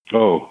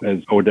Oh, as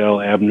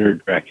Odell Abner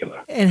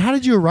Dracula. And how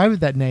did you arrive at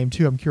that name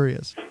too? I'm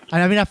curious.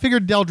 I mean, I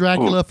figured Del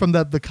Dracula from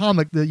the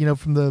comic,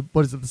 from the,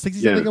 what is it, the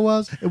 60s, I think it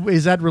was?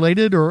 Is that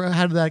related, or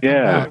how did that come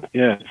about?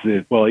 Yeah.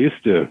 Well, I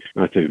used to,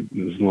 this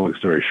is a long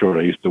story short,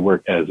 I used to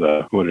work as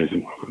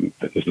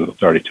this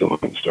is already too long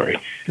a story.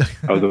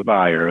 I was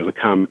a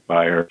comic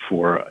buyer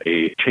for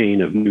a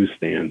chain of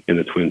newsstands in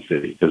the Twin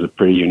Cities. It was a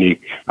pretty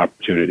unique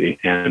opportunity.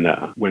 And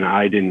when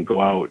I didn't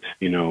go out,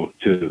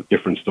 to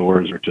different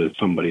stores or to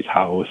somebody's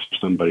house,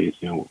 somebody's,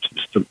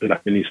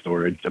 mini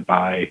storage to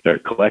buy their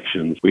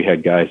collections, we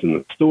had guys in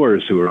the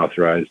stores who were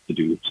authorized to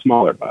do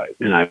smaller buys.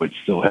 And I would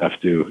still have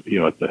to,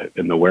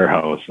 in the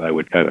warehouse, I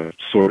would kind of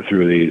sort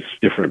through these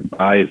different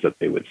buys that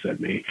they would send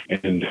me.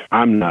 And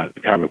I'm not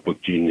a comic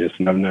book genius,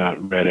 and I've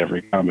not read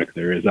every comic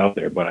there is out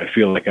there, but I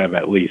feel like I've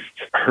at least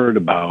heard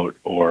about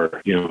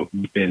or,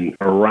 been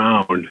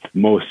around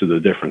most of the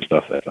different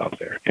stuff that's out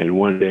there. And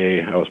one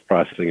day I was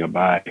processing a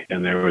buy,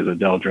 and there was a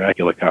Del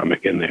Dracula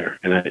comic in there,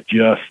 and it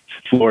just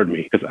floored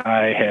me because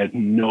I had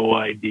no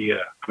idea.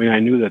 I mean, I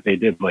knew that they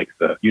did like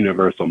the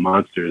Universal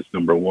Monsters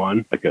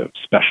 #1, like a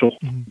special.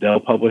 Del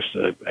published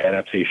an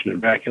adaptation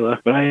of Dracula,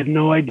 but I had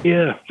no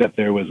idea that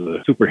there was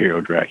a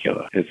superhero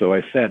Dracula. And so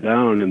I sat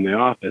down in the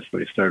office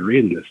and I started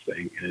reading this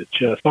thing, and it's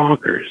just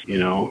bonkers.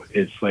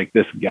 It's like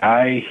this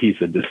guy,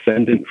 he's a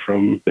descendant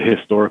from the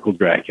historical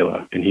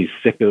Dracula, and he's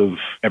sick of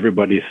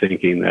everybody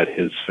thinking that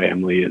his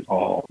family is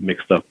all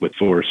mixed up with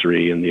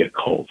sorcery and the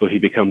occult. So he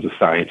becomes a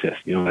scientist.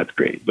 That's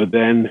great. But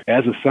then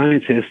as a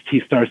scientist,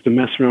 he starts to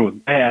mess around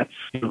with bats.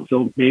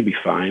 So maybe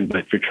fine,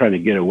 but if you're trying to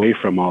get away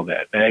from all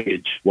that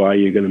baggage, why are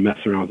you going to mess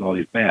around with all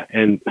these bats?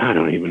 And I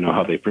don't even know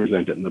how they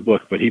present it in the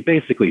book, but he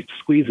basically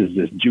squeezes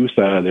this juice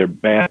out of their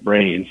bat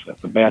brains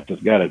that the bat has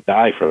got to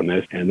die from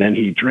this, and then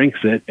he drinks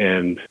it,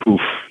 and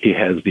poof, he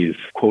has these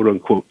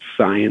quote-unquote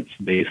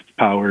science-based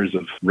powers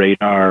of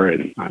radar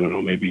and, I don't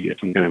know, maybe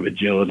some kind of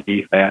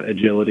agility, bat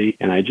agility,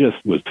 and I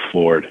just was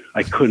floored.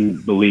 I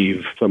couldn't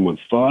believe someone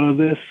thought of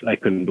this. I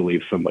couldn't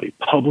believe somebody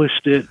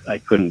published it. I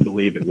couldn't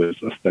believe it was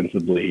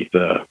ostensibly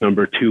the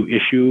 #2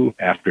 issue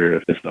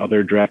after this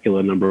other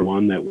Dracula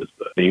 #1 that was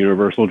the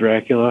Universal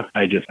Dracula.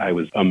 I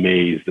was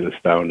amazed and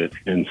astounded.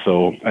 And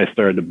so I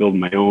started to build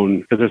my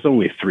own, because there's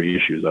only 3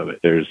 issues of it.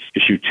 There's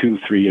issue 2,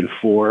 3, and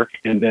 4.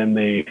 And then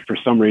for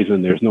some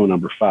reason, there's no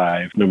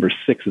 #5.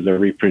 #6 is a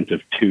reprint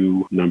of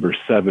 2.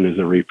 #7 is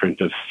a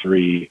reprint of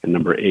 3. And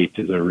 #8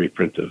 is a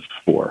reprint of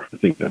 4. I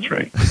think that's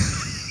right.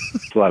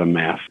 It's a lot of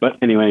math. But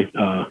anyway,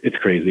 it's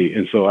crazy.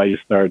 And so I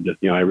just started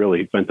to, I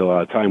really spent a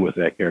lot of time with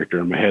that character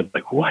in my head.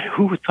 Like, what?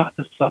 Who thought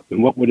this up?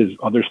 And what would his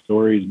other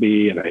stories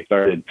be? And I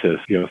started to,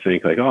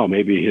 think like, oh,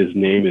 maybe his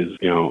name is,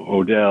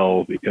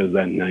 Odell, because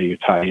then now you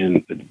tie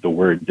in the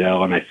word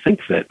Del. And I think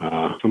that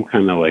some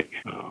kind of like,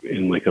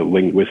 in like a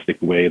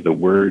linguistic way, the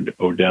word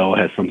Odell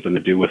has something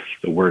to do with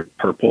the word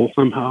purple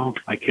somehow.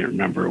 I can't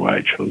remember why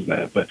I chose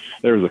that, but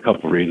there was a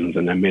couple reasons,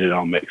 and I made it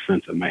all make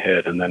sense in my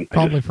head. And then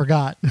probably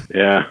forgot.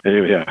 Yeah.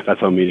 Anyway, yeah. That's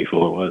how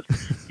meaningful it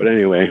was. But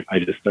anyway, I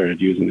just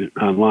started using it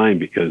online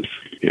because,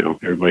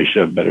 everybody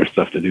should have better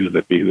stuff to do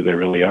than be who they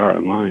really are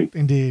online.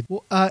 Indeed.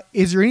 Well,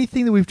 is there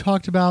anything that we've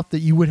talked about that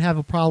you would have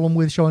a problem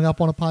with showing up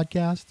on a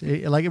podcast?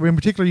 Like in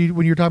particular,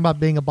 when you're talking about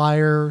being a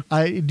buyer,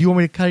 do you want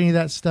me to cut any of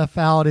that stuff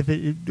out so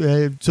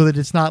that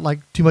it's not like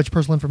too much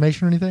personal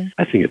information or anything?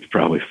 I think it's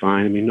probably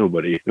fine. I mean,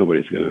 nobody's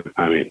going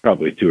to,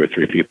 probably 2 or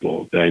 3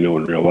 people that I know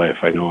in real life,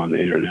 I know on the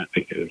internet, I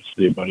think there's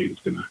anybody who's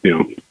going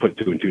to, put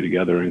 2 and 2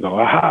 together and go,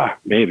 aha,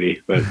 maybe,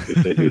 but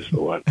if they do,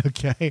 so what?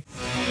 Okay.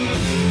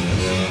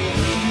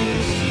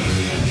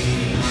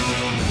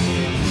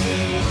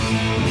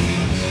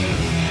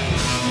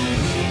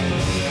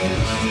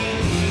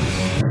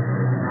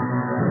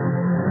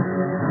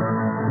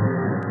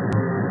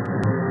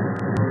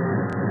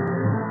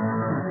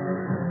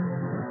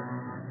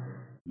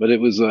 But it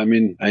was, I'm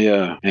at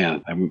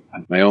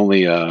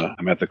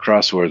the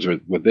crossroads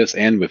with this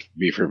and with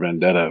V for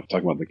Vendetta,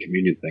 talking about the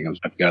communion thing.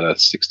 I've got a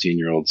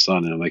 16-year-old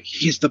son, and I'm like,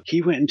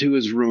 he went into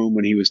his room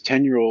when he was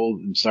 10-year-old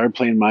and started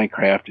playing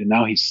Minecraft, and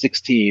now he's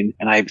 16,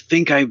 and I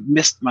think I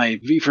missed my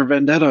V for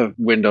Vendetta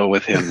window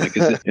with him. Like,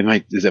 am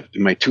I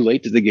too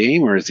late to the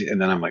game, or is he? And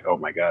then I'm like, oh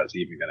my God, is he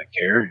even going to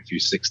care? If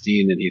he's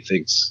 16 and he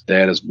thinks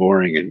Dad is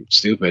boring and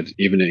stupid,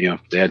 even if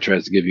Dad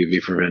tries to give you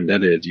V for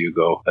Vendetta, do you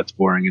go, that's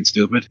boring and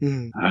stupid?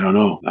 I don't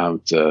know.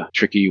 It's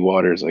tricky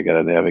waters I got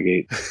to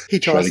navigate. He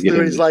tosses through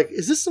and he's like,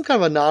 is this some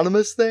kind of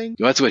anonymous thing?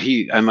 That's what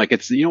I'm like,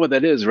 it's, what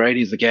that is, right?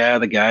 He's like, yeah,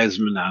 the guys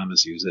from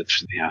Anonymous use it.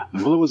 Yeah.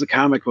 Well, it was a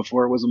comic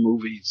before it was a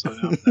movie, so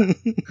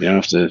you don't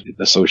have to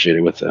associate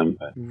it with them.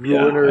 But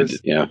Ruiners.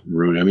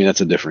 Ruin. I mean,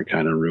 that's a different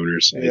kind of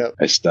ruiners.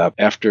 I stopped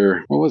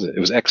after, what was it? It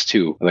was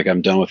X2. Like,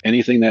 I'm done with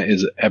anything that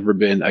has ever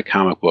been a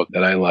comic book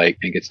that I like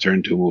and gets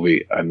turned into a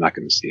movie. I'm not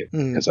going to see it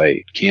because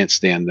I can't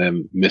stand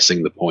them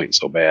missing the point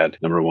so bad,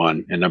 number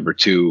one. And number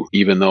two,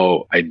 even even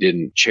though I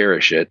didn't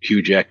cherish it,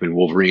 Hugh Jackman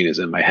Wolverine is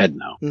in my head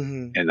now.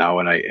 Mm-hmm. And now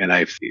when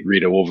I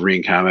read a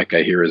Wolverine comic,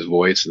 I hear his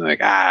voice and I'm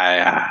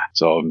like,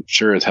 So I'm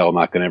sure as hell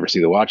not going to ever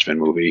see the Watchmen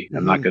movie.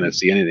 I'm not going to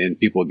see anything. And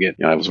people get,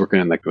 I was working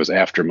in it was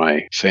after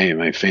my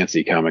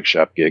fancy comic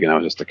shop gig, and I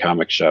was just a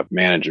comic shop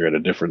manager at a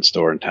different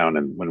store in town.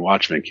 And when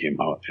Watchmen came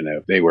out,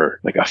 and they were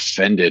like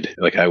offended,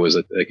 like I was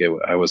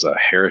a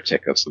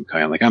heretic of some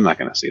kind. Like, I'm not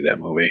going to see that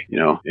movie.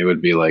 It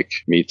would be like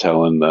me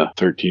telling the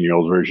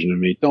 13-year-old version of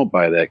me, don't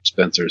buy that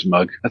Spencer's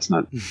mug. That's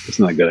not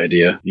a good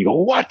idea. You go,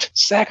 what?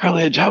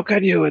 Sacrilege. How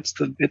could you? It's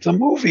a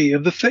movie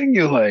of the thing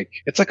you like.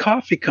 It's a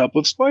coffee cup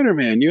of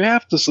Spider-Man. You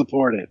have to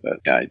support it.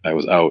 But I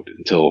was out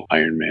until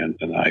Iron Man,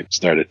 and I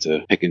started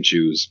to pick and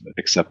choose, but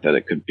accept that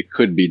it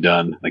could be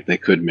done. Like, they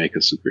could make a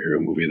superhero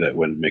movie that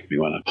wouldn't make me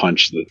want to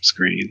punch the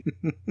screen.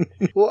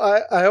 Well,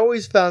 I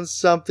always found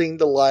something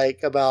to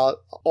like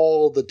about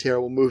all the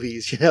terrible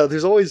movies.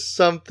 There's always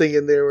something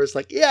in there where it's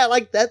like, yeah, I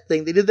like that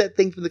thing. They did that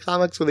thing from the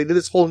comics where they did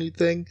this whole new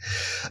thing.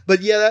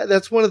 But yeah,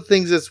 that's one of the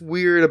things that's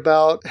weird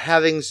about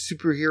having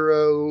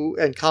superhero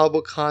and comic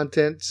book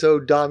content so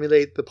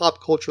dominate the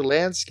pop culture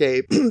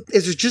landscape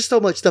is there's just so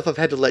much stuff I've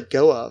had to let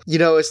go of.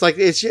 It's like,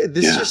 this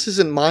just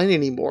isn't mine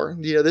anymore.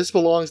 This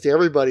belongs to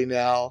everybody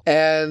now.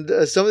 And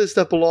some of this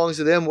stuff belongs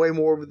to them way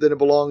more than it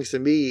belongs to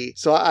me.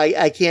 So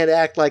I can't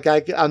act like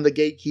I'm the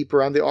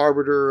gatekeeper. I'm the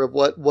arbiter of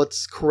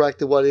what's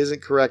correct and what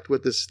isn't correct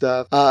with this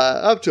stuff.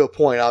 Up to a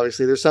point,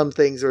 obviously. There's some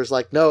things where it's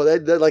like, no,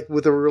 that like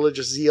with a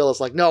religious zeal, it's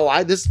like, no,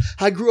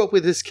 I grew up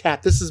with this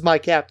cap. This is my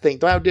cap thing.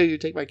 How dare you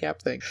take my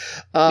cap thing?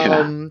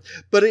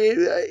 But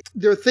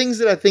there are things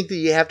that I think that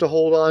you have to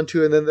hold on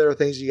to, and then there are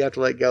things you have to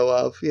let go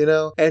of,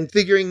 and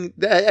figuring,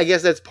 I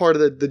guess that's part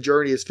of the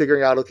journey, is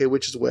figuring out, okay,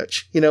 which is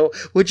which,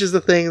 which is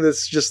the thing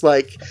that's just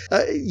like,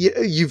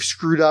 you've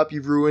screwed up,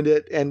 you've ruined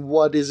it, and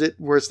what is it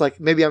where it's like,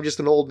 maybe I'm just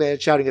an old man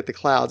shouting at the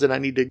clouds and I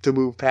need to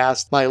move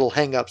past my little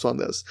hang-ups on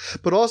this.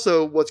 But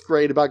also what's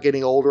great about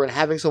getting older and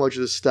having so much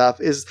of this stuff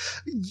is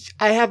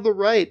I have the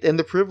right and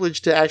the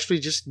privilege to actually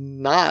just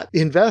not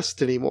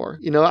invest anymore.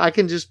 I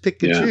can just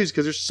pick and choose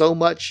because there's so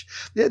much.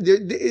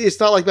 It's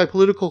not like my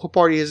political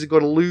party is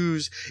going to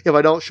lose if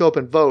I don't show up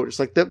and vote. It's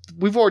like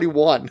we've already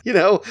won,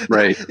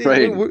 Right.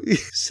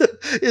 So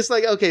it's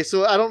like, okay,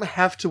 so I don't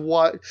have to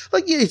watch,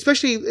 like,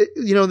 especially,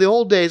 the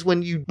old days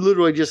when you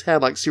literally just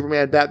had like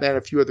Superman, Batman,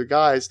 a few other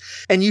guys,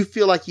 and you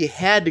feel like you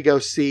had to go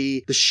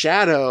see The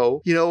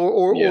Shadow,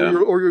 or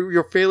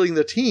you're failing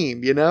the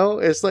team,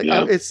 It's like,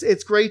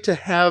 it's great to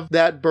have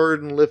that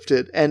burden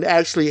lifted and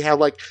actually have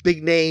like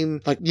big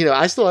name, like,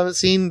 I still haven't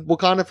seen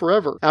Wakanda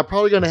Forever. I'm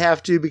probably going to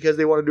have to because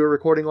they want to do a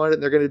recording on it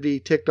and they're going to be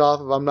ticked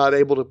off if I'm not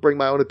able to bring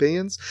my own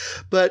opinions.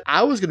 But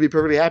I was going to be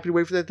perfectly happy to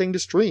wait for that thing to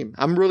stream.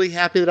 I'm really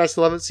happy that I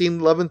still haven't seen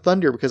Love and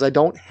Thunder because I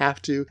don't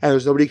have to, and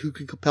there's nobody who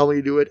can compel me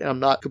to do it, and I'm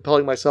not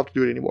compelling myself to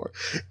do it anymore.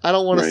 I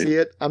don't want to see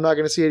it. I'm not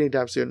going to see it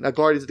anytime soon. Now,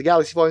 Guardians of the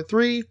Galaxy Volume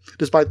 3,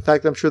 despite the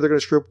fact that I'm sure they're going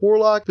to screw up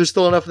Warlock, there's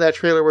still enough in that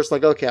trailer where it's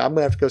like, okay, I'm going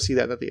to have to go see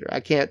that in the theater. I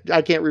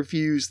can't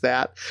refuse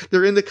that.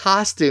 They're in the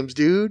costumes,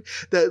 dude.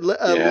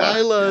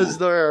 Lila's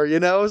there,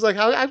 It's like,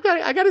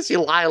 I got to see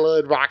Lila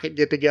and Rocket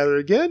get together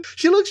again.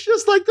 She looks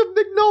just like the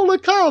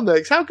Mignola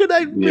comics. How could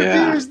I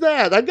refuse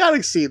that? I got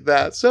to see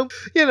that. So,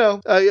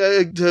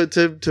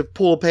 to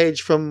pull a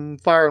page from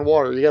Fire and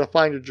Water, you got to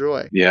find your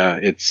joy. Yeah,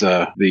 it's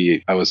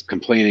I was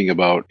complaining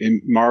about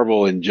in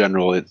Marvel in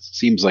general. It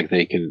seems like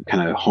they can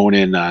kind of hone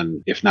in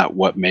on, if not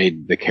what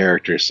made the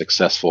characters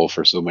successful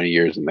for so many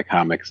years in the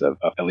comics, of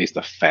at least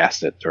a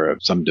facet or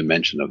some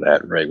dimension of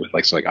that, right? With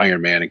like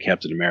Iron Man and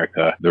Captain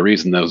America. The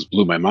reason those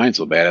blew my mind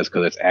so bad is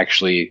because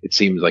it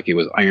seems like it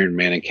was Iron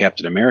Man and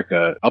Captain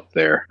America up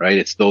there, right?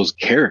 It's those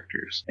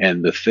characters.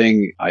 And the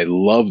thing, I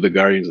love the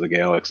Guardians of the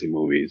Galaxy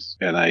movies,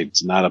 and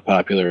it's not a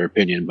popular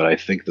opinion, but I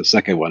think the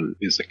second one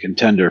is a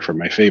contender for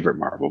my favorite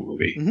Marvel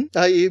movie. Mm-hmm.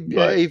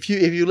 If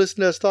you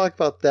listen to us talk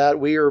about that,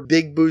 we are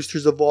big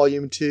boosters of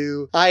Volume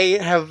 2. I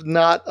have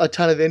not a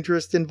ton of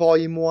interest in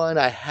Volume 1.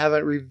 I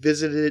haven't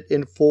revisited it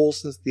in full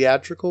since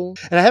theatrical.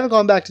 And I haven't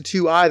gone back to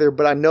 2 either,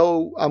 but I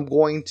know I'm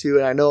going to,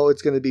 and I know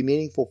it's going to be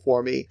meaningful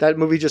for me. That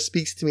movie just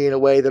speaks to me in a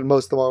way that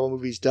most of the Marvel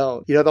movies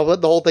don't. The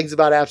whole thing's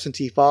about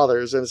absentee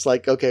fathers, and it's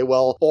like, okay,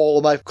 well, all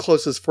of my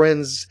closest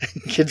friends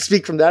can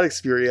speak from that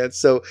experience.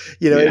 So,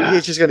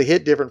 it's just going to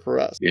hit different for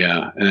us.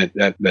 Yeah, and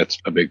that's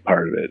a big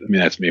part of it. I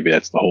mean,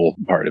 that's the whole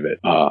part of it.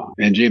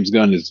 And James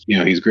Gunn is,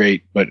 he's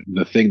great, but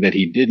the thing that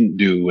he didn't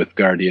do with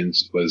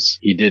Guardians was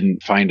he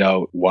didn't find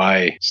out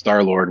why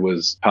Star-Lord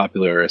was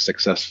popular or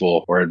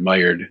successful or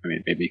admired. I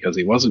mean, maybe because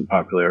he wasn't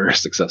popular or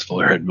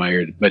successful or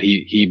admired, but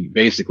he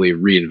basically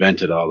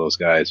reinvented all those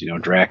guys.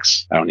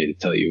 Drax, I don't need to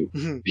tell you,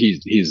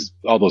 he's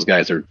all those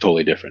guys are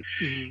totally different.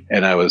 Mm-hmm.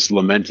 And I was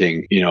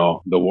lamenting,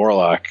 the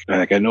Warlock.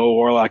 Like, I know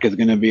Warlock is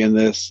going to be in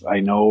this. I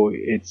know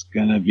it's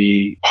going to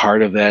be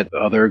part of that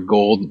other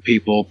gold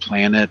people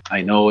planet.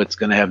 I know it's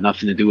going to have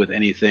nothing to do with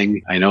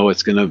anything. I know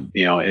it's going to,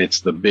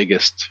 it's the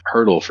biggest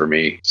hurdle for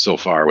me so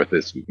far with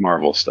this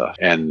Marvel stuff.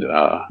 And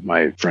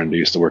my friend who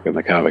used to work in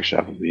the comic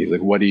shop, he's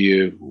like,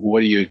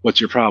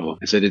 what's your problem?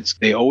 I said,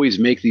 they always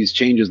make these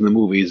changes in the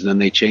movies, and then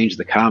they change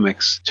the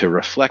comics to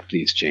reflect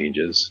these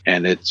changes.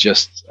 And it's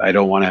just, I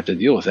don't want to have to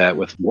deal with that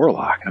with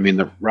Warlock. I mean,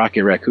 the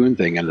Rocket Raccoon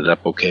thing ended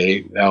up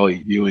okay. Al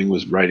Ewing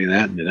was writing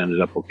that, and it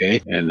ended up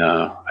okay. And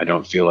I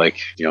don't feel like,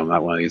 I'm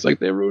not one of these, like,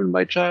 they ruined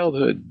my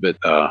childhood, but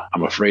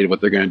I'm afraid of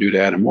what they're going to do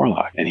to Adam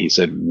Warlock. And he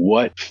said,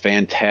 what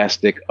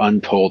fantastic,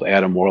 untold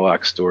Adam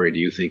Warlock story do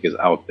you think is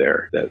out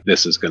there that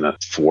this is going to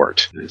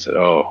thwart? And I said,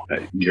 oh,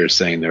 you're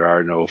saying there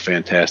are no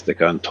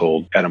fantastic,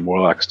 untold Adam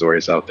Warlock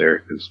stories out there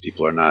because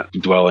people are not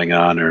dwelling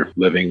on or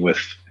living with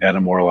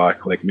Adam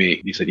Warlock like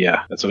me. He said,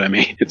 yeah, that's what I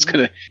mean.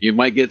 You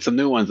might get some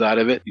new ones out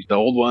of it. The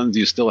old ones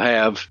you still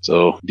have,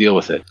 so deal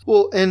with it.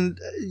 Well, and,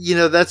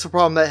 that's the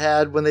problem I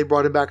had when they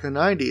brought him back in the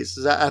 90s,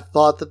 is I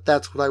thought that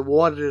that's what I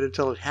wanted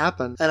until it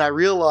happened. And I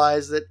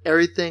realized that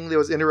everything that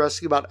was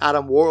interesting about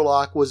Adam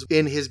Warlock was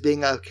in his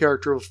being a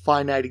character of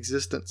finite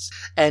existence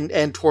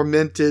and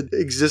tormented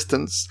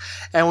existence.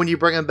 And when you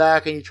bring him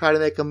back and you try to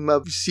make him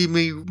like a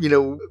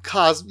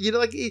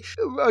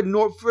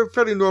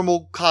fairly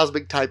normal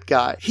cosmic type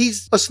guy,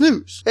 he's a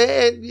snooze.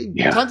 And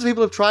tons of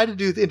people have tried to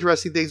do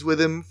interesting things with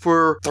him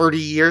for 30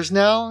 years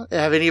now.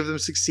 Have any of them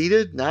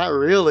succeeded? Not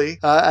really.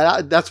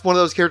 And that's one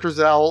of those characters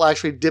that I'll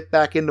actually dip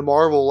back into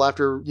Marvel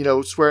after,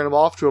 swearing him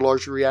off to a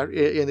large degree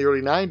in the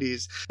early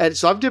 90s. And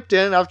so I've dipped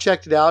in, I've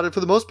checked it out, and for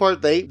the most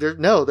part,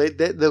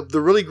 the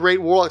really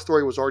great Warlock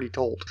story was already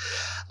told.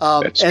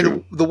 That's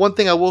true. The one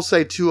thing I will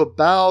say too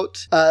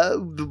about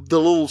the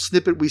little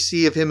snippet we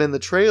see of him in the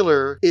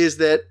trailer is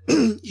that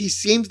he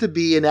seems to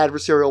be an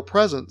adversarial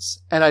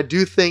presence. And I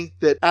do think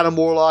that Adam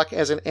Warlock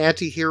as an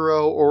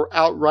anti-hero or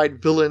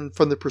outright villain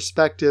from the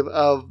perspective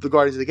of the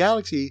Guardians of the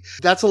Galaxy,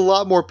 that's a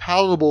lot more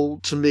palatable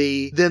to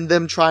me than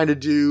them trying to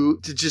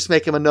just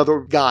make him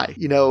another guy.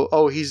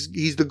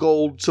 He's the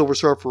gold Silver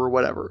Surfer or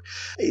whatever.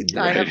 Right.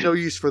 I have no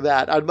use for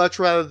that. I'd much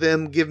rather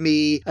them give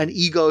me an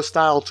Ego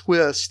style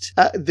twist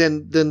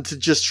than to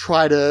just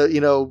try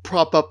to,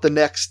 prop up the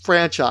next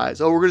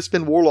franchise. Oh, we're going to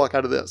spin Warlock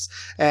out of this.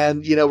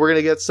 And, we're going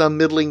to get some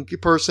middling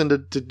person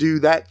to do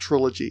that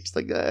trilogy. It's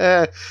like,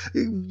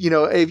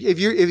 if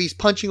he's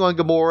punching on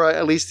Gamora,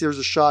 at least there's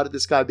a shot at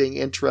this guy being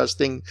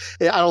interesting.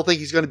 I don't think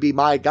he's going to be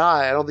my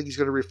guy. I don't think he's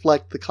going to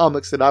reflect the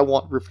comics that I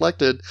want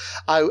reflected.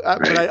 But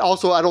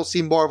I don't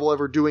see Marvel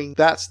ever doing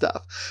that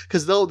stuff.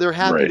 Because though they're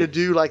happy to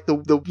do like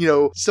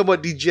the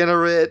somewhat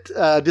degenerate,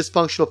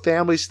 dysfunctional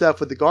family stuff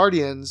with the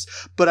Guardians,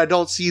 but I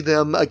don't see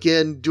them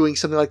again doing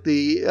something like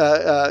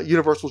the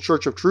Universal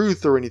Church of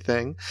Truth or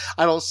anything.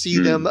 I don't see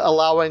them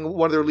allowing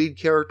one of their lead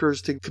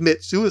characters to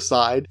commit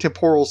suicide,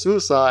 temporal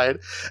suicide,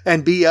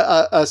 and be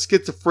a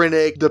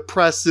schizophrenic,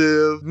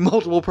 depressive,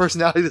 multiple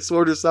personality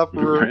disorder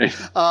sufferer.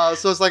 Right.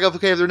 So it's like,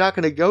 okay, if they're not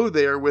going to go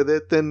there with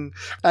it, then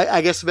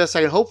I guess the best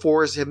I can hope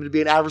for is him to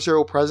be an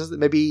adversarial presence that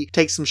maybe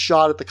takes some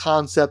shot at the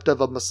concept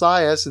of a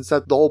Messiah, since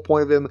that the whole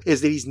point of him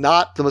is that he's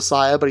not the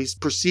Messiah, but he's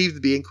perceived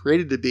to be and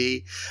created to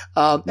be,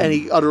 and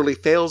he utterly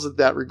fails at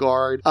that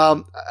regard.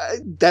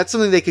 That's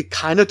something they could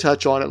kind of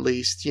touch on at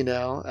least,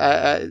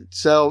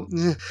 so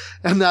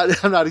I'm not,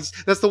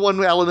 that's the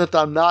one element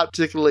I'm not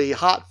particularly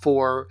hot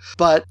for,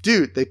 but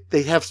dude,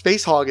 they have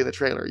Space Hog in the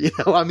trailer,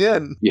 I'm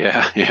in.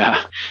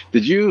 Yeah.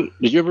 Did you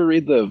ever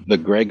read the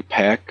Greg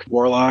Pak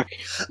Warlock?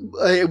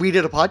 We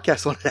did a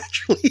podcast on it,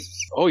 actually.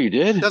 Oh, you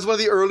did? That's one of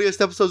the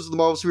earliest episodes of the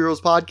Marvel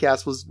Superheroes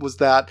podcast was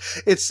that.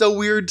 It's so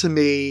weird to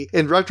me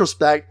in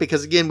retrospect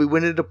because, again, we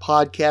went into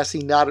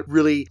podcasting not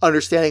really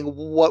understanding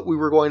what we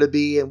were going to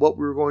be and what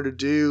we were going to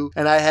do.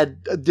 And I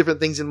had different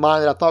things in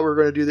mind that I thought we were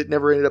going to do that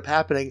never ended up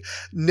happening.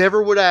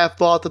 Never would I have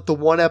thought that the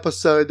one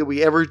episode that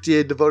we ever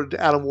did devoted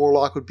to Adam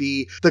Warlock would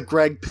be the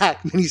Greg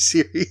Pak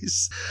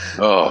miniseries.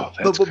 Oh,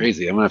 that's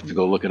crazy. I'm going to have to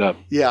go look it up.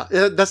 Yeah,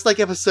 that's like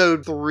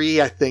episode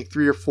 3, I think,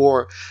 3 or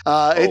 4.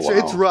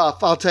 It's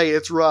rough. I'll tell you,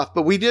 it's rough.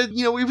 But we did,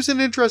 it was an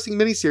interesting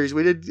miniseries.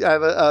 We did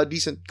have a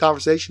decent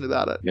conversation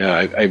about it.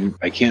 Yeah,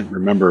 I can't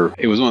remember.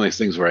 It was one of those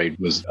things where I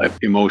was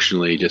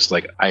emotionally just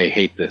like, I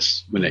hate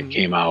this when it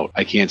came out.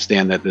 I can't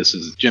stand that this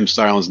is Jim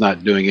Starlin's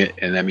not doing it,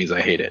 and that means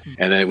I hate it.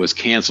 And then it was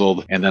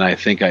canceled, and then I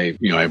think I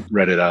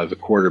read it out of the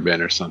quarter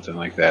bin or something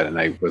like that, and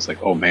I was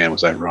like, oh man,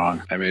 was I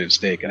wrong? I made a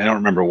mistake. And I don't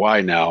remember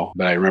why now,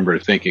 but I remember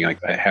thinking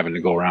like having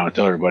to go around and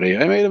tell everybody,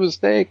 I made a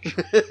mistake.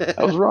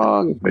 I was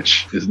wrong,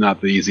 which is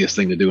not the easiest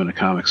thing to do in a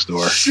comic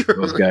store. Sure.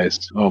 Those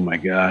guys, oh my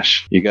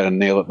gosh, you got to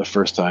nail it the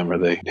first time or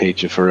they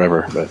hate you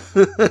forever. But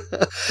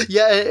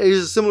yeah, it was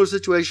a similar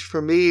situation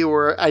for me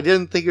where I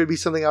didn't think it would be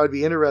something I would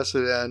be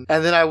interested in.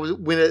 And then I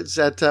went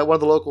at one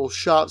of the local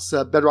shops,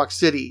 Bedrock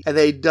City, and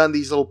they'd done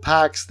these little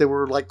packs that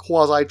were like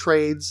quasi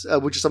trades,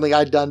 which is something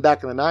I'd done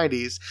back in the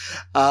 90s.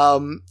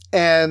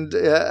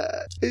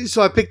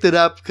 So I picked it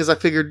up because I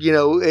figured,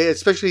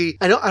 especially,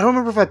 I don't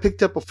remember if I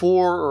picked it up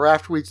before or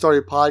after we'd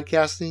started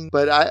podcasting,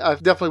 but I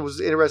definitely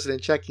was interested in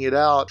checking it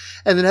out.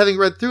 And then having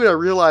read through it, I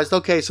realized,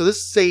 okay, so this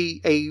is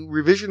a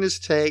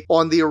revisionist take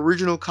on the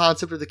original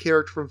concept of the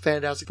character from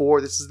Fantastic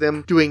Four. This is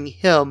them doing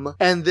him.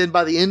 And then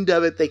by the end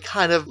of it, they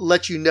kind of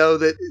let you know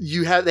that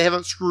they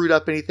haven't screwed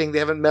up anything. They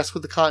haven't messed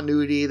with the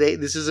continuity.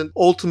 This isn't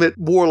Ultimate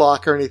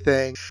Warlock or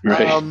anything.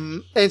 Right.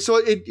 And so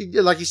it,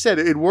 like you said,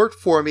 it worked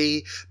for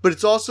me, but but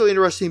it's also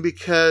interesting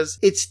because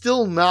it's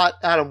still not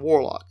Adam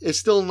Warlock. It's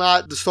still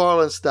not the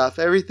Starlin stuff.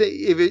 Everything,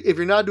 if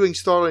you're not doing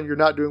Starlin, you're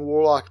not doing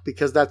Warlock,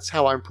 because that's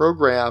how I'm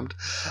programmed.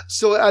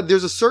 So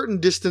there's a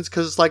certain distance,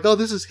 because it's like, oh,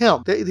 this is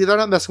him. They're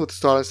not messing with the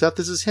Starlin stuff.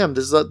 This is him.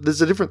 This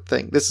is a different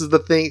thing. This is the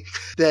thing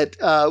that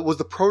was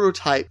the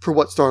prototype for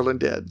what Starlin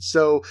did.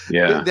 So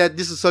that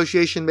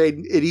disassociation made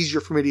it easier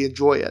for me to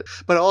enjoy it.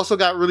 But I also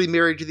got really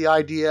married to the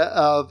idea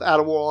of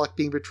Adam Warlock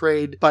being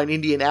betrayed by an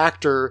Indian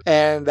actor,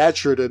 and that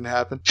sure didn't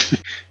happen.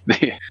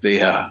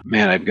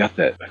 Man, I've got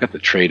the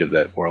trade of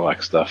that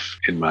Warlock stuff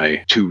in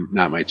my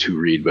not my to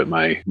read, but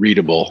my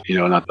readable,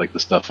 not like the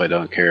stuff I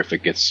don't care if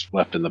it gets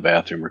left in the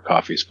bathroom or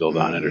coffee spilled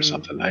on it or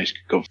something. I should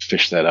go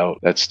fish that out.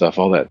 That stuff,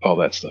 all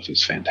that stuff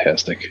is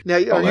fantastic. Now, are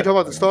you talking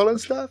about the Starlin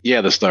stuff?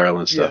 Yeah, the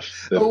Starlin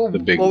stuff. Yeah. The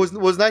big. What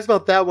was nice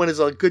about that one is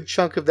a good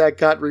chunk of that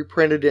got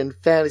reprinted in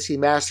Fantasy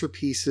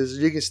Masterpieces.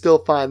 You can still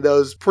find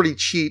those pretty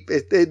cheap.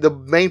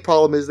 The main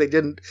problem is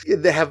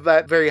they have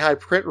very high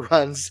print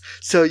runs,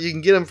 so you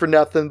can get them for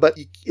nothing, but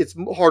it's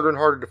harder and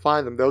harder to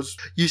find them. Those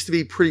used to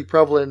be pretty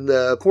prevalent in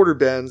the quarter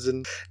bins,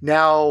 and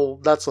now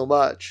not so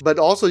much. But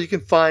also you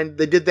can find,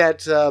 they did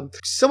that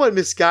somewhat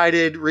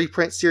misguided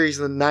reprint series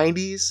in the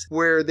 90s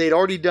where they'd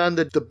already done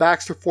the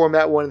Baxter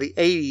format one in the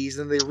 80s,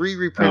 and they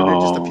reprinted it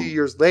just a few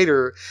years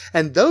later,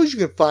 and those you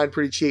can find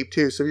pretty cheap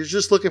too. So if you're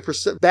just looking for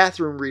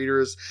bathroom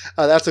readers,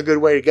 that's a good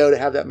way to go to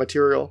have that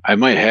material. I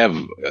might have,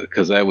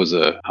 because that was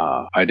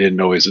I didn't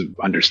always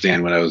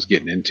understand when I was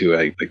getting into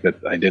it.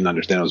 I didn't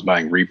understand I was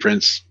buying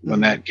reprints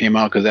when that came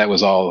out, because that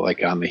was all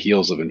like on the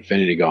heels of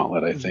Infinity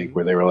Gauntlet, I think,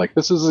 where they were like,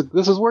 this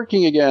is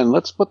working again,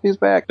 let's put these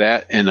back.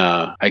 That, and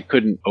I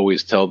couldn't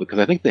always tell, because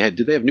I think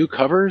did they have new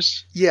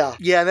covers? Yeah,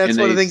 and that's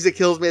one of the things that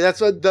kills me.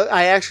 That's what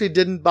I actually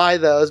didn't buy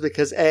those,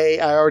 because I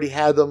already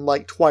had them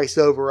like twice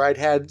over. I'd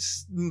had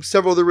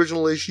several of the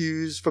original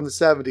issues from the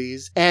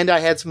 70s, and I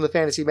had some of the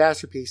Fantasy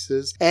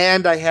Masterpieces,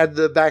 and I had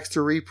the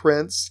Baxter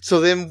reprints. So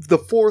then the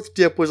fourth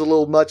dip was a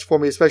little much for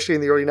me, especially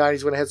in the early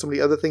 90s when I had so many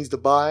other things to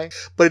buy.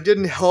 But it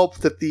didn't help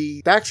that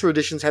the Baxter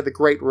editions had the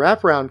great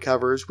wraparound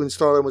covers when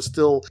Starlin was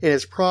still in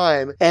his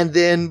prime. And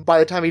then by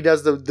the time he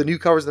does the new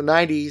covers in the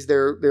 90s,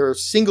 they're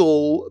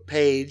single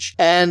page,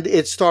 and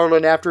it's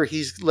Starlin after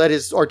he's let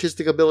his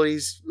artistic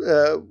abilities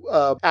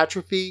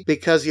atrophy,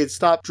 because he had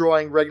stopped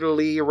drawing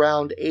regularly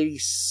around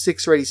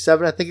 86 or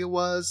 87, I think it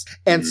was.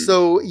 And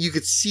so you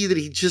could see that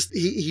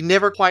he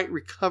never quite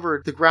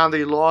recovered the ground that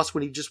he lost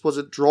when he just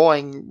wasn't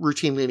drawing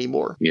routinely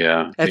anymore.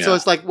 Yeah. And so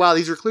it's like, wow,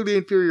 these are clearly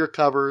inferior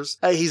covers.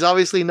 He's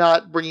obviously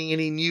not bringing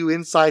any new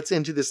insights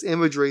into this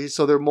imagery,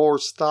 so they're more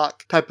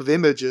stock type of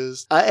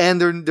images, and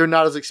they're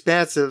not as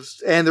expansive,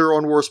 and they're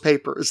on worse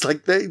paper. It's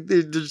like there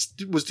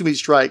just was too many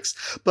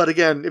strikes. But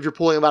again, if you're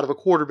pulling them out of a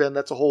quarter bin,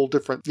 that's a whole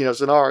different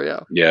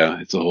scenario. Yeah,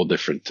 it's a whole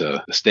different.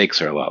 The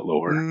stakes are a lot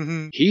lower.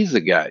 Mm-hmm. He's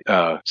a guy.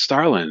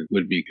 Starlin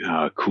would be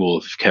cool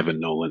if Kevin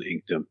Nolan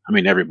inked him. I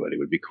mean, everybody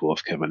would be cool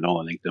if Kevin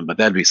Nolan inked him, but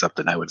that'd be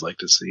something I would like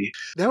to see.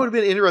 That would have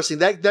been interesting.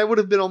 That would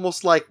have been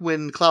almost like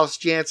when Klaus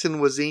Janson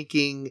was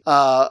inking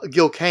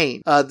Gil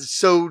Kane.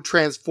 So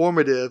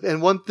transformative.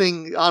 And one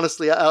thing,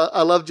 honestly,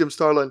 I love Jim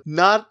Starlin.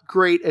 Not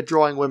great at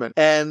drawing women,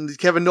 and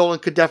Kevin Nolan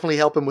could definitely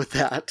help him with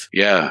that.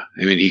 Yeah,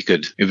 I mean,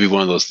 it'd be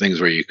one of those things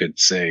where you could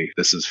say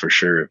this is for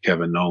sure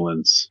Kevin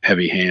Nolan's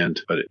heavy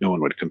hand, but no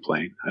one would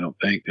complain, I don't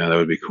think. Yeah, that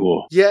would be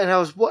cool. Yeah, and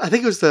I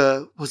think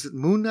it was it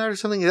Moon Knight or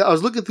something? I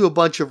was looking through a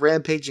bunch of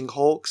Rampaging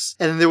Hulks,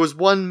 and then there was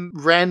one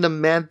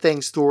random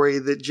Man-Thing story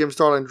that Jim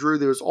Starlin drew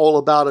that was all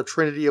about a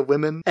trinity of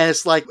women, and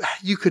it's like,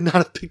 you could not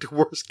have picked a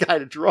worse guy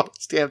to draw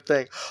this damn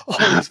thing. All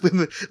these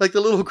women, like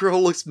the little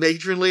girl looks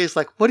matronly. It's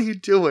like, what are you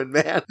doing,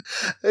 man?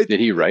 Did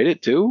he write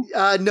it too?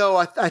 No,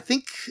 I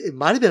think it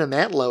might have been a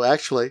Mantlo,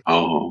 actually.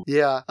 Oh.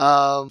 Yeah.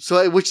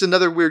 Which is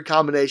another weird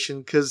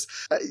combination, because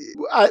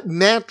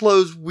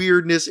Mantlo's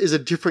weirdness is a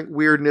different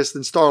weirdness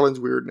than Starlin's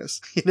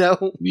weirdness,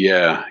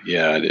 Yeah,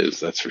 it is.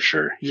 That's for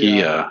sure.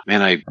 Yeah.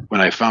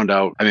 When I found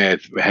out, I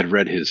had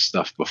read his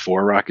stuff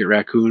before Rocket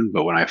Raccoon,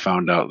 but when I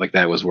found out, like,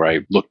 that was where I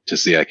looked to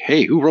see, like,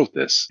 hey, who wrote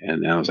this?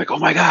 And I was like, oh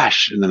my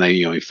gosh. And then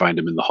you find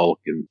him in the Hulk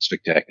and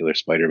Spectacular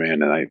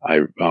Spider-Man, and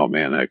oh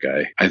man, that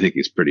guy, I think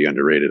he's pretty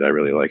underrated. I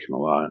really like him a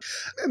lot.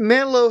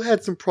 Mantlo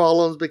had some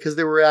problems because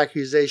there were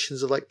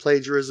accusations of like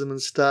plagiarism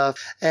and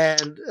stuff,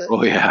 and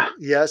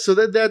so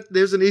that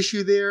there's an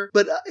issue there.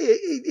 But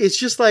it's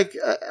just like,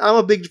 I'm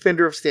a big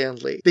defender of Stan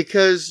Lee,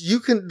 because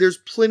there's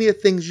plenty of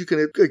things you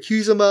can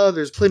accuse him of.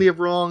 There's plenty of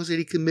wrongs that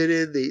he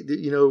committed.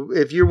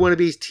 If you want to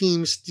be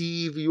Team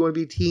Steve, you want to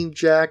be Team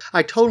Jack,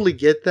 I totally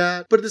get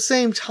that. But at the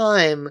same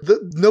time,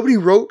 nobody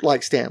wrote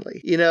like Stan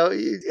Lee,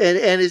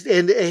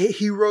 and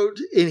he wrote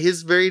in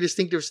his very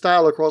distinctive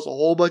style across a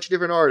whole bunch of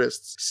different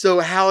artists. So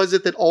how is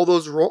it that all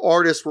those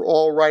artists were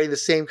all writing the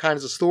same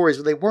kinds of stories?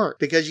 But they weren't,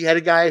 because you had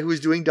a guy who was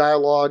doing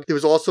dialogue. There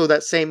was also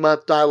that same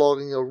month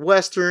dialoguing a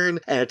Western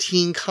and a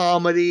teen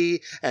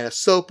comedy and a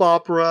soap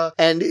opera.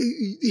 And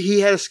he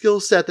had a skill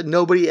set that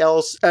nobody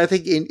else, I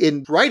think,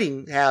 in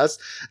writing has.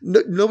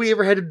 Nobody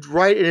ever had to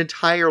write an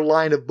entire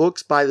line of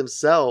books by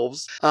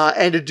themselves,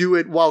 and to do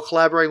it while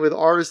collaborating with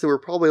artists that were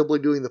probably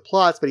doing the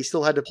plots, but he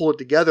still had to pull it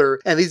together.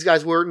 And these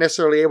guys weren't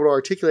necessarily able to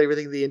articulate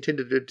everything they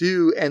intended to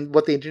do, and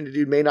what they intended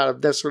to do may not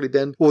have necessarily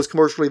been what was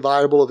commercially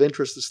viable of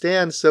interest to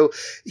Stan. So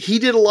he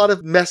did a lot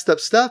of messed up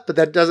stuff, but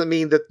that doesn't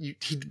mean that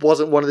he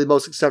wasn't one of the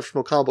most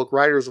exceptional comic book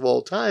writers of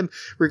all time,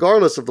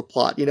 regardless of the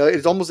plot. You know,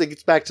 it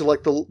gets back to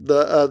like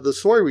the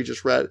story we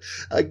just read.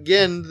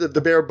 Again,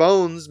 the bare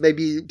bones may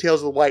be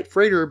Tales of the White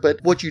Freighter,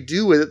 but what you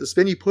do with it, the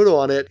spin you put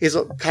on it, is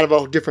kind of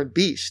a different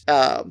beast.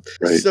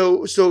 Right.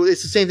 So it's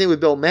the same thing with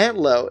Bill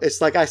Mantlo.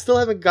 It's like I still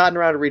haven't gotten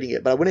around to reading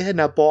it, but I went ahead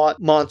and I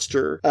bought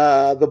Monster,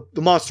 the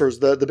Monsters,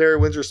 the Barry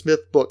Windsor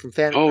Smith book from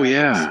Fantasy. Oh,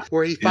 yeah.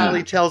 Where he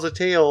finally tells a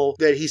tale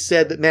that he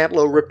said that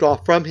Mantlo ripped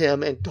off from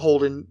him and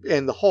told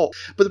in the Hulk.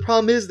 But the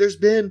problem is there's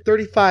been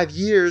 35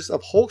 years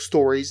of Hulk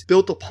stories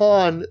built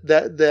upon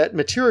that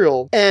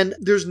material, and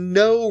there's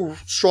no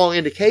strong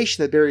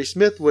indication that Barry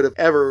Smith would have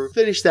ever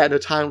finished that in a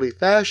timely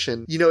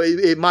fashion. You know,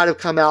 it might have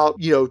come out,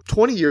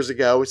 20 years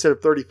ago instead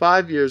of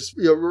 35 years,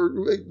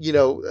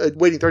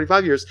 waiting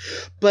 35 years,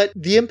 but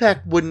the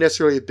impact wouldn't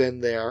necessarily have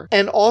been there.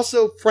 And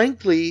also,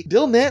 frankly,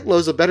 Bill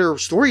Mantlo's a better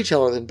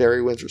storyteller than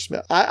Barry Windsor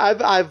Smith.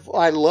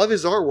 I love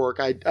his artwork.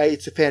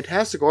 It's a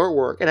fantastic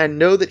artwork, and I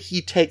know that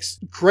he takes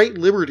great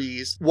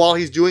liberties while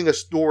he's doing a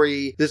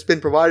story that's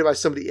been provided by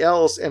somebody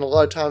else, and a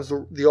lot of times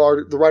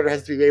the writer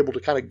has to be able to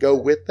kind of go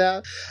with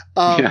that.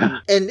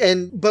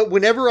 But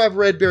whenever I've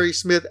read Barry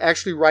Smith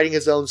actually writing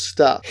his own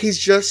stuff, he's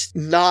just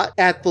not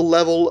at the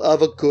level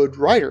of a good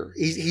writer.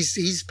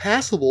 He's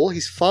passable.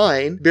 He's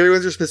fine. Barry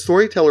Windsor Smith's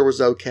Storyteller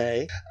was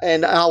okay,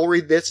 and I'll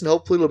read this and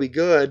hopefully it'll be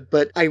good,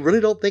 but I really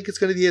don't think it's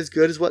going to be as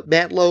good as what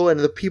Mantlo and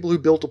the people who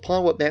built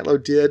upon what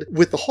Mantlo did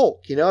with the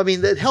Hulk. I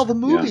mean, the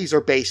movies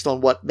are based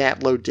on what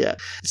Mantlo did.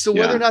 So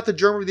whether or not the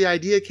germ of the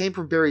idea came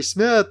from Barry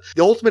Smith,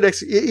 the ultimate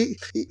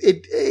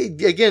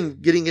again,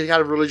 getting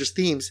out of religious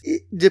themes,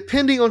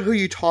 depending on who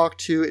you talk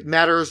to, it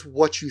matters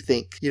what you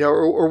think,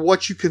 or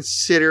what you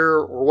consider,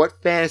 or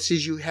what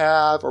fantasies you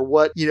have, or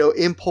what,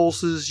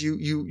 impulses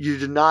you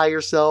deny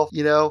yourself,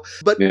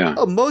 but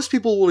most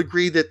people will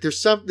agree that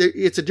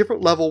it's a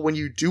different level when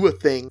you do a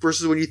thing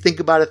versus when you think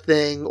about a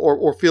thing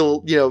or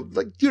feel,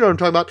 what I'm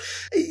talking about.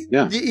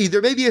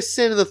 There may be a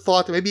sin in the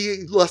thought, there may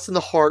be lust in the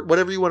heart,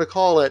 whatever you want to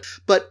call it,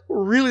 but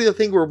really the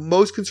thing we're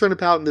most concerned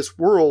about in this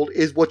world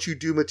is what you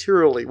do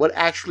materially, what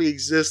actually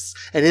exists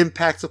and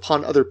impacts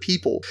upon other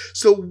people.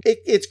 So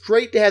it's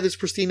great to have this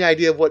pristine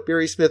idea of what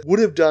Barry Smith would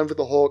have done for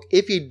the Hulk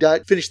if he'd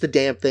finished the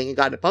damn thing and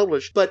gotten it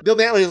published, but Bill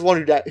Mantlo is the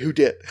one who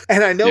did.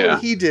 And I know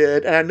what he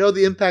did, and I know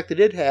the impact that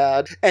it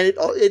had, and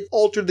it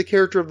altered the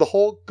character of the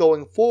Hulk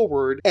going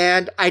forward,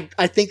 and I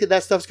think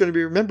that stuff's going to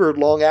be remembered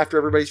long after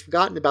everybody's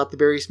forgotten about the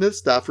Barry Smith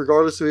stuff,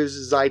 regardless of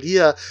his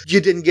idea.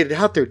 You didn't get it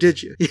out there,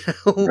 did you?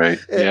 Right.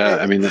 Yeah.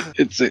 I mean,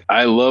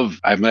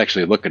 I'm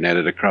actually looking at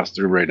it across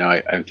through right now.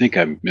 I think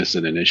I'm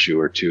missing an issue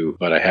or two,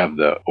 but I have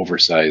the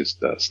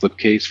oversized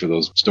slipcase for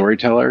those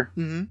Storyteller,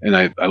 and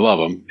I love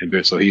them.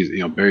 And so he's,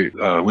 Barry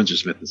Windsor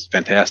Smith is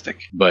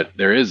fantastic, but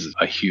there is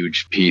a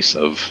huge piece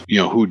of,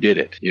 who did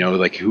it,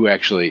 like who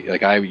actually,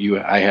 like I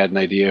had an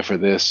idea for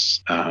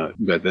this,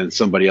 but then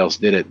somebody else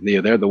did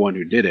it. They're the one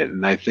who did it.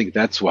 And I think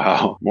that's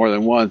why more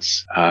than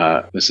once,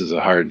 this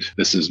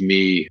is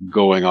me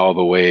going all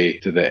the way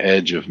to the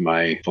edge of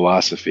my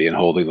philosophy and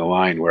holding the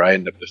line, where I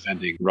end up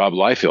defending Rob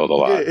Liefeld a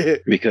lot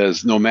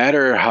because no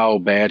matter how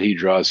bad he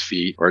draws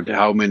feet, or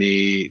how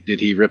many did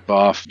he rip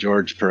off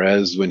George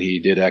Perez when he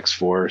did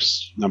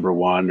X-Force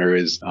 #1, or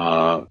his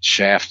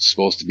Shaft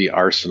supposed to be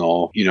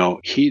Arsenal,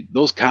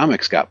 those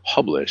comics got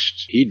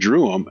published. He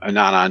drew them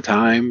not on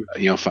time,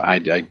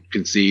 I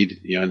concede,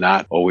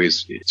 not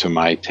always to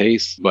my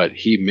taste, but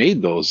he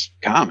made those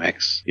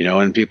comics,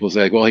 and people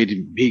say, well,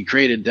 he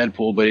created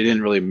Deadpool, but he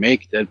didn't really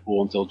make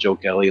Deadpool until Joe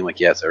Kelly. And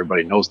yes,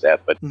 everybody knows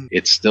that, but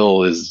it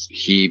still is,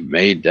 he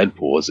made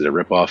Deadpool. Is it a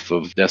ripoff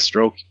of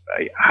Deathstroke?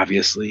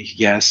 Obviously,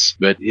 yes,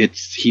 but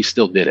he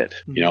still did it.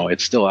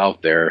 It's still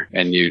out there,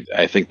 and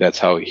I think that's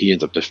how he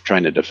ends up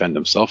trying to defend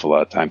himself a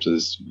lot of times.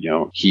 Is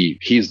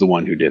he's the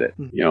one who did it.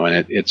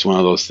 And it's one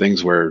of those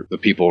things where the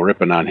people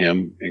ripping on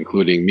him,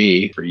 including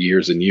me, for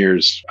years and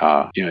years.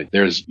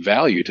 There's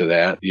value to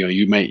that.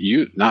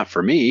 You not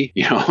for me,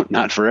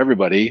 not for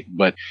everybody,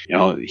 but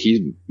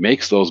he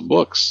makes those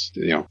books.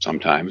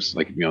 Sometimes,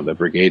 like the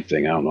Brigade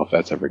thing. I don't know if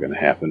that's ever going to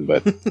happen,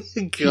 but the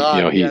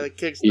Kickstarter.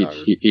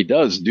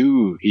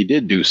 He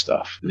did do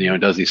stuff.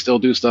 Does he still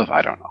do stuff?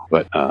 I don't know,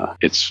 but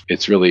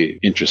it's really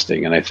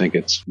interesting, and I think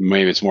it's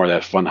more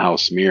that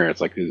Funhouse mirror.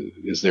 It's like,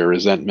 is there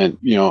resentment?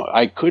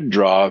 I could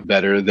draw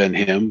better than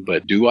him,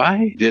 but do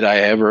I? Did I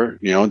ever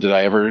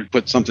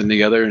put something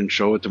together and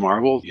show it to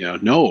Marvel?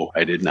 No,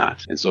 I did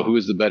not. And so, who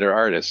is the better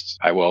artist?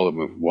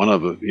 One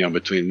of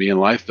between me and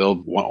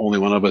Liefeld, only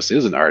one of us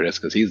is an artist,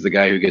 because he's the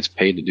guy who gets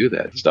paid to do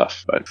that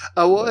stuff. But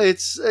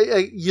it's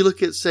you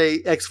look at,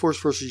 say,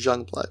 X-Force versus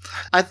Youngblood.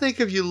 I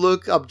think if you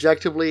look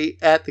objectively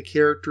at the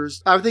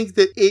characters, I think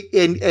that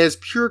as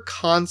pure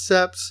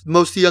concepts,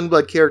 most of the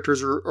Youngblood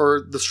characters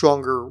are the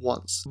stronger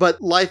ones. But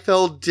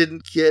Liefeld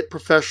didn't get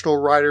professional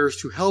writers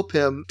to help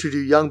him to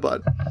do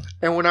Youngblood.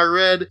 And when I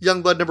read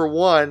Youngblood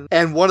 #1,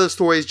 and one of the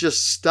stories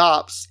just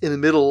stops in the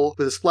middle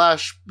with a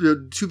splash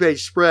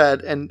 2-page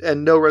spread and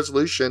no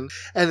resolution,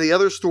 and the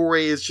other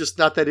story is just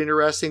not that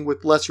interesting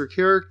with lesser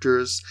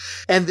characters,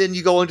 and then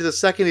you go into the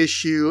second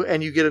issue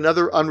and you get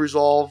another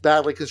unresolved,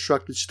 badly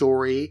constructed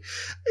story,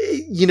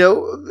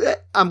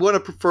 I'm going to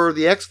prefer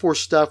the X-Force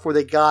stuff where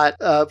they got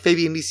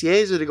Fabian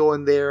Nicieza to go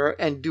in there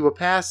and do a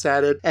pass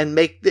at it and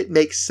make it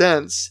make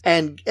sense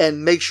and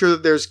make sure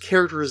that there's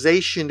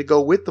characterization to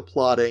go with the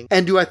plotting.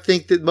 And do I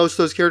think that most of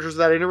those characters are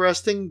that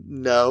interesting?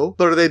 No.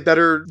 But are they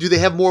better? Do they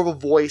have more of a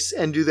voice,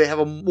 and do they have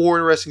a more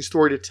interesting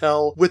story to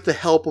tell with the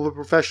help of a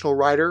professional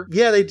writer?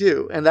 Yeah, they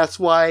do. And that's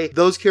why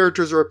those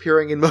characters are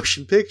appearing in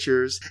motion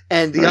pictures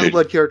and the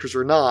Youngblood characters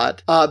are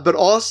not. But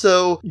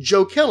also,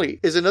 Joe Kelly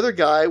is another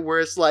guy where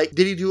it's like,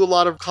 did he do a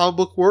lot of comic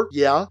book work?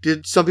 Yeah.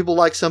 Did some people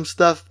like some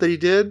stuff that he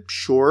did?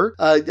 Sure.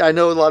 I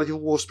know a lot of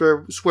people will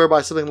swear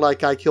by something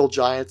like I Kill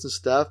Giants and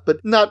stuff,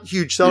 but not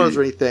huge sellers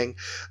or anything.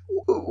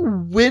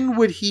 When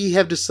would he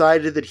have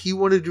decided that he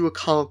wanted to do a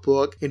comic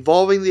book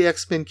involving the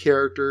X-Men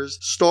characters,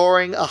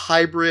 starring a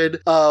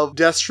hybrid of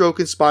Deathstroke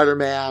and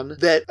Spider-Man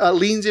that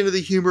leans into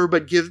the humor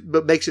but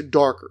makes it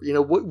darker?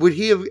 Would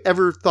he have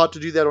ever thought to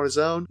do that on his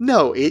own?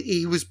 No.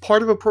 He was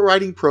part of a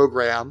writing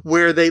program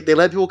where they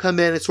let people come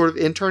in and sort of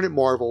intern at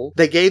Marvel.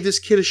 They gave this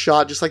kid a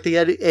shot, just like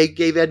they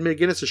gave Ed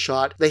McGuinness a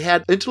shot. They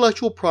had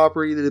intellectual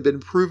property that had been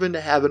proven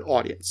to have an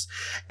audience.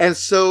 And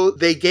so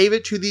they gave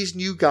it to these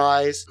new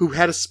guys who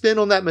had a spin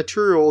on that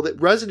material that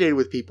resonated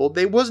with people.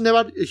 They wasn't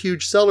about a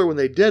huge seller when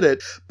they did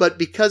it, but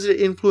because it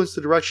influenced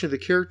the direction of the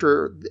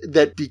character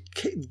that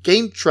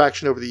gained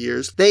traction over the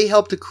years, they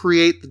helped to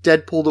create the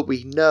Deadpool that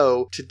we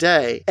know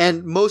today.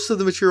 And most of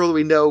the material that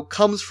we know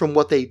comes from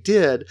what they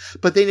did,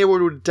 but they never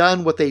would have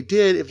done what they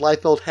did if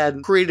Liefeld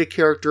hadn't created a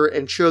character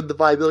and showed the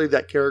viability of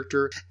that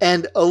character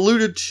and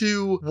alluded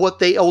to what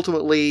they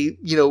ultimately,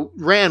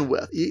 ran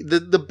with.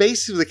 The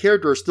basis of the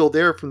character is still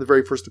there from the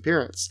very first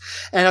appearance.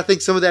 And I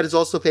think some of that is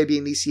also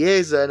Fabian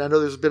Nicieza, and I know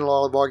there's been a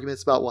lot of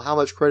arguments about, well, how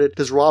much credit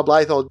does Rob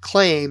Liefeld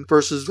claim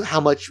versus how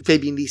much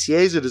Fabian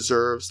Nicieza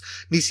deserves.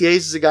 Nicieza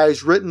is a guy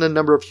who's written a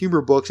number of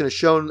humor books and has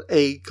shown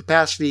a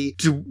capacity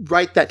to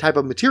write that type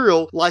of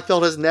material.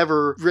 Liefeld has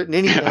never written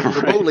anything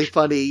remotely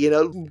funny.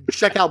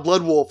 Check out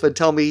Blood Wolf and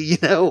tell me,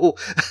 oh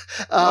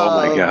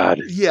my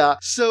God. Yeah.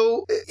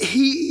 So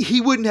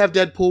he wouldn't have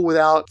Deadpool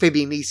without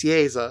Fabian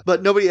Nicieza,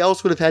 but nobody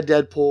else would have had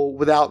Deadpool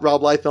without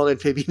Rob Liefeld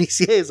and Fabian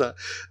Nicieza.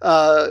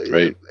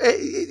 Right.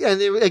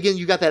 And again,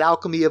 you got that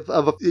alchemy of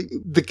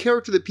the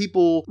character that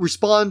people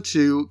respond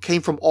to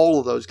came from all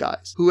of those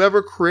guys.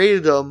 Whoever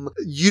created them,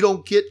 you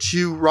don't get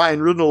to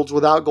Ryan Reynolds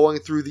without going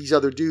through these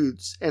other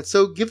dudes. And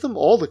so give them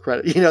all the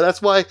credit.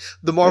 That's why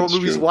the Marvel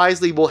movies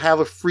wisely will have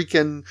a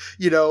freaking,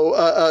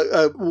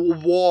 a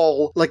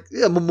wall, like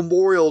a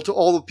memorial to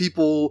all the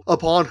people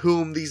upon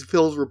whom these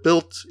films were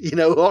built,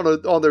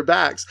 on their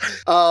backs.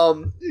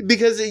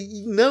 Because,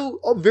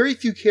 very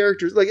few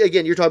characters, like,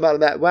 again, you're talking about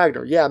Matt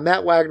Wagner. Yeah,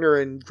 Matt Wagner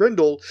and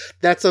Grindel,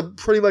 that's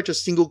pretty much a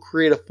single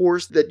creative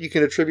force that you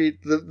can attribute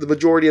the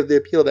majority of the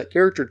appeal of that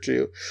character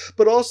to.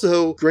 But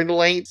also,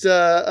 Grindel ain't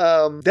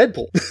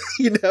Deadpool,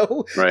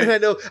 Right. And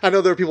I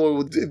know there are people who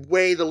would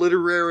weigh the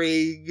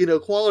literary,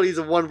 qualities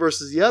of one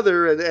versus the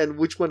other and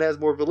which one has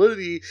more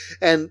validity.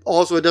 And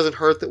also, it doesn't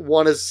hurt that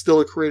one is still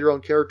a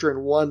creator-owned character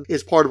and one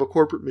is part of a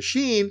corporate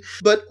machine.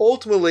 But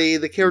ultimately,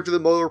 the character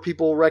that more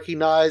people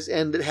recognize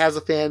and that has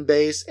a fan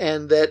base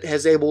and that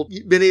has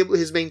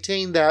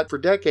maintained that for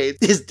decades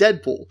is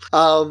Deadpool.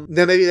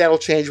 Now maybe that'll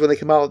change when they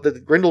come out with the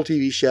Grindel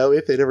TV show,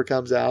 if it ever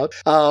comes out.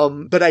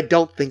 But I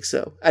don't think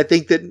so. I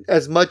think that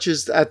as much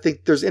as I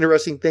think there's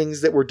interesting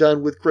things that were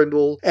done with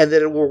Grindel and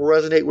that it will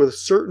resonate with a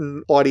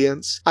certain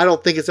audience, I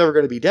don't think it's ever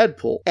going to be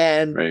Deadpool.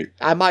 And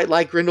I might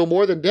like Grindel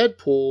more than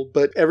Deadpool,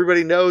 but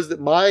everybody knows that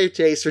my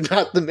tastes are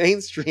not the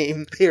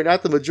mainstream. They are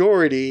not the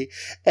majority.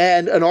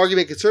 And an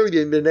argument can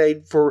certainly be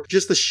made for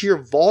just the sheer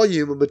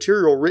volume of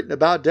material written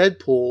about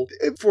Deadpool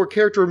for a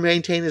character to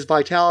maintain his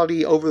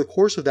vitality over the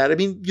course of that. I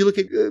mean, you look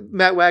at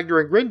Matt Wagner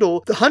and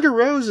Grindel, the Hunter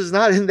Rose is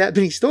not in that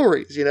many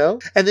stories,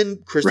 And then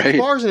Christopher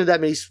Barr isn't in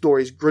that many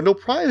stories. Grindel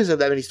Prime isn't in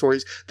that many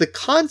stories. The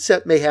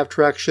concept may have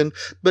traction,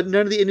 but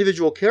none of the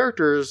individual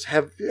characters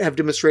have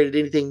demonstrated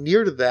anything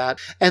near to that.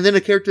 And then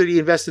a character that he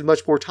invested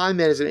much more time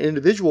in as an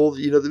individual,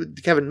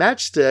 the Kevin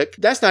Matchstick,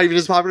 that's not even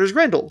as popular as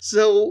Grindel.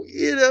 So,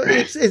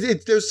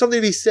 there's something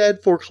to be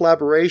said for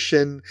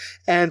collaboration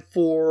and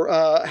for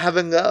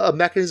having a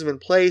mechanism in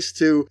place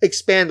to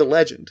expand a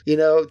legend,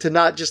 to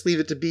not just leave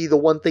it to be the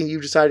one thing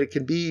you decided it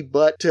can be,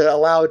 but to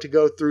allow it to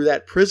go through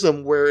that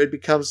prism where it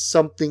becomes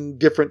something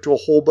different to a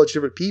whole bunch of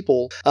different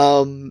people.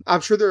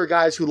 I'm sure there are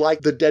guys who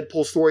like the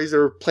Deadpool stories that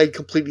are played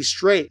completely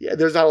straight. Yeah,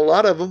 there's not a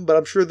lot of them, but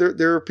I'm sure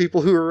there are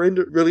people who are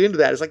really into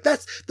that. It's like,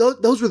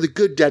 those were the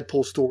good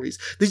Deadpool stories.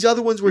 These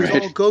other ones where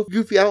he's all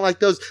goofy, I don't like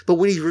those. But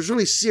when he was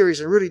really serious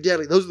and really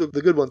deadly, those are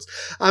the good ones.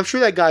 I'm sure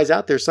that guy's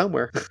out there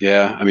somewhere.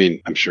 Yeah, I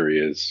mean, I'm sure he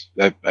is.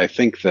 I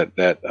think that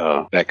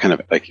kind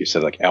of, like you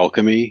said, like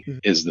alchemy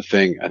is the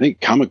thing. I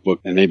think comic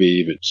book, and maybe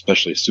even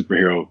especially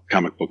superhero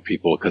comic book book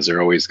people because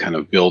they're always kind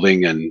of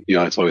building, and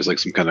it's always like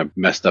some kind of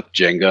messed up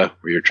Jenga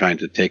where you're trying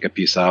to take a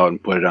piece out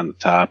and put it on the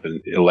top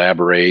and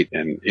elaborate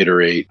and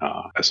iterate.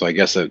 So I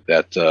guess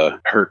that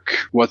Herc,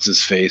 what's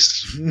his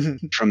face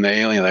from the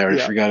Alien? I already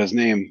forgot his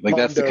name. Like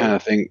Mondo. That's the kind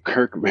of thing.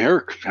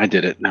 Herc. I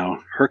did it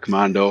now. Herc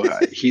Mondo.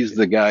 He's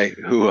the guy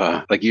who,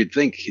 like, you'd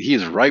think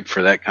he's ripe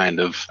for that kind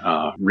of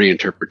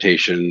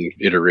reinterpretation,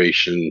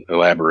 iteration,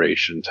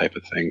 elaboration type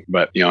of thing.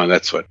 But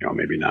that's what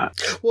maybe not.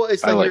 Well,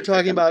 it's like you're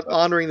talking about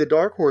honoring the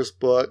Dark Horse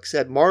books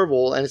at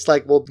Marvel, and it's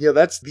like, well,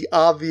 that's the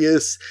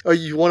obvious. Oh,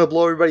 you want to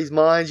blow everybody's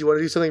minds. You want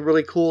to do something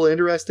really cool and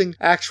interesting.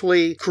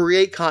 Actually,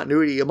 create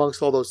continuity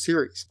amongst all those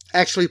series.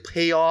 Actually,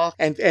 pay off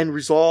and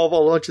resolve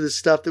a bunch of this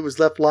stuff that was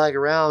left lying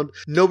around.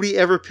 Nobody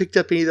ever picked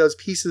up any of those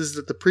pieces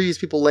that the previous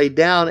people laid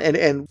down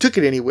and took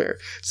it anywhere.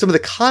 Some of the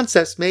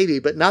concepts maybe,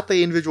 but not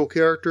the individual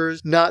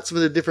characters, not some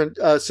of the different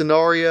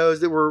scenarios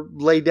that were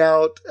laid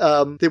out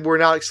that were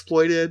not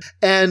exploited.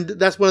 And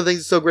that's one of the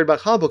things that's so great about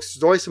comic books.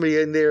 There's always somebody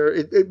in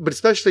there, but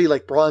especially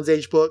like Bronze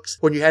Age books,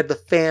 when you had the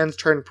fans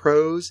turn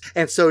prose.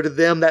 And so to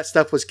them, that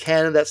stuff was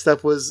canon, that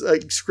stuff was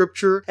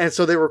scripture. And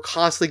so they were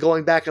constantly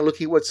going back and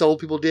looking at what old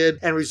people did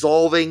and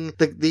resolving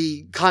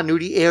the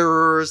continuity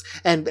errors.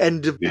 And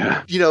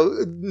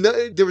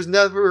there was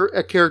never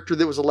a character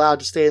that was allowed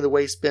to stay in the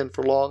waste bin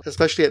for long,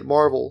 especially at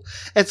Marvel.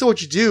 And so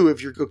what you do,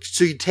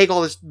 you take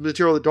all this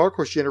material that Dark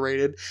Horse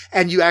generated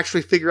and you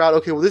actually figure out,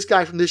 okay, well, this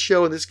guy from this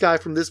show and this guy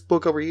from this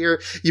book over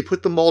here, you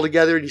put them all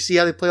together and you see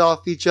how they play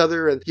off each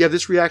other and you have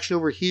this reaction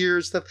over here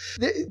and stuff.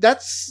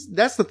 That's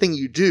the thing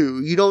you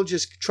do. You don't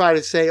just try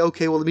to say,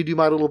 okay, well, let me do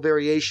my little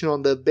variation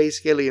on the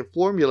basic alien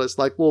formula. It's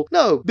like, well,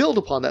 no, build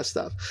upon that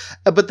stuff.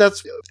 But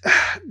that's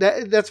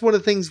one of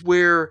the things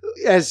where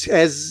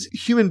as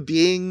human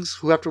beings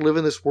who have to live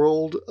in this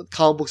world,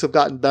 comic books have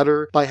gotten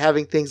better by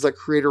having things like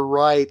creator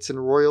rights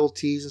and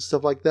royalties and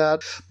stuff like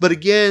that. But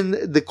again,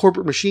 the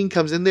corporate machine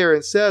comes in there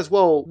and says,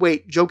 well,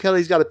 wait, Joe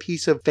Kelly's got a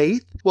piece of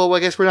faith. Well, I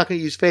guess we're not going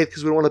to use faith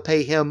because we don't want to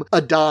pay him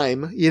a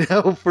dime,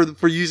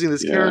 for using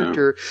this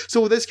character.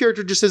 So this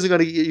character just isn't going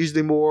to get used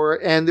anymore.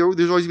 And there's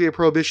always going to be a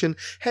prohibition.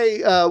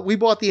 Hey, we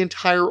bought the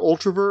entire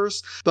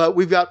Ultraverse, but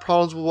we've got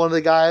problems with one of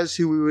the guys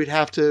who we would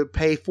have to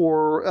pay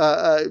for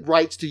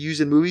rights to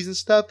use in movies and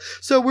stuff.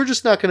 So we're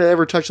just not going to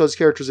ever touch those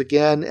characters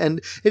again.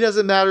 And it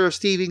doesn't matter if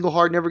Steve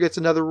Englehart never gets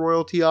another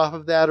royalty off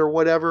of that or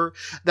whatever.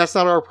 That's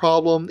not our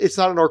problem. It's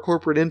not in our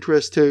corporate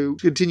interest to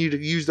continue to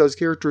use those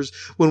characters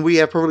when we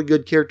have perfectly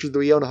good characters that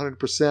we own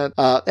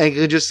 100% and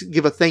can just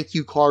give a thank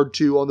you card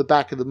to on the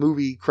back of the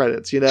movie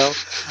credits,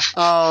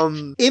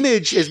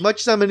 Image, as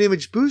much as I'm an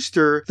Image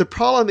booster, the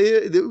problem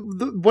is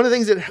one of the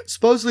things that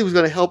supposedly was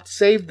going to help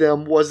save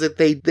them was that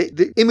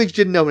the Image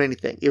didn't own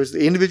anything. It was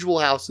the individual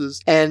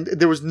houses and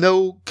there was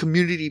no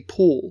community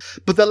pool.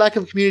 But that lack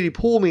of community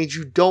pool means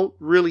you don't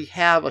really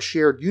have a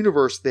shared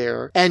universe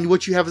there. And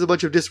what you have is a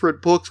bunch of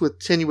disparate books with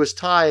tenuous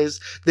ties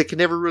that can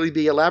never really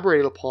be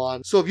elaborated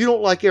upon. So if you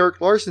don't like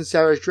Eric Larson's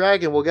Savage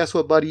Dragon, well, guess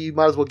what, buddy? You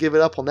might as well give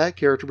it up on that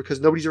character because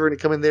nobody's ever going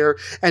to come in there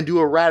and do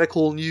a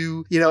radical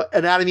new,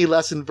 anatomy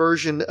lesson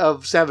version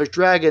of Savage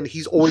Dragon.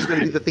 He's always going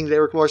to be the thing that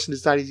Eric Larson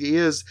decided he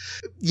is.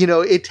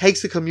 It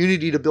takes a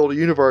community to build a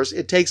universe.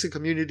 It takes a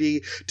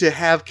community to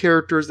have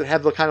characters that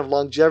have the kind of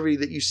longevity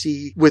that you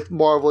see with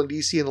Marvel and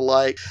DC and the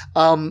like.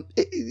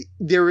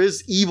 There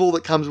is evil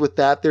that comes with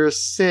that. There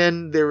is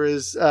sin. There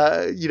is,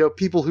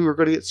 people who are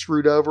going to get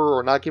screwed over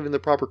or not given the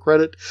proper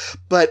credit.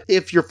 But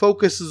if your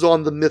focus is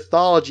on the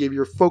mythology, if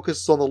your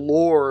focus is on the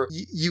lore,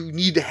 you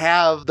need to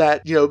have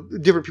that,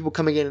 different people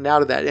coming in and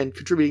out of that and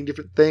contributing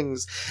different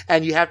things.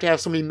 And you have to have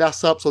somebody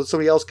mess up so that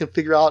somebody else can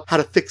figure out how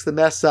to fix the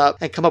mess up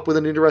and come up with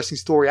an interesting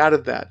story out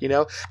of that,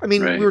 I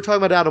mean, Right. We were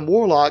talking about Adam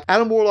Warlock.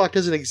 Adam Warlock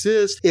doesn't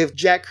exist if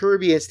Jack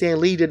Kirby and Stan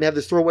Lee didn't have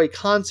this throwaway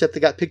concept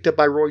that got picked up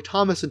by Roy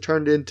Thomas and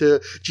turned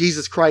into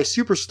Jesus Christ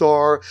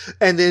Superstar.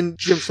 And then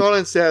Jim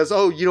Starlin says,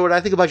 oh, you know what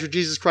I think about your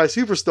Jesus Christ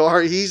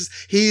Superstar?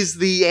 He's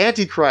the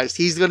Antichrist.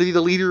 He's going to be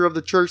the leader of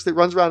the church that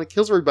runs around and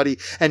kills everybody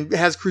and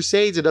has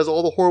crusades and does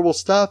all the horrible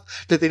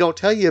stuff that they don't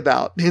tell you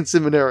about in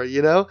seminary,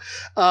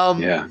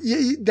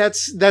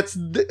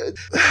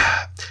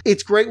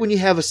 It's great when you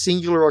have a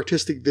singular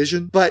artistic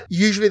vision, but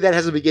usually that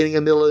has a beginning,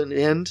 a middle, and an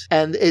end.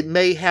 And it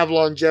may have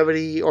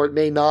longevity or it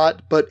may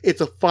not, but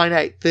it's a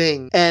finite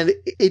thing. And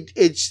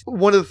it's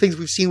one of the things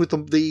we've seen with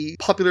the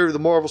popularity of the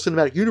Marvel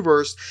Cinematic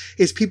Universe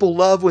is people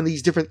love when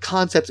these different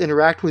concepts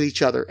interact with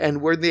each other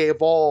and where they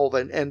evolve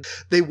and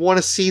they want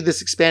to see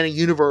this expanding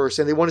universe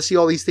and they want to see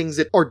all these things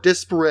that are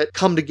disparate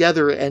come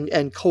together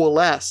and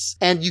coalesce.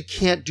 And you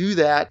can't do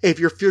that if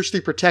you're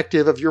fiercely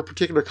protective of your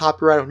particular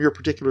copyright on your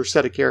particular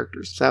set of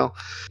characters. So,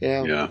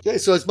 yeah.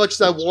 So as much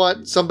as I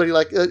want somebody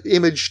like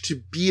Image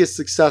to be as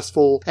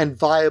successful and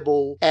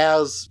viable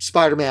as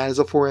Spider-Man is,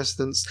 for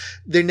instance,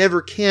 they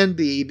never can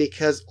be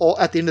because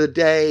at the end of the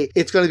day,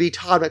 it's going to be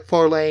Todd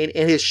McFarlane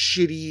and his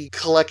shitty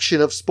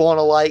collection of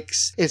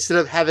Spawn-alikes instead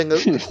of having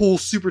a cool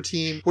super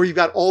team where you've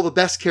got all the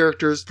best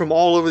characters from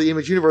all over the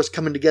Image universe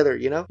coming together,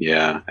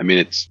 Yeah. I mean,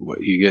 it's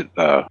what you get,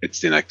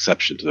 it's an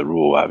exception to the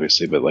rule,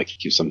 obviously, but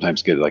like you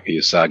sometimes get like a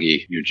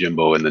Usagi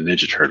Yojimbo in the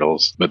Ninja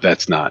Turtles, but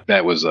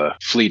that was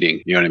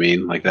fleeting. You know what I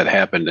mean? Like that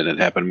happened, and it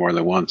happened more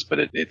than once, but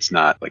it's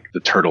not like the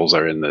Turtles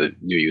are in the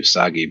new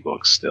Usagi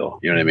books still.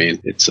 You know what I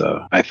mean? It's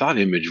I thought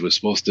Image was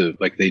supposed to,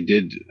 like they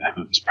did,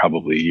 it was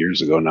probably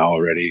years ago now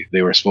already,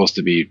 they were supposed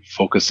to be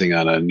focusing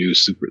on a new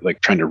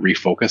trying to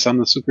refocus on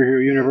the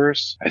superhero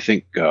universe. I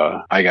think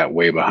I got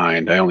way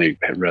behind. I only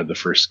had read the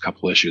first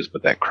couple issues,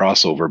 but that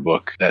crossover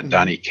book, that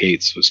Donny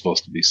Cates was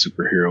supposed to be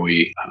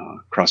superhero-y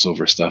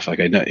crossover stuff. Like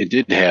I know it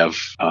did have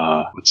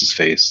what's his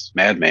face,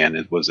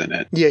 Madman was in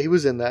it. Yeah, he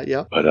was in that.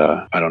 Yeah, but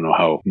I don't know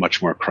how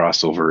much more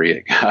crossover-y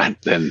it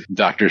got than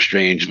Doctor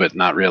Strange, but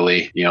not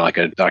really. You know, like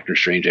a Doctor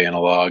Strange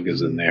analog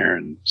is in there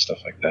and stuff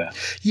like that.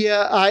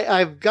 Yeah,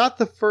 I've got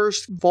the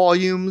first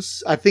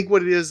volumes. I think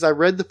what it is, I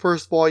read the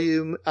first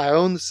volume. I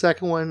own the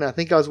second one. I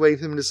think I was waiting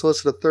for them to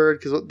solicit a third,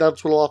 because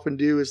that's what I'll often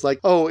do is like,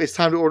 oh, it's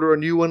time to order a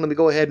new one. Let me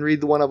go ahead and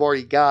read the one I've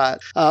already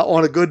got.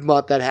 On a good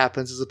month, that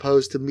happens, as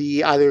opposed to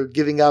me either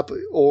giving up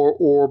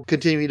or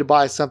continuing to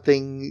buy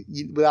something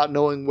without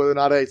knowing whether or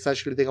not it's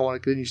actually anything I want to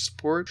continue to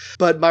support.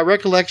 But my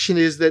recollection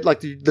is that,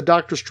 like the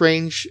Doctor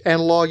Strange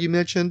analog you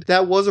mentioned,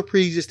 that was a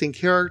pre-existing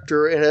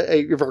character, and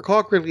if I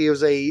recall correctly, it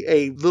was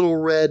a Little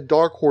Red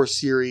Dark Horse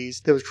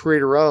series that was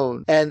creator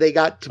owned, and they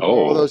got to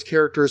borrow those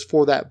characters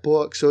for that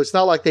book. So it's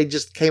not like they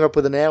just came up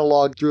with an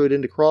analog, threw it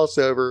into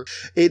crossover.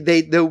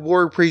 They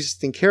were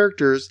pre-existing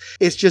characters.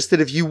 It's just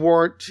that if you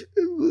weren't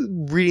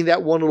reading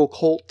that one little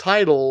cult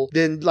title,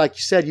 then, like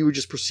you said, you would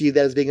just perceive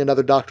that as being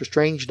another Doctor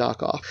Strange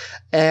knockoff.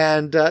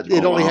 And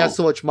it only has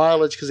so much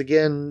mileage because,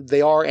 again,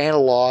 they are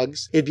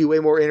analogs. It'd be way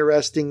more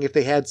interesting if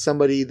they had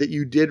somebody that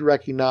you did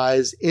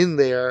recognize in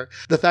there.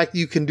 The fact that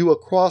you can do a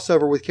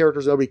crossover with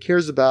characters nobody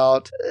cares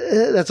about,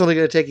 that's only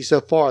going to take you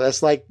so far.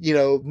 That's like,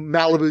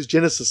 Malibu's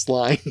Genesis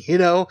line,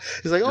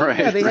 It's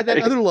like, they had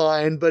that other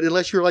line, but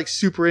unless you're like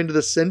super into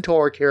the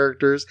Centaur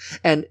characters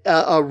and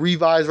a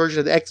revised version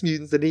of the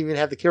X-Mutants that didn't even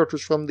have the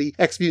characters from the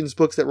X-Mutants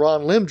books that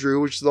Ron Lim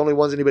drew, which is the only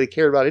ones anybody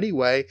cared about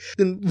anyway,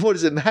 then what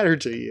does it matter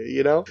to you,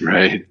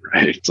 Right.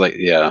 It's like,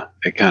 yeah,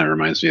 it kind of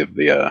reminds me of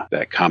the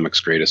that Comics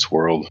Greatest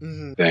World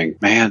thing.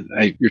 Man,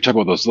 you're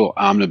talking about those little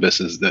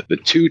omnibuses that the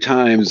two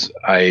times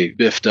I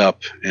biffed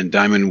up and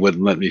Diamond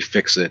wouldn't let me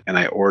fix it, and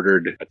I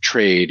ordered a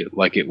trade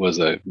like it was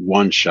a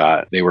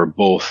one-shot. They were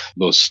both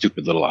those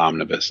stupid little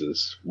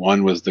omnibuses.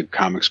 One was the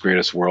Comics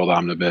Greatest World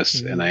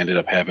omnibus, and I ended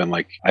up having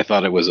I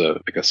thought it was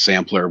a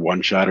sampler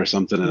one-shot or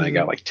something, and I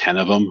got like 10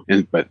 of them.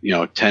 But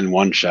 10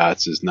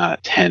 one-shots is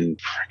not 10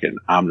 freaking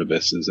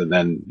omnibuses. And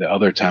then the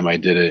other time I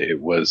did it,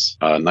 it was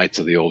Knights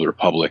of the Old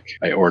Republic.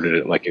 I ordered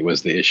it like it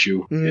was the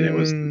issue, and it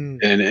was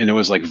and it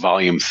was like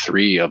volume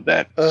 3 of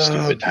that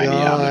stupid tiny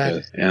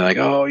omnibus. And like,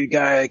 oh, you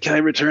guys, can I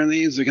return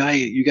these? You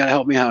gotta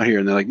help me out here.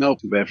 And they're like,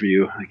 nope, too bad for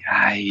you. Like,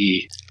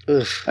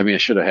 I mean,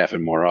 it should have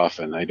happened more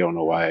often. I don't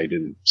know why I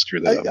didn't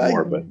screw that up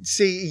more. But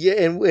see, yeah,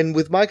 and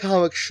with my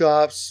comic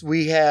shops,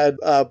 we had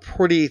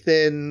pretty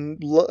thin,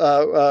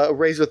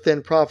 razor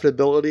thin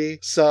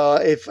profitability. So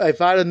if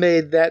I'd have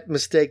made that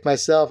mistake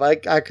myself, I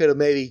could have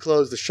maybe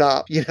closed the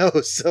shop,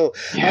 So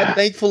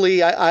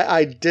thankfully,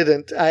 I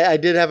didn't. I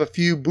did have a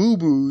few boo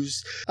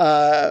boos,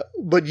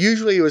 but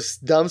usually it was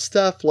dumb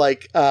stuff.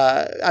 Like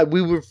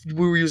we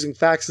were using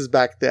faxes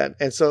back then,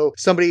 and so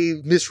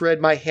somebody misread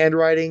my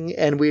handwriting,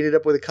 and we ended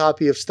up with a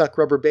copy of Stuck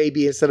Rubber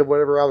Baby instead of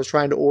whatever I was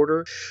trying to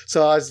order.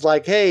 So I was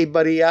like, hey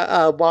buddy,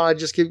 I'll buy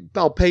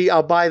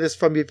this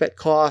from you at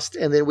cost,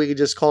 and then we could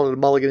just call it a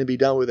mulligan and be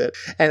done with it.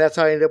 And that's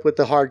how I ended up with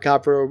the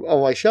hardcover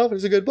on my shelf.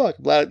 It's a good book.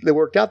 I'm glad it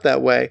worked out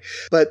that way.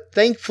 But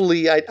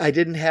thankfully I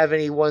didn't have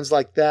any ones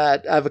like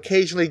that. I've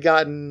occasionally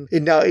gotten,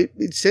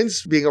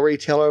 since being a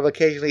retailer, I've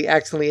occasionally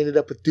accidentally ended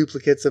up with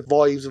duplicates of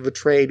volumes of a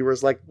trade where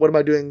it's like, what am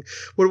I doing?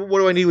 What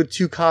do I need with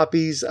 2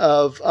 copies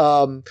of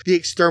The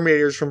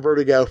Exterminators from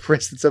Vertigo, for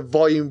instance, of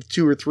volume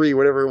 2 or 3,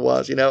 whatever it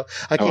was,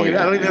 I don't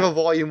even have a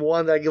volume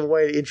 1 that I give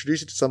away to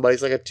introduce it to somebody.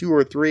 It's like a 2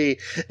 or 3,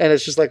 and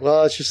it's just like,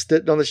 well, it's just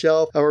sitting on the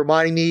shelf,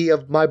 reminding me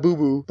of my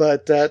boo-boo.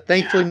 But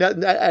thankfully,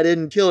 I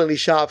didn't kill any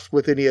shops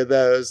with any of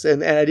those,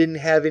 and I didn't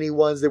have any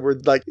ones that were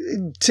like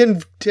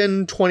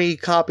 10, 20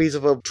 copies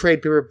of a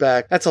trade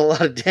paperback. That's a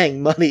lot of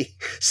dang money.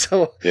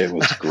 So it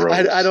was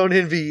gross. I don't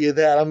envy you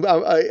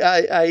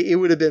that. It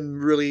would have been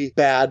really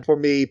bad for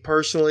me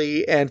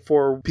personally, and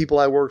for people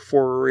I worked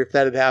for if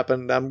that had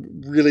happened.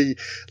 I'm really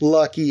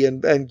lucky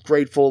and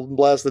grateful and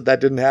blessed that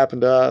didn't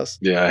happen to us.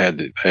 Yeah, I had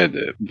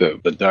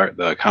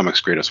the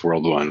Comics Greatest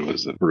World one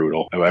was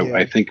brutal.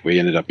 I think we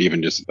ended up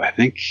I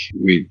think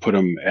we put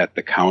them at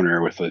the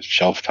counter with a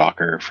shelf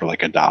talker for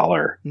like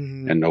 $1,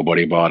 and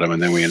nobody bought them.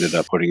 And then we ended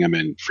up putting them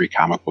in free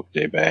comic book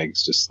day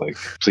bags, just like,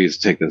 please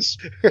take this,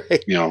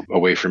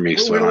 away from me.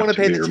 So we don't want to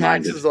pay the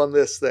reminded. Taxes on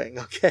this thing,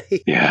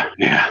 okay? Yeah,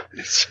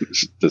 it's a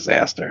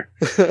disaster.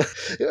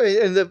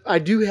 And I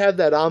do have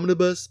that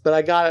omnibus, but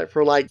I got it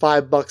for like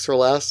 $5 for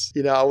less.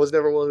 I was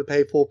never willing to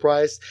pay full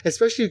price,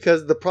 especially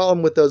because the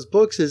problem with those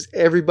books is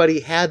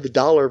everybody had the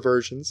dollar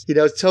versions.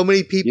 So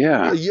many people,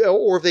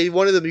 or if they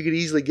wanted them, you could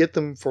easily get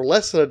them for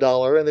less than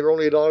 $1, and they were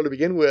only $1 to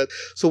begin with.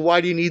 So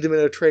why do you need them in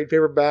a trade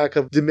paperback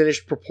of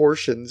diminished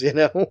proportions,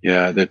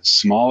 Yeah, that's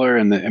smaller,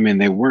 and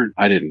they weren't,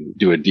 I didn't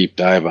do a deep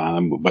dive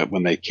on them, but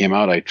when they came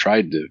out, I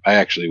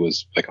actually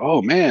was like,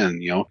 oh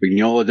man,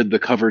 Mignola did the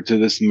cover to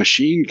this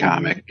Machine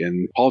comic,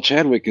 and Paul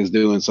Chadwick is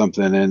doing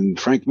something, and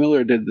Frank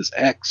Miller did this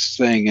X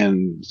thing,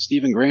 and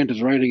Stephen Grant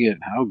is writing it.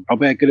 How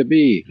bad could it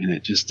be? And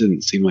it just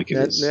didn't seem like it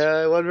was.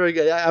 No, it wasn't very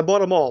good. I bought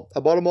them all.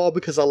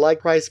 Because I like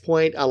price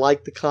point. I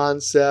like the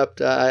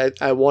concept.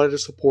 I wanted to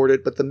support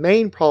it. But the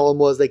main problem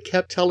was they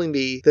kept telling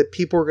me that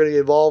people were going to be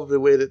involved in a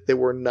way that they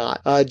were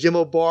not. Jim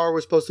O'Barr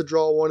was supposed to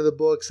draw one of the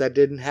books. That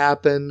didn't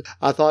happen.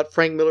 I thought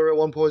Frank Miller at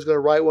one point was going to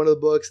write one of the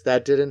books.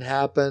 That didn't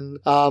happen.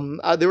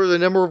 There was a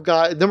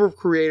number of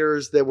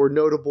creators that were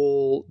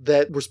notable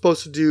that were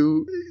supposed to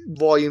do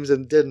volumes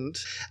and didn't.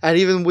 And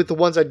even with the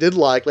ones I did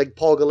like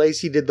Paul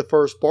Gulacy did the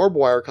first Barbed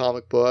Wire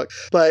comic book,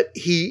 but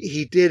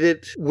he did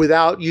it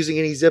without using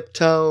any zip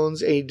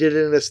tones, and he did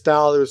it in a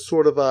style that was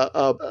sort of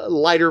a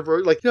lighter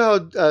version.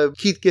 How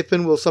Keith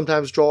Giffen will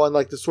sometimes draw in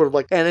this sort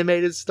of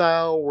animated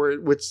style where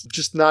it's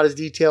just not as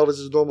detailed as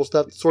his normal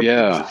stuff.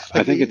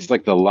 I think it's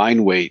the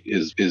line weight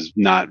is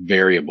not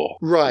variable.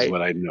 Right. Is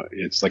what I know.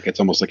 It's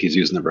almost like he's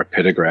using a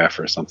rapidograph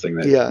or something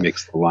that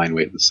makes the line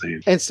weight the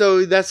same. And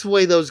so that's the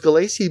way those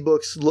Gulacy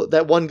books,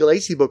 that one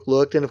Gulacy book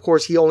looked. And of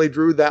course, he only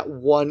drew that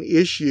one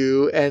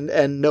issue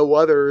and no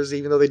others,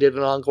 even though they did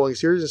an ongoing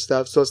series and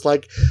stuff. So it's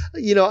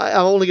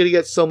I'm only going to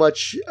get so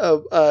much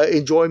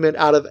enjoyment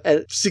out of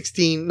a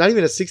 16, not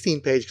even a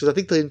 16 page, because I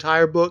think the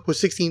entire book was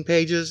 16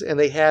 pages, and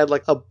they had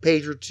a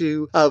page or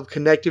two of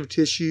connective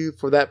tissue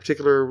for that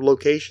particular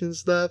location and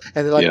stuff.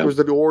 And then there was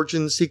the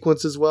origin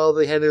sequence as well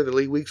they had there that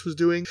Lee Weeks was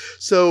doing.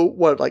 So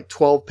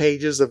 12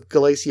 pages of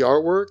Gulacy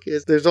artwork?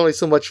 There's only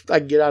so much I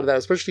can get out of that,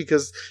 especially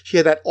because she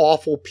had that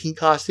awful pink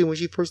costume when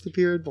she first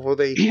appeared before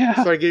they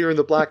started getting her in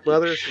the black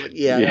leather. So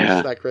that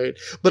was not great.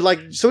 But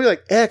somebody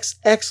like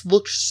X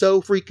looked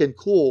so freaking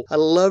cool. I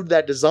loved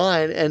that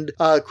design, and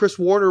Chris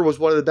Warner was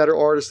one of the better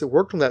artists that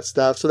worked on that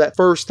stuff. So that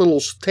first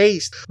little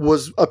taste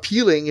was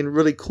appealing and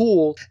really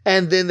cool,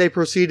 and then they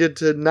proceeded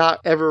to not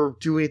ever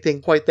do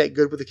anything quite that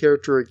good with the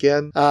character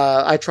again.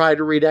 I tried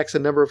to read X a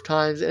number of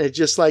times, and it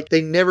just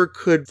they never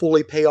could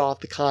fully pay off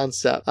the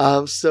concept.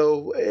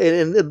 So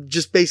it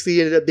just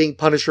basically ended up being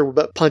Punisher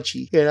but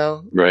punchy,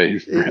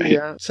 Right.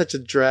 Yeah, such a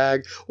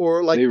drag.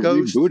 Or they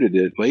Ghost. Rebooted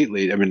it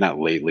lately. I mean, not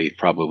lately,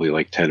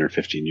 probably 10 or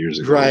 15 years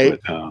ago. Right.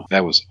 But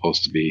that was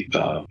supposed to be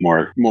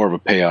more of a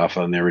payoff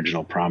on the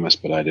original promise,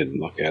 but I didn't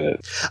look at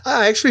it.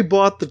 I actually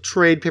bought the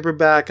trade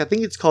paperback. I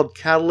think it's called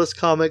Catalyst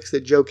Comics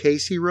that Joe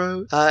Casey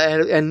wrote.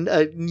 And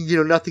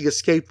nothing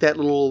escaped that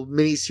little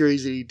mini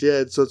series that he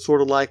did. So it's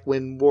sort of like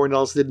when Warren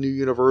Ellis did New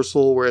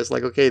Universal, where it's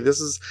okay,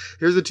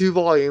 here's the 2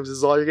 volumes. This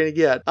is all you're going to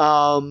get.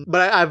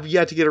 But I've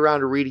yet to get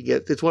around to reading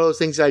it. It's one of those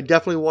things I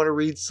definitely want to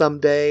read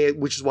someday,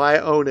 which is why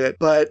I own it.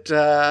 But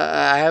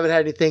I haven't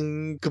had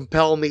anything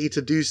compel me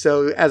to do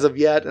so as of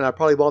yet. And I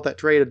probably bought that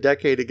trade a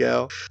decade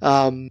ago.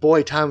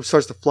 Boy, time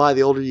starts to fly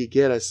the older you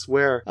get, I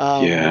swear.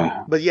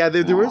 But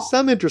there was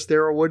some interest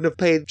there. I wouldn't have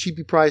paid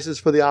cheapy prices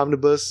for the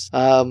omnibus.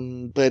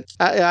 But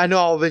I know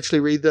I'll eventually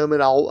read them,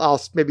 and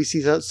I'll maybe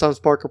see some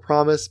spark of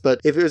promise.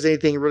 But if it was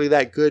anything really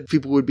that good,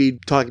 people would be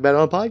talking about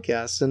it on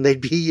podcasts, and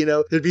they'd be,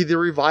 there'd be the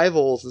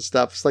revivals and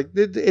stuff.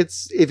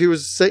 It's if it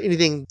was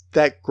anything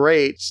that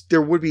great,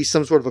 there would be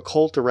some sort of a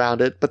cult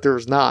around it, but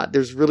there's not.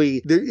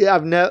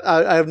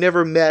 I've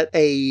never met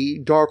a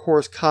Dark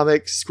Horse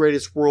Comics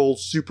Greatest World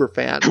super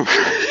fan.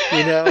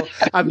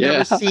 I've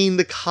never seen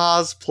the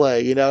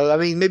cosplay, I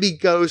mean, maybe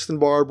Ghost and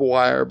Barbed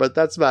Wire, but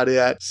that's about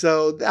it.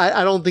 So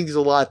I don't think there's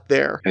a lot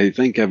there. I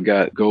think I've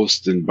got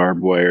Ghost and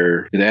Barbed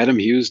Wire. Did Adam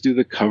Hughes do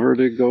the cover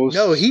to Ghost?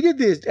 No, he did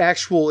the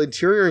actual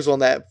interiors on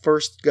that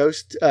first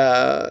Ghost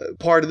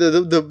part of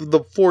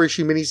the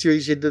 4-issue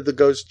miniseries. He did the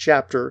Ghost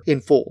chapter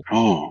in full.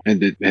 Oh, and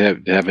did they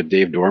have a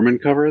Dave Dorman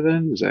cover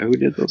then? Is that who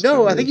did those? No,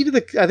 covers? I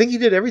think he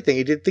did everything.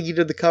 He did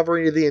the cover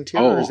and he did the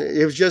interiors.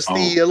 It was just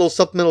the little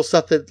supplemental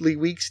stuff that Lee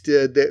Weeks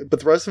did, but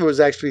the rest of it was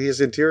actually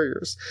his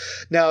interiors.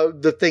 Now,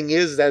 the thing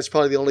is, that's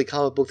probably the only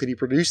comic book that he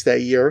produced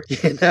that year,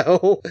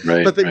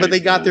 Right, but they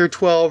got their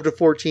 12 to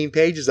 14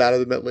 pages out of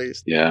them at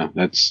least. Yeah,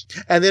 that's.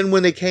 And then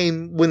when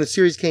the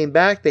series came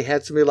back, they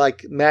had somebody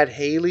like Matt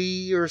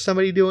Haley or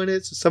somebody doing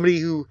it. So somebody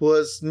who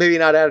was maybe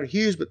not Adam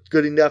Hughes, but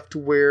good enough to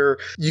where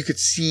you could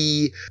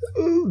see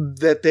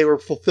that they were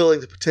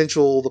fulfilling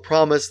the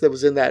promise that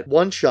was in that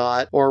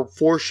 1-shot or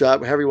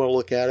 4-shot, however you want to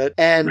look at it.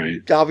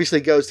 And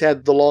obviously Ghost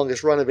had the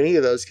longest run of any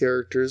of those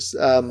characters. characters.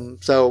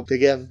 So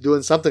again,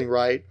 doing something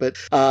right. But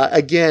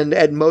again,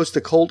 at most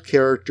a cult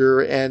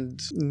character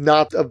and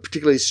not a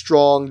particularly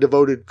strong,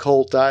 devoted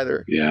cult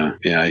either. Yeah.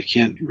 I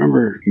can't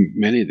remember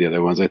many of the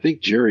other ones. I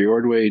think Jerry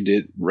Ordway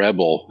did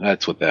Rebel.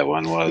 That's what that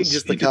one was.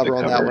 Just He the did cover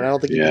on that one. I don't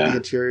think he did the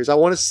interiors. I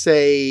want to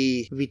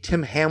say maybe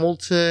Tim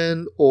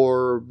Hamilton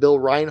or Bill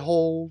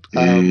Reinhold,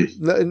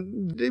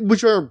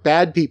 which are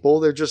bad people.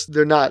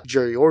 They're not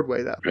Jerry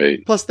Ordway though.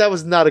 Right. Plus, that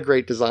was not a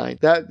great design.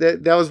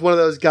 That was one of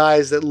those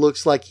guys that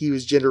looks like he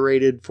was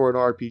generated for an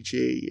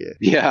RPG.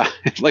 Yeah,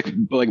 like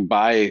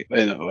buy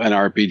an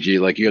RPG.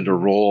 Like you had to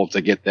roll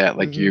to get that.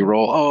 Like you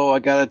roll. Oh, I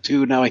got a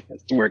 2. Now he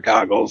has to wear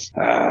goggles.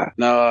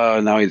 No,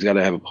 now he's got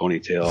to have a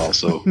ponytail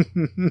also.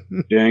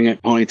 Dang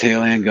it,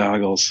 ponytail and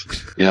goggles.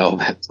 You know,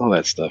 all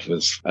that stuff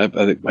is.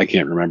 I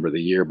can't remember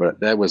the year, but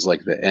that was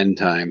like the end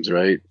times,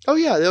 right? Oh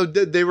yeah,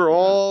 they were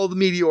all the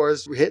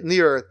meteors hitting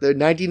the Earth. They're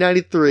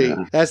 1993.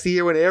 Yeah. That's the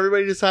year when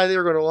everybody decided they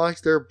were going to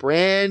launch their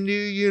brand new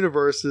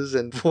universes.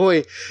 And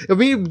boy, I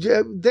mean,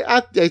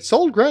 it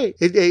sold great.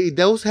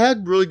 Those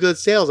had really good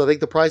sales. I think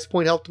the price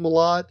point helped them a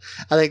lot.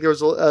 I think there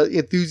was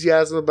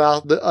enthusiasm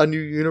about a new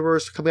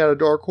universe coming out of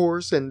Dark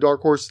Horse, and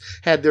Dark Horse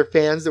had their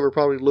fans that were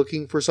probably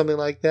looking for something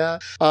like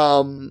that.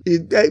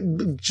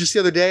 Just the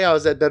other day, I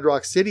was at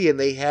Bedrock City, and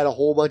they had a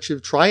whole bunch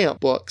of Triumph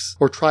books,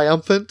 or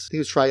Triumphant. I think it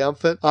was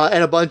Triumphant,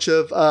 and a bunch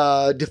of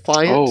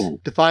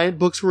Defiant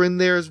books were in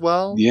there as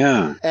well.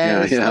 Yeah,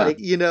 and it's like,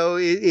 you know,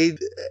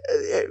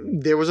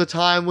 there was a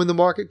time when the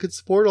market could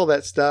support all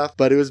that stuff,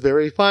 but it was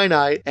very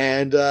finite,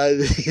 and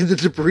the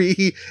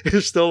debris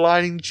is still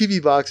lining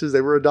chibi boxes.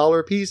 They were $1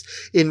 a piece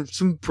in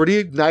some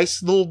pretty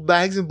nice little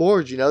bags and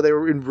boards. You know, they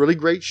were in really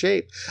great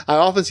shape. I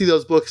often see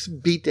those books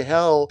beat to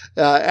hell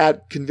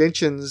at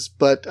conventions,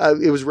 but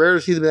it was rare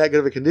to see them in that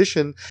good of a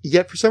condition.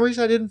 Yet for some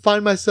reason, I didn't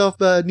find myself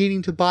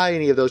needing to buy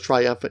any of those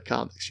Triumphant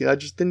comics. You know, I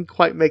just didn't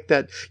quite make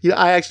that. You know,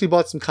 I actually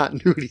bought some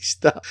continuity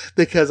stuff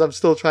because I'm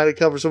still trying to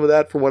cover some of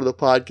that for one of the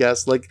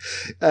podcasts. Like,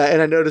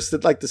 and I noticed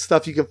that like the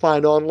stuff you can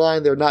find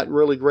online, they're not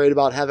really great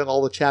about having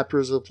all the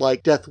chapters of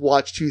like Death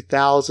Watch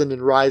 2000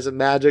 and Rise of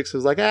Magic. So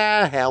it's like,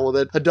 hell with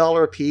it,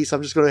 $1 a piece.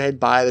 I'm just going to go ahead and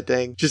buy the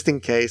thing just in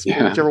case,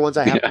 whichever ones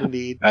I happen to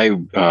need.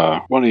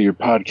 One of your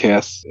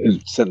podcasts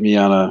sent me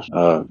on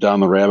a down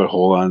the rabbit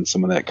hole on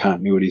some of that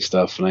continuity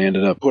stuff, and I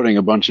ended up putting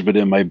a bunch of it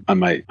in my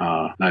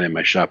not in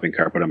my shopping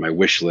cart, but on my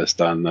wish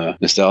list on the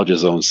Nostalgia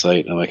Zone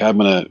site. And I'm like, I'm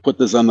gonna put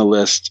this on the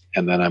list,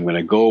 and then I'm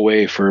gonna go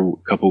away for a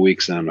couple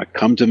weeks, and I'm gonna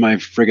come to my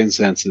friggin'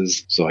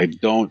 senses, so I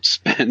don't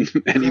spend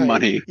any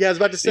money. Yeah, I was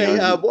about to say,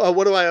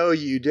 what do I owe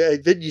you?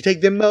 Did you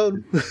take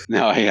Venmo?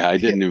 No, I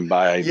didn't even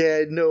buy.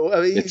 No.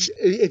 I mean,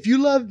 if you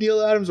love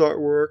Neil Adams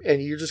artwork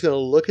and you're just gonna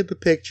look at the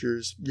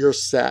pictures, you're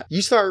set.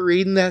 You start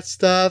reading that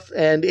stuff,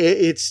 and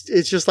it's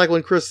just like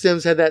when Chris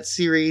Sims had that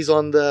series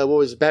on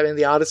Batman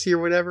the Odyssey or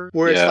whatever,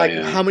 where it's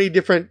how many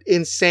different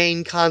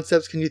insane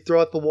concepts can you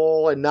throw at the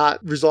wall and not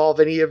resolve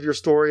any of your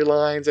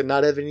storylines and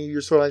not have any of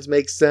your storylines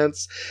make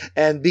sense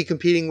and be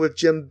competing with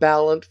Jim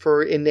Ballant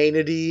for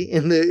inanity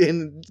in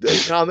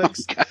the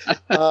comics.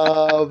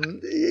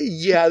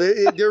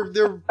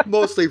 They're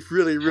mostly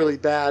really, really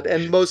bad,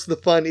 and most of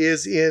the fun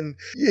is in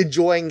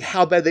enjoying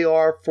how bad they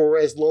are for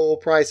as low a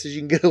price as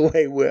you can get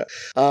away with.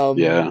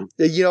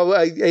 You know,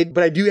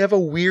 but I do have a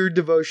weird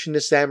devotion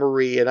to Sam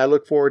Marie, and I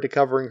look forward to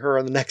covering her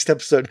on the next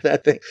episode of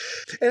that thing.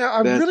 And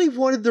I really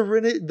wanted the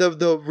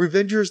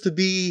Revengers to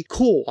be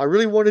cool. I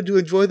really wanted to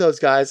enjoy those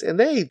guys, and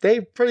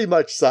they pretty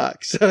much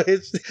suck. So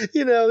it's,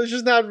 you know, it's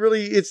just not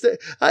really.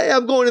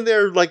 I'm going in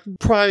there like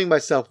priming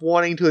myself,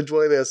 wanting to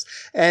enjoy this,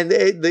 and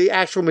the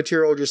actual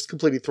material just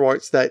completely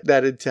thwarts that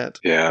intent.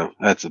 Yeah,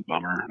 that's a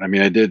bummer. I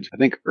mean, I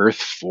think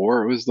Earth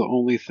 4 was the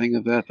only thing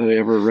of that I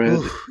ever read.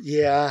 Oof,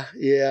 yeah.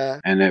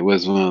 And it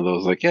was one of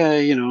those like,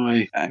 you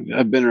know,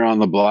 I've been around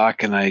the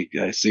block, and I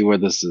see where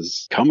this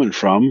is coming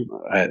from,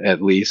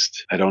 at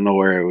least. I don't know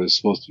where it was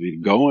supposed to be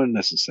going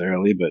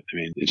necessarily, but I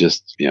mean, it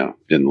just,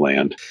 didn't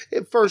land.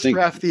 First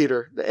draft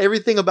theater.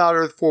 Everything about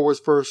Earth 4 was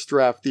first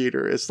draft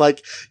theater. It's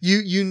like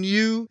you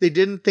knew they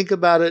didn't think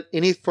about it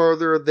any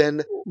further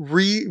than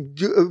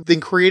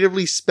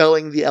creatively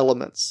spelling the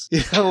elements.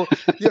 You know,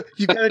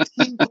 you got a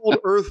team called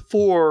Earth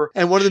 4,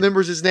 and one of the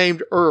members is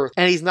named Earth,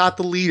 and he's not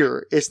the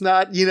leader. It's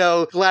not,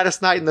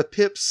 Gladys Knight and the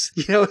Pips.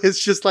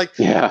 It's just like,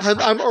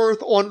 I'm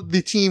Earth on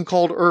the team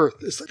called Earth.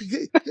 It's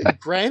like,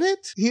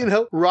 Granite?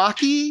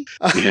 Rocky?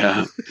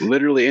 Yeah,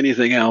 literally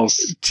anything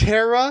else.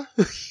 Terra?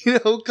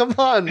 Come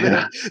on,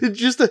 man.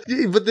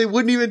 But they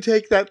wouldn't even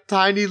take that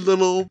tiny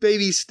little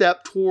baby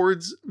step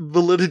towards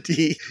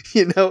validity.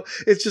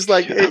 It's just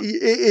like,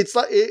 it's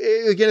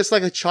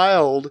like a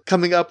child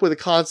coming up with a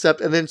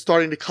concept and then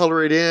starting to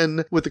color it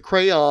in with the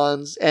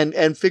crayons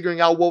and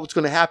figuring out what was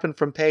going to happen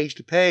from page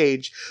to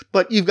page.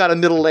 But you've got a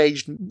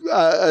middle-aged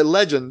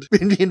legend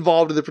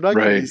involved in the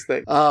production of these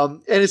things.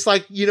 And it's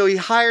like, he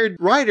hired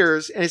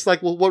writers, and it's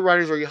like, well, what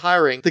writers are you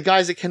hiring? The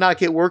guys that cannot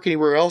get work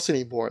anywhere else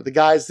anymore. The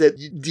guys that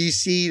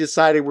DC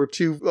decided were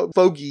too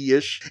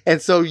fogey-ish.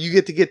 And so you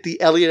get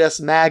the Elliot S.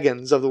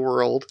 Maggins of the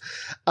world.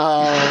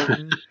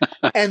 And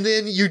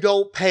then you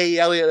don't pay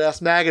Elliot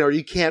S. Maggins bagging, or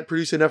you can't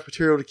produce enough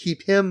material to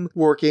keep him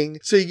working.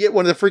 So you get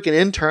one of the freaking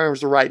interns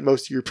to write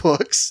most of your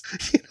books.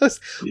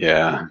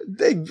 Yeah.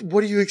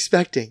 What are you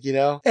expecting,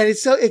 And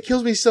it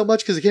kills me so much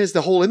because, again, it's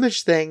the whole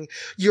Image thing.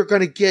 You're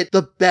going to get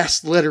the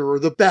best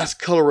letterer, the best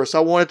colorist. I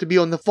want it to be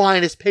on the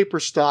finest paper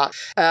stock.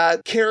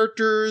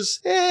 Characters,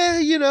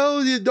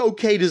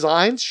 okay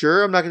designs.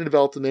 Sure, I'm not going to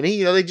develop them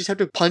any. They just have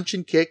to punch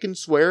and kick and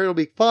swear. It'll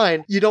be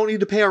fine. You don't need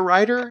to pay a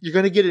writer. You're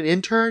going to get an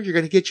intern. You're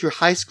going to get your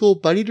high school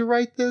buddy to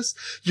write this.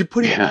 You're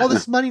putting all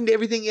this money into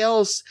everything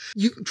else.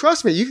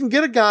 Trust me, you can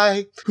get a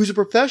guy who's a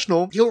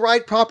professional. He'll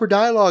write proper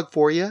dialogue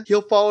for you.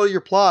 He'll follow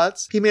your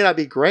plots. He may not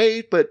be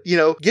great, but,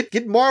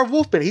 get Marv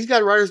Wolfman. He's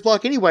got a writer's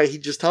block anyway. He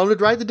just tell him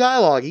to write the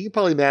dialogue. He can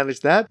probably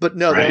manage that. But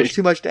no, that was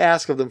too much to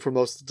ask of them for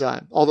most of the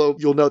time. Although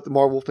you'll note that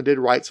Marv Wolfman did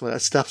write some of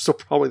that stuff, so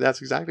probably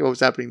that's exactly what was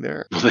happening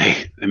there. Well,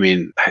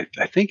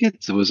 I think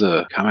it was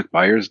a comic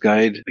buyer's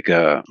guide, like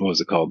what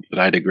was it called? But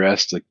I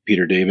digressed, like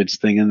Peter David's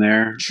thing in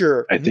there.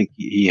 Sure. I think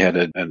he had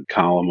a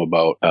column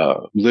about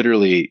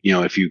literally,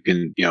 if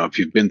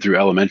you've been through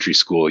elementary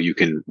school, you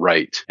can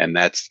write. And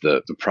that's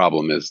the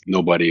problem is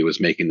nobody was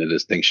making the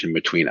distinction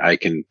between I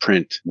can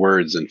print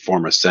words and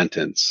form a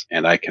sentence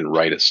and I can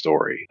write a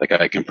story. Like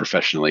I can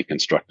professionally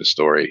construct a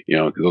story,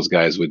 because those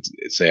guys would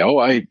say,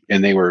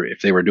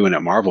 if they were doing it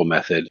Marvel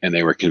method and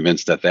they were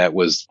convinced that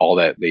was all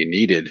that they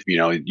needed,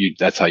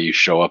 that's how you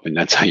show up and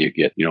that's how you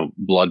get,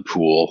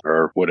 Bloodpool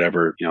or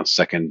whatever,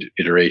 second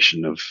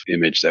iteration of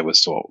Image that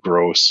was so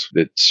gross.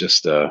 It's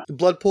just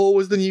Bloodpool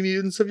was the New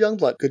Mutants of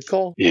Youngblood. Good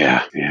call.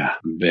 Yeah,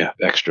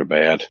 extra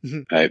bad.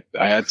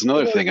 That's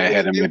another thing I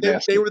had in my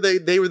basket.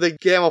 They were the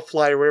Gamma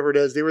Flight or whatever it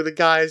is. They were the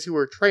guys who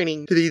were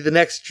training to be the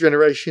next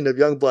generation of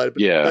Youngblood. But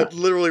that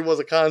literally was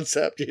a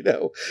concept,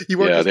 You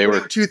weren't just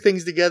putting two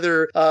things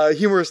together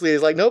humorously.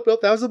 It's like, nope,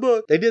 that was a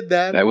book. They did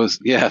that. That was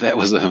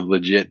a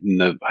legit.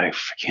 I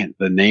forget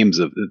the names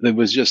of it.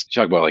 Was just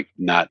talk about like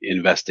not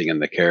investing in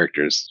the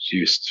characters.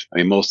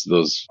 Most of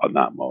those,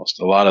 not most,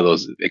 a lot of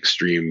those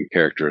extreme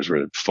characters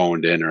were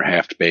phoned in or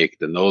half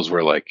baked, and those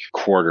were like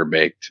quarter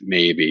baked,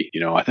 maybe.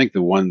 I think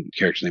the one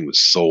character's name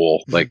was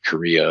Soul, like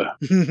Korea,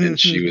 and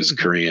she was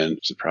Korean.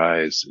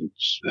 Surprise!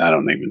 And I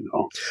don't even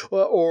know.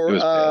 Well, or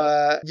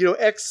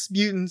X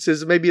Mutants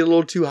is maybe a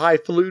little too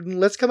highfalutin.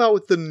 Let's come out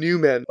with the New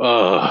Men.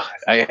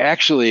 I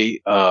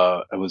actually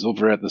I was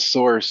over at the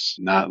Source,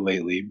 not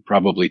lately,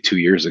 probably 2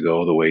 years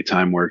ago, the way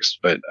time works,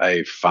 but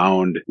I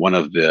found one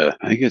of the,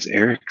 I think it's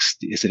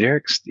is it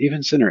Eric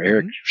Stevenson or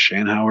Eric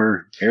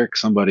Shanhauer? Eric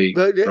somebody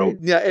wrote.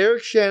 Yeah,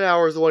 Eric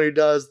Shanhauer is the one who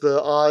does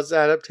the Oz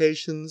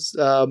adaptations,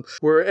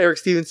 where Eric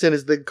Stevenson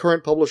is the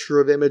current publisher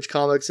of Image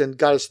Comics and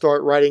got to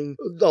start writing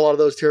a lot of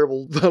those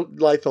terrible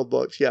Liefeld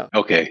books, yeah.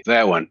 Okay,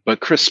 that one. But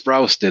Chris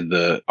Sprouse did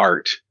the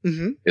art,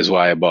 is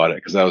why I bought it,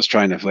 because I was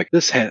trying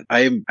to,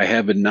 I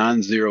have a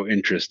non-zero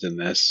interest in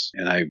this,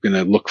 and I'm going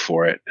to look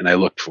for it, and I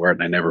looked for it,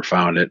 and I never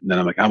found it, and then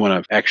I'm like, I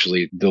want to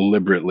actually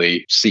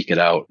deliberately seek it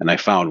out, and I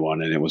found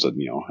one, and it was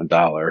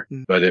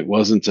 $1, but it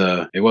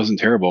wasn't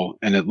terrible,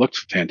 and it looked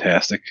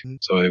fantastic,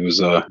 so it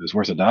was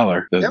worth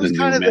 $1.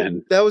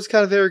 That was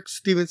kind of Eric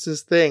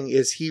Stevenson's thing,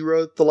 is he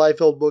wrote the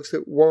Liefeld books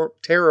that weren't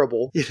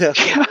terrible,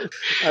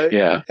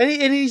 Yeah.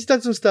 And he's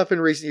done some stuff in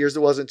recent years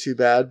that wasn't too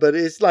bad, but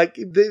it's like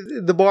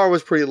the bar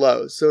was pretty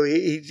low, so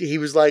he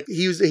was like,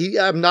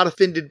 I'm not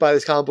offended by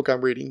this comic book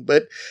I'm reading,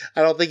 but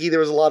I don't think there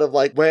was a lot of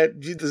like,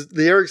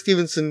 the Eric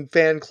Stevenson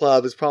fan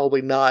club is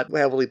probably not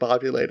heavily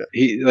populated.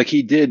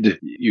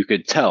 You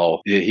could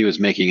tell he was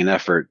making an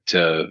effort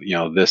to,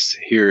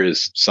 here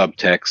is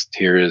subtext,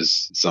 here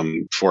is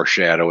some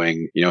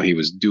foreshadowing, he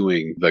was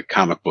doing the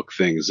comic book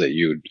things that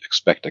you'd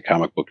expect a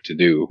comic book to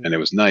do. And it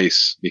was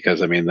nice because,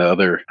 the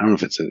other, I don't know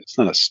if it's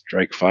not a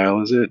strike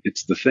file, is it?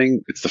 It's the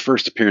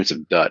first appearance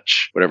of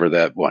Dutch, whatever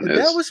that one is.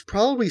 That was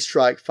probably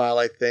Strike File,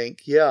 I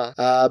think. Yeah.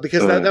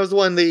 Because that was the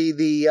one,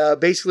 the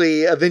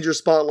basically Avengers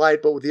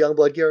Spotlight, but with the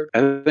Youngblood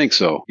character. I think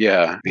so.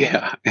 Yeah.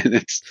 And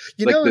it's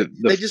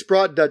they just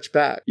brought Dutch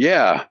back.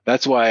 Yeah.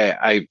 That's why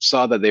I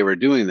saw that they were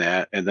doing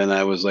that. And then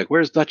I was like,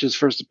 where's Dutch's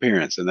first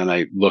appearance? And then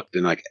I looked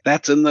and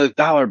that's in the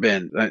dollar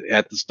bin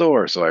at the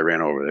store. So I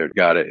ran over there,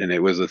 got it. And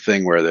it was a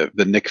thing where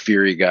the Nick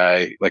Fury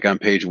guy, like on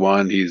page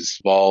 1, he's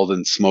bald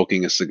and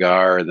smoking a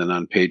cigar. And then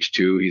on page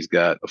 2, he's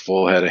got a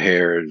full head of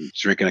hair and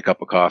drinking a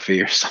cup of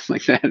coffee or something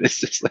like that. It's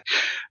just like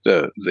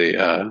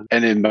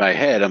and in my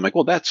head, I'm like,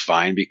 well, that's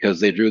fine because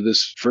they drew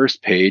this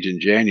first page in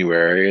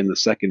January and the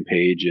second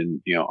page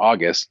in,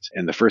 August.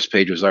 And the first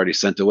page was already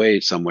sent away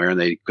somewhere and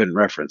they couldn't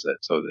reference it.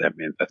 So that's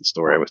the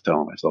story I was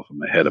telling myself in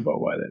my head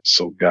about why that's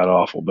so god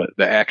awful. But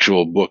the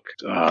actual book,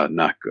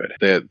 not good.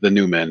 The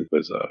New Men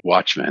was a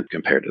Watchmen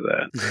compared to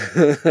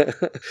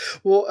that.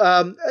 Well,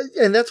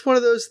 and that's one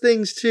of those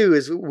things too,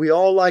 is we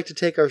all like to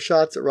take our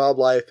shots at Rob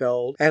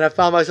Liefeld. And I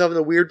found myself in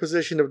the weird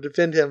position of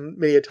defend him done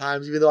many a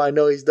times, even though I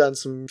know he's done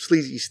some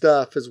sleazy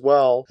stuff as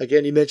well.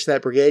 Again, you mentioned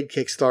that Brigade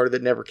Kickstarter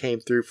that never came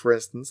through, for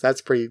instance.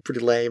 That's pretty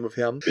lame of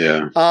him.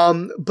 Yeah.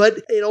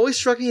 But it always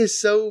struck me as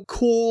so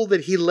cool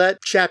that he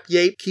let Chap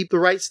Yape keep the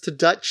rights to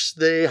Dutch,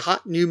 the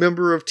hot new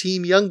member of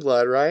Team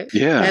Youngblood, right?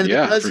 Yeah, and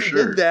yeah, because for he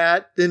sure. did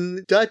that,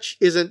 then Dutch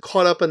isn't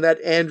caught up in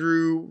that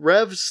Andrew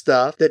Rev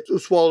stuff that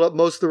swallowed up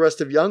most of the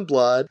rest of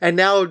Youngblood. And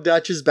now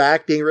Dutch is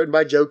back being written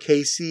by Joe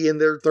Casey in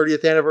their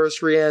 30th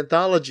anniversary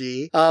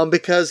anthology,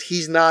 because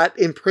he's not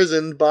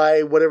imprisoned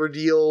by whatever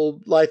deal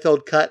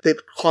Liefeld cut that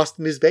cost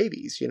him his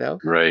babies, you know?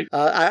 Right.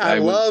 I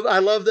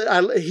love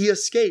that he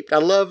escaped. I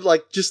love,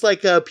 just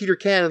like Peter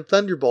Cannon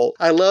Thunderbolt.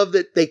 I love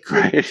that they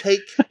couldn't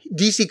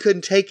DC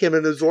couldn't take him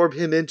and absorb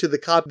him into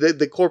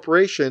the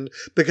corporation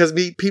because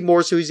Pete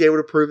Morrissey was able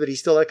to prove that he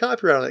still had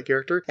copyright on that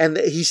character, and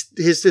that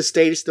his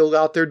estate is still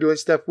out there doing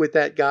stuff with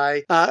that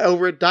guy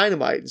over at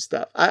Dynamite and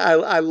stuff.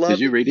 I love. Did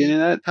you read any of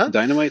that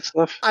Dynamite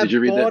stuff? Did you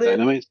read that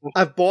Dynamite stuff?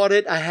 I've bought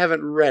it. I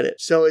haven't read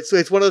it. So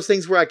it's one of those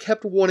things where I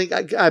kept wanting.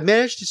 I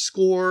managed to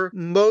score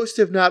most,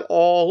 if not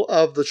all,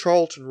 of the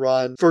Charlton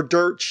run for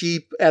dirt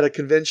cheap at a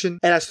convention,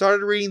 and I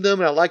started reading them,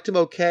 and I liked them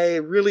okay.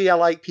 Really, I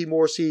like Pete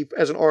Morrissey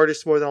as an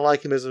artist more than I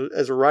like him as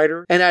a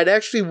writer. And I'd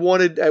actually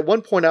wanted, at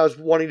one point, I was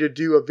wanting to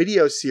do a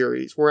video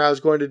series where I was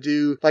going to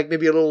do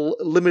maybe a little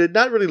limited,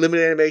 not really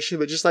limited animation,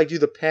 but just do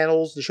the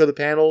panels and show the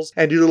panels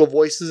and do little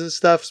voices and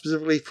stuff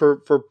specifically for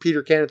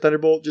Peter Cannon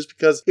Thunderbolt, just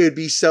because it would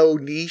be so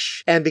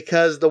niche. And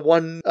because the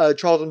one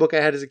Charlton book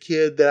I had as a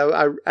kid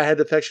that I had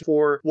affection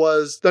for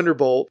was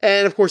Thunderbolt.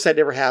 And of course that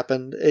never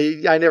happened.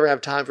 I never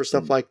have time for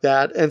stuff like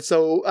that. And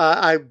so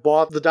I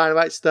bought the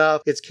Dynamite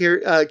stuff. It's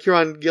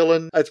Kieran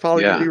Gillen. It's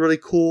probably going to be really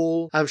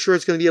cool. I'm sure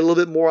it's going to be a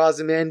little bit more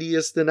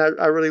Ozymandias than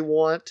I really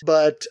want.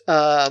 But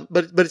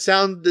it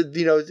sounded,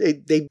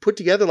 they put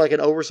together an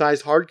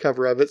oversized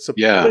hardcover of it. So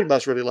somebody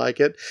must really like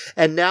it.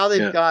 And now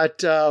they've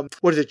got,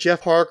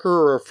 Jeff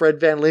Harker or Fred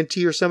Van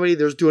Lente or somebody.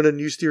 There's doing a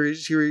new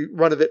series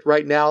run of it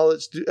right now.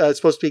 It's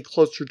supposed to be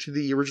closer to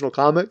the original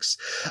comics.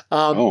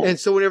 And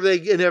so whenever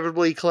they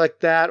inevitably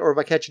collect that, or if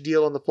I catch a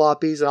deal on the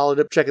floppies, I'll end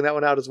up checking that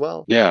one out as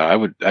well. Yeah,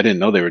 I didn't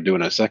know they were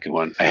doing a second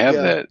one. I have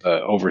that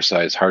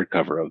oversized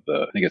hardcover of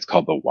I think it's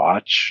called The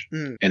Watch.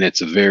 And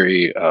it's a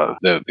very,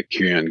 the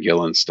Kieran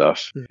Gillen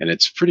stuff. And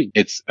it's pretty,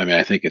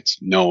 I think it's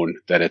known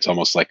that it's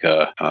almost like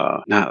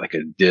not like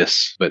a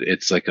diss, but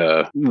it's like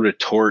a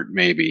retort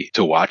maybe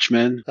to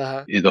Watchmen,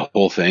 the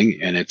whole thing.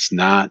 And it's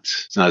not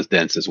as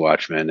dense as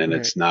Watchmen, and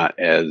it's not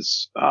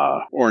as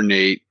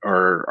ornate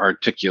or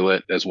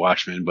articulate as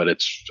Watchmen, but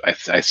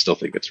I still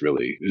think it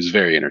was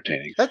very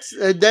entertaining.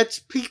 That's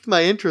piqued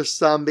my interest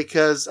some,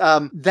 because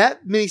that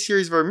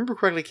miniseries, if I remember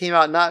correctly, came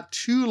out not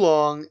too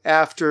long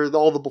after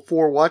all the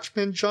before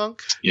Watchmen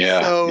junk.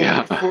 Yeah.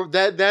 So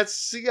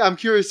I'm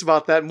curious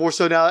about that more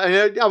so now.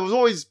 And I was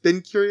always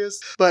been curious,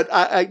 but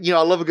I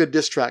love a good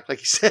diss track, like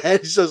you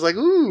said. So I was like,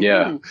 ooh.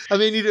 Yeah. Ooh. I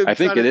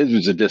think it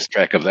was a diss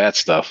track of that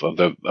stuff, of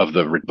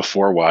the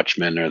before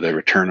Watchmen, or the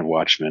return of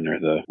Watchmen, or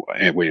the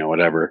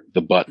whatever,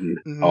 the button,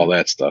 all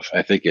that stuff.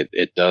 I think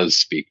it does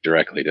speak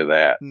directly to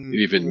that,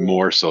 even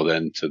more so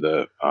than to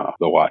the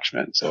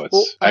Watchmen. So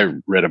I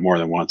read it more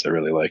than once. I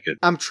really like it.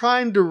 I'm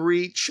trying to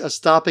reach a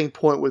stopping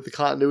point with the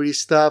continuity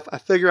stuff. I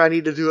figure I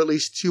need to do at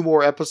least 2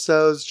 more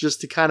episodes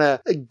just to kind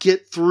of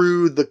get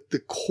through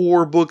the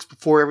core books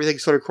before everything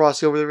started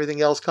crossing over with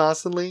everything else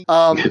constantly.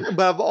 But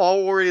I'm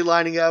already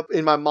lining up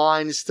in my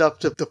mind stuff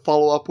to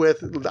follow up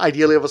with,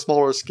 ideally of a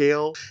smaller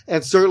scale.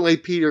 And certainly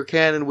Peter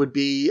Cannon would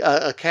be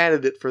a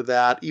candidate for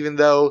that, even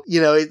though,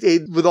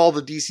 with all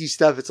the DC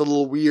stuff, it's a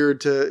little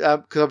weird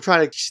to, because I'm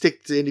trying to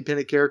stick to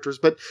independent characters.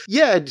 But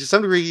yeah, to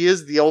some degree, he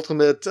is the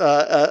ultimate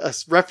a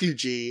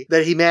refugee,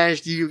 that he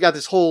managed. You've got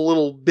this whole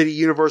little bitty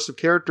universe of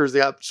characters that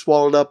got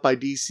swallowed up by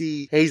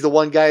DC, and he's the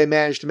one guy who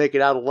managed to make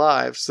it out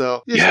alive.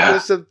 So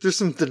there's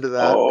something to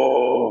that.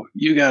 Oh,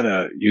 you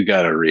gotta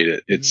read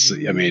it. It's,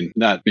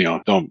 not,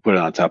 don't put it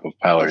on top of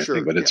a pile or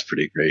anything, but it's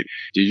pretty great.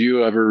 Did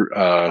you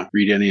ever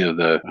read any of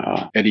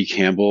the Eddie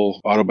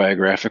Campbell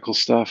autobiographical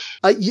stuff?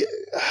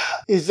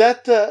 Is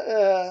that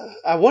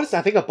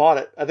I think I bought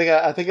it. I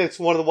think it's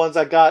one of the ones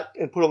I got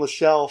and put on the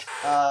shelf.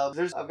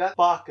 I've got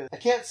Bacchus. I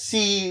can't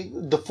see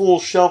the full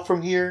shelf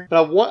from here,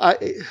 but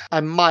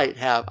I might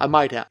have.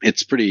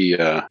 It's pretty.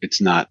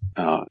 It's not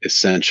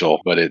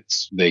essential, but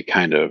they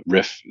kind of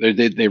riff.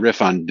 They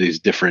riff on these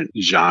different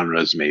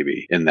genres,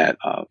 maybe, in that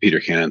Peter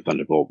Cannon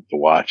Thunderbolt The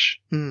Watch.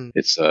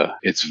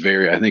 It's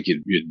very. I think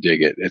you'd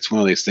dig it. It's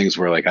one of these things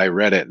where I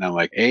read it and I'm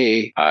like,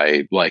 A,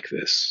 I like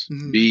this.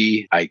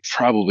 B, I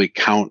probably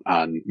count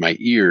on my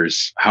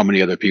ears how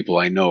many other people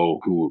I know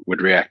who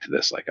would react to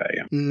this like I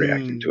am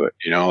reacting to it.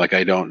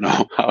 I don't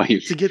know how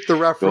you to get the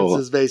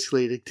references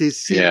basically to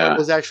see what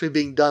was actually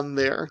being done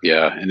there.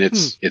 Yeah, and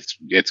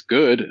it's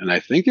good, and I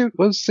think it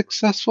was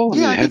successful.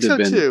 I think so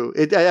too.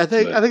 I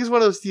think it's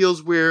one of those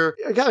deals where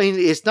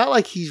it's not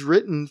like he's he's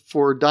written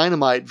for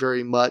Dynamite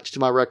very much, to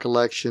my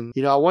recollection.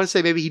 I want to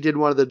say maybe he did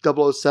one of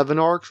the 007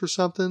 arcs or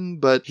something,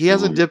 but he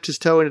hasn't dipped his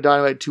toe into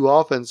Dynamite too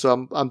often,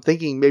 so I'm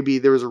thinking maybe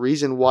there was a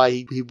reason why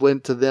he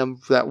went to them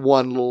for that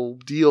one little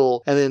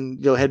deal and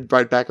then, head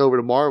right back over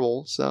to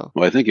Marvel, so.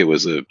 Well, I think it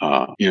was it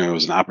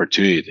was an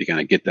opportunity to kind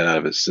of get that out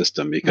of his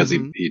system because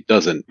he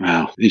doesn't,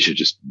 he should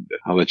just,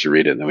 I'll let you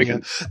read it and then we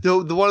can.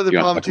 The one other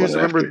problem too is,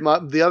 remember,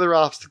 the other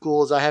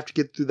obstacle is I have to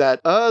get through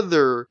that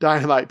other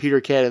Dynamite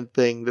Peter Cannon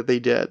thing that they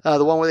did.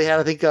 The one where they had,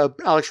 I think,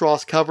 Alex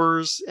Ross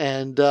covers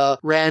and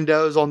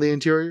randos on the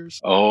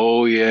interiors.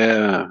 Oh,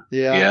 yeah.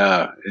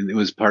 And it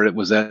was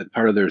was that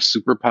part of their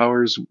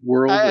superpowers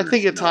world? I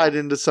think it tied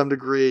into some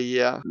degree,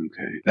 yeah.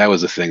 Okay. That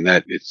was a thing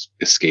that it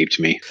escaped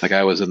me. Like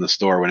I was in the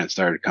store when it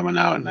started coming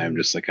out and I'm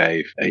just like,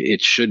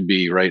 it should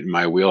be right in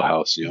my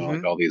wheelhouse,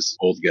 like all these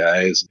old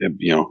guys,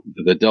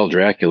 the Del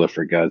Dracula,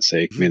 for God's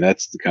sake. I mean,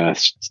 that's the kind of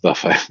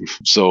stuff I'm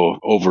so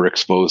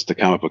overexposed to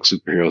comic book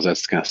superheroes.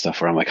 That's the kind of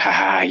stuff where I'm like,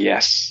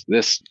 yes,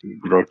 this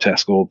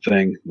grotesque old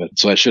thing. But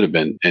so I should have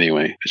been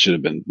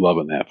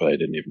loving that, but I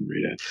didn't even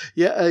read it.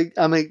 Yeah.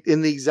 I'm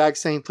in the exact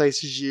same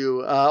place as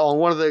you. On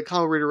one of the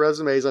comic reader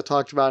resumes, I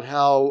talked about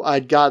how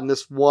I'd gotten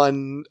this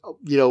one,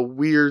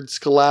 weird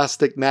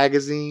Scholastic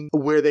magazine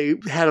where they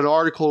had an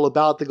article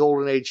about the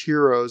Golden Age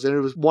heroes. And it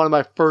was one of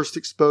my first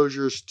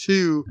exposures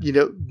to,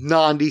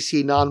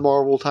 non-DC,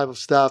 non-Marvel type of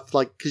stuff.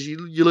 Like, cause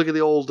you look at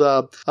the old,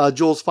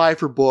 Jules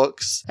Pfeiffer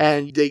books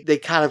and they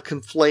kind of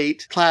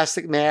conflate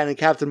Plastic Man and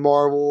Captain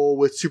Marvel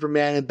with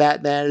Superman and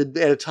Batman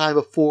at a time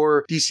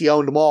before DC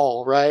owned them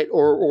all, right?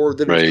 Or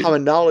there was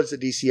common knowledge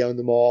that DC owned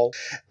them all.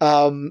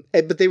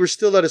 But they were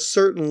still at a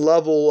certain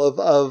level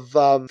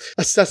of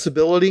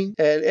accessibility,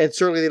 and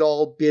certainly they'd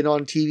all been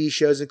on TV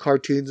shows and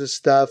cartoons and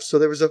stuff. So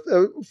there was a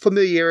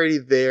familiarity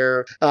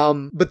there.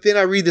 But then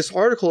I read this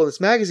article in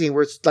this magazine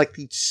where it's like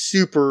the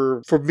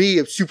super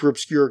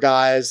obscure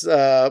guys,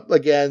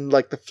 again,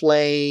 like the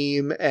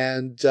Flame,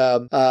 and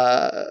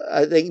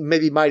I think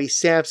maybe Mighty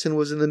Samson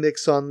was in the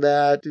mix on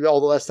that,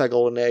 although that's not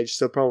Golden Age,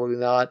 so probably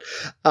not.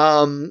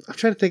 I'm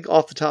trying to think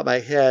off the top of my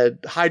head.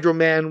 Hydro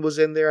Man was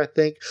in there, I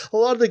think. A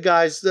lot of the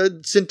guys,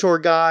 the Centaur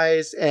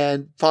guys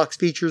and Fox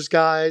Features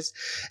guys,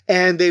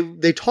 and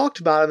they talked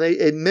about it, and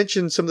they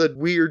mentioned some of the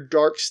weird,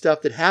 dark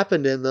stuff that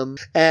happened in them,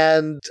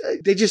 and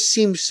they just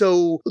seemed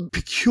so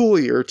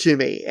peculiar to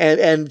me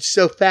and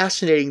so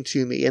fascinating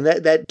to me. And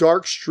that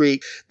dark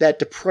streak, that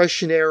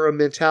Depression era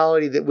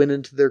mentality that went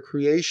into their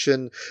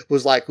creation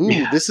was like,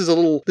 this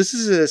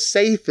isn't as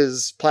safe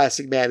as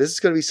Plastic Man. This is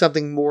going to be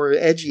something more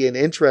edgy and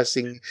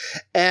interesting.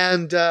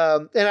 And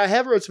I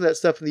have read some of that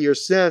stuff in the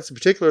years since. In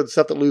particular, the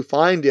stuff that Lou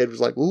Fine did was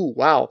like,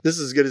 wow, this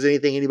is as good as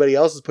anything anybody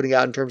else is putting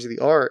out in terms of the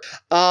art.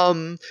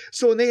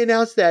 So when they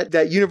announced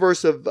that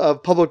universe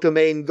of public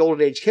domain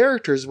Golden Age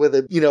characters with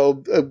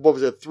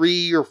a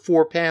 3 or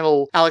 4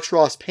 panel Alex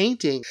Ross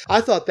painting,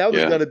 I thought that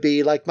was going to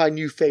be like my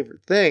new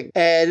favorite thing.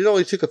 And it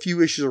only took a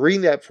few issues of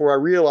reading that before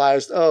I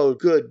realized, oh,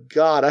 good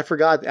God, I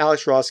forgot that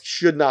Alex Ross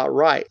should not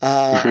write.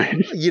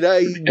 One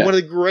of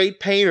the great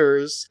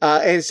painters.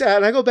 And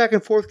I go back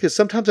and forth because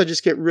sometimes I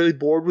just get really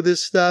bored with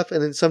this stuff,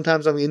 and then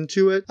sometimes I'm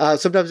into it.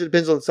 Sometimes it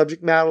depends on the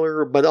subject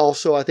matter, but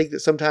also I think that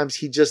sometimes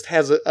he just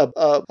has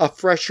a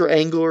fresher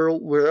angle,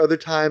 where other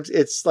times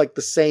it's like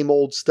the same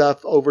old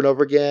stuff over and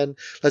over again.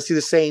 Let's do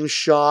the same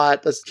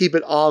shot. Let's keep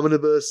it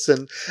ominous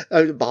and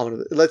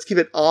let's keep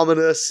it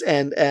ominous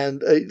and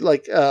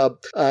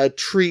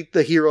treat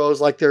the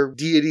heroes like they're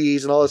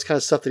deities and all this kind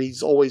of stuff that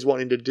he's always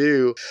wanting to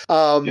do.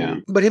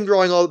 But him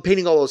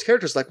painting all those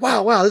characters, like,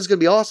 wow, this is going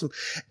to be awesome.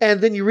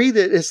 And then you read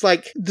it, it's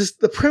like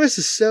the premise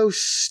is so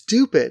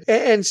stupid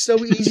and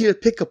so easy to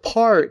pick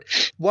apart.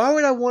 Why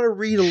would I want to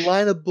read a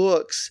line of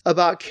books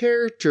about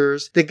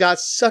characters that got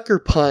sucker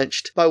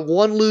punched by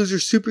one loser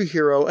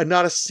superhero and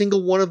not a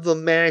single one of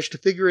them managed to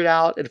figure it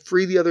out and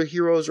free the other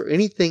heroes or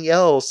anything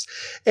else?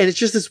 And it's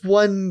just this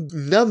one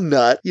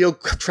numbnut,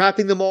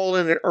 trapping them all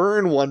in an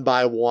urn one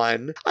by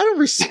one. I don't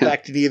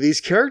respect any of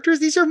these characters.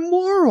 These are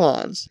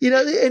morons,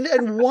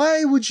 and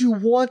why would you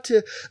want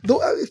to?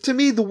 To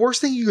me, the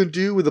worst thing you can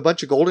do with a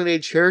bunch of Golden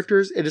Age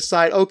characters is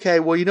decide, okay,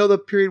 well, the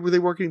period where they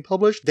weren't getting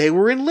published, they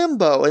were in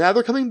limbo, and now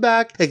they're coming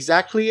back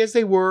exactly as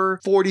they were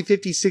 40,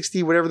 50,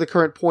 60, whatever the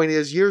current point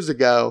is years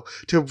ago,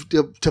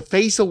 to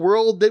face a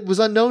world that was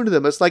unknown to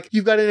them. It's like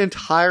you've got an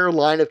entire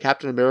line of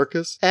Captain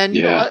Americas, and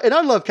and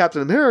I love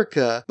Captain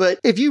America, but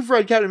if you've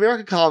read Captain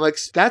America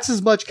comics, that's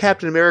as much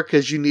Captain America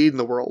as you need in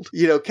the world.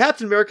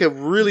 Captain America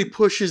really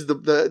pushes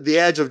the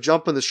edge of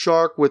jumping the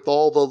shark with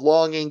all the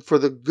longing for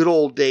the good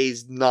old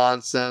days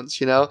nonsense,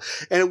 and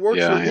it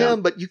works for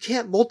him, but you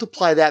can't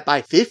multiply that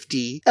by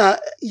 50.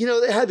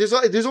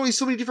 There's only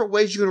so many different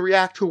ways you can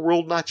react to a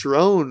world not your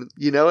own,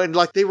 and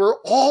like they were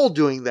all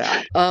doing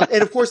that.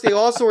 And of course, they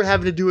also were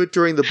having to do it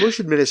during the Bush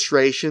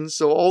administration.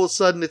 So all of a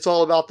sudden, it's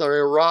all about the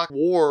Iraq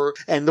War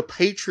and the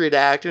Patriot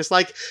Act. And it's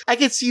like, I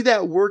could see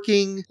that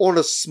working on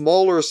a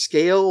smaller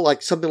scale,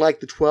 like something like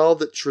the 12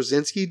 that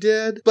Straczynski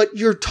did. But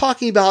you're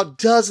talking about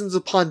dozens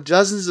upon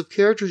dozens of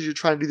characters you're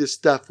trying to do this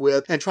stuff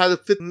with and try to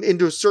fit them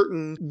into a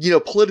certain,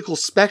 political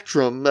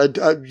spectrum,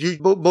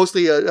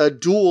 mostly a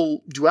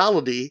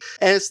duality,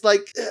 and it's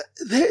like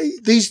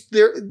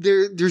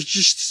there's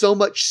just so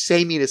much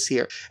sameness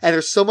here, and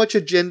there's so much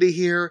agenda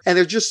here, and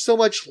there's just so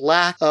much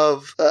lack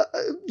of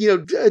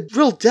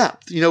real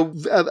depth,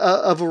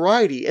 a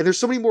variety, and there's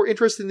so many more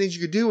interesting things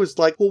you could do. It's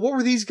like, well, what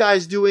were these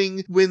guys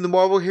doing when the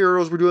Marvel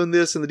heroes were doing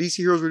this and the DC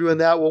heroes were doing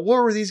that? Well,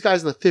 what were these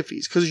guys in the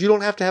 50s? Because you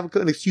don't have to have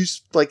an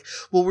excuse like,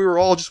 well, we were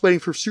all just waiting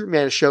for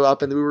Superman to show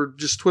up and we were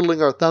just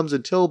twiddling our thumbs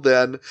until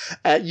then.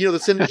 The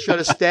Senate shut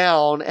us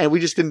down and we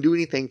just didn't do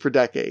anything for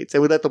decades,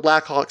 and we let the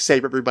Blackhawks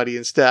save everybody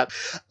instead.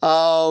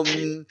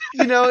 That's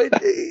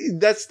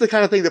the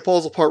kind of thing that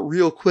falls apart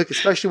real quick,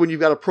 especially when you've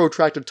got a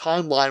protracted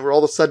timeline where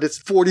all of a sudden it's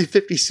 40,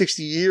 50,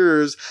 60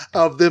 years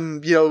of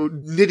them,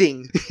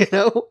 knitting,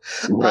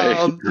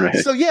 Right.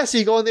 So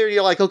you go in there and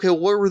you're like, okay,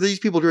 where were these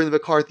people during the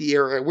McCarthy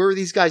era? Where were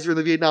these guys during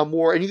the Vietnam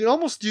War? And you can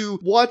almost do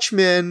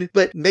Watchmen,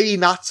 but maybe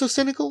not so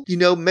cynical,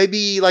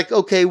 maybe like,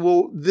 okay,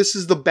 well, this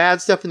is the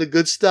bad stuff and the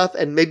good stuff,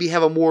 and maybe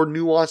have a more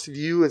nuanced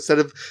view instead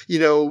of,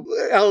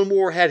 Alan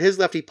Moore had his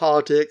lefty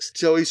politics,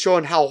 so he's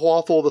showing how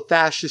awful the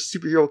fascist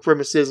superhero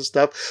premise is and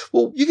stuff.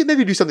 Well, you could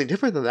maybe do something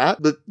different than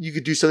that, but you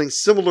could do something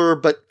similar,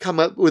 but come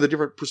up with a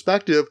different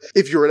perspective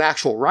if you're an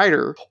actual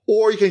writer,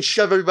 or you can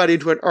shove everybody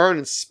into an urn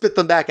and spit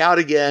them back out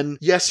again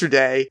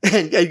yesterday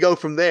and go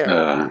from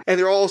there. And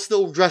they're all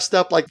still dressed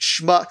up like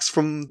schmucks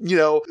from,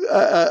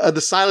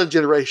 the silent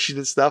generation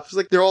and stuff. It's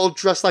like they're all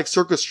dressed like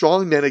circus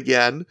strongmen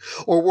again,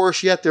 or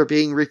worse yet, they're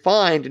being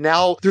refined. And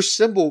now they're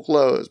symbol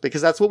clothes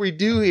because that's what we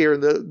do here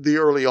in the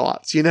early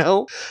aughts,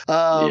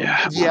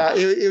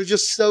 It was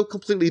just so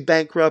completely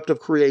bankrupt of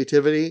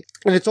creativity.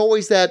 And it's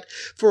always that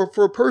for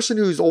a person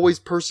who's always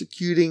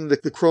persecuting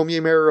the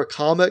Chromium era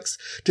comics,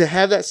 to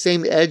have that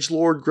same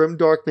edgelord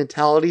grimdark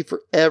mentality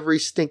for every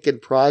stinking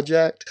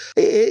project,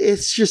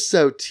 it's just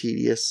so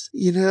tedious,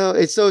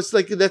 It's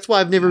like, that's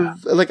why I've never,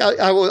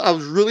 I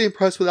was really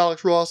impressed with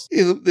Alex Ross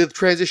in the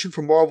transition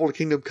from Marvel to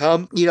Kingdom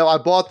Come. I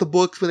bought the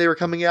books when they were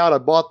coming out. I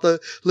bought the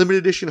limited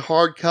edition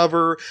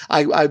hardcover.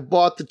 I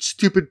bought the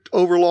stupid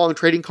overlong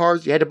trading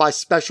cards you had to buy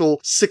special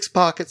 6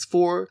 pockets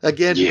for.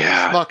 Again,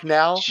 schmuck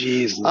now.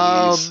 Jeez.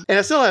 And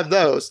I still have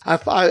those.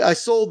 I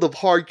sold the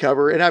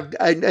hardcover,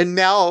 and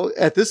now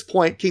at this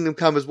point, Kingdom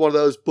Come is one of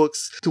those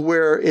books to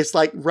where it's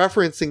like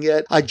referencing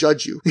it, I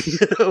judge you.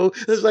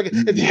 It's like,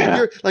 if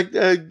you're like,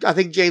 I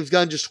think James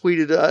Gunn just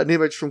tweeted an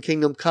image from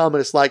Kingdom Come,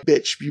 and it's like,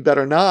 bitch, you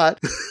better not.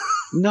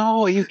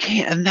 No, you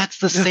can't. And that's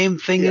the same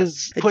thing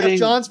as putting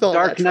John's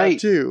Dark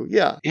Knight too.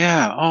 Yeah.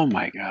 Yeah. Oh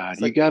my God.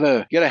 It's you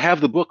gotta have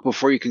the book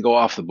before you can go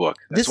off the book.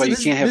 That's why you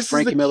can't have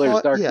Frank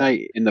Miller's Dark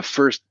Knight in the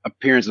first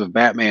appearance of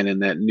Batman in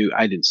that new.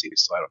 I didn't see it,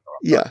 so I don't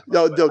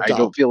know. I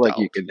don't feel like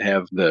you can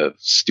have the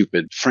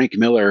stupid Frank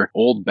Miller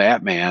old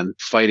Batman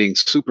fighting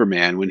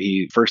Superman when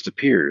he first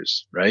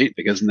appears, right?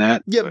 Because in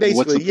that, basically,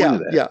 what's the point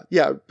of that?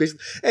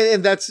 Basically,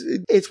 and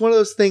it's one of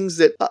those things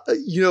that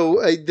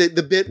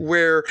the bit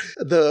where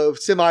the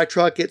semi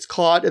truck gets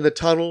caught in the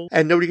tunnel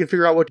and nobody can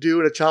figure out what to do,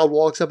 and a child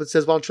walks up and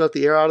says, "Why don't you let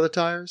the air out of the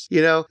tires?"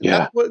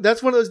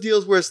 That's one of those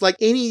deals where it's like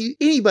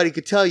anybody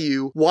could tell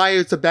you why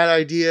it's a bad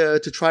idea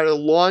to try to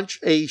launch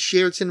a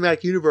shared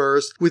cinematic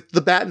universe with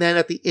the Batman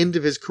at the end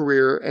of his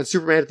career and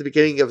Superman at the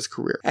beginning of his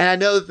career. And I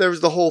know that there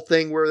was the whole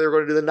thing where they're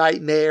going to do the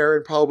Nightmare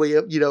and probably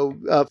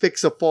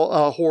fix a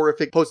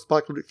horrific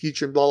post-apocalyptic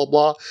future and blah blah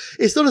blah.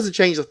 It still doesn't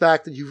change the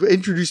fact that you've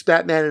introduced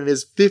Batman in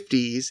his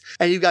 50s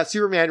and you've got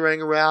Superman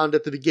running around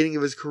at the beginning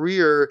of his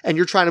career, and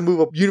you're trying to move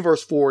a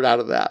universe forward out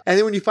of that. And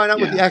then when you find out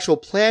what the actual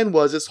plan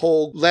was, this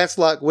whole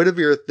Lancelot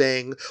Guinevere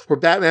thing where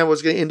Batman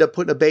was going to end up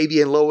putting a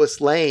baby in Lois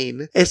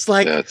Lane, it's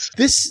like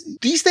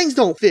these things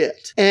don't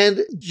fit.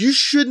 And you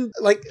shouldn't,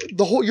 like,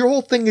 your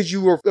whole thing is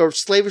you are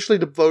slavishly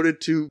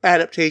devoted to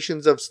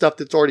adaptations of stuff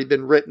that's already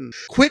been written.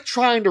 Quit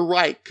trying to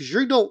write, because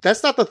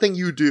that's not the thing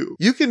you do.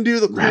 You can do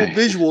the cool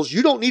visuals.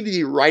 You don't need to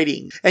be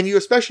writing. And you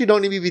especially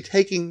don't need to be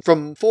taking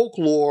from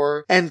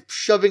folklore and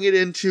shoving it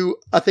into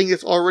a thing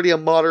that's already a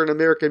modern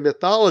American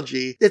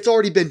mythology. It's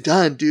already been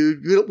done,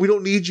 dude. We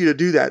don't need you to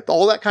do that.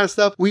 All that kind of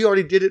stuff, we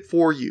already did it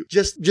for you.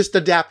 Just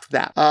adapt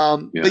that.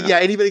 But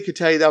anybody could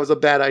tell you that was a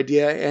bad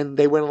idea, and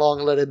they went along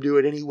and let him do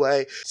it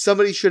anyway.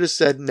 Somebody should have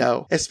said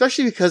no.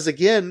 Especially because,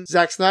 again,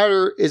 Zack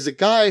Snyder is a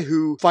guy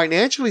who,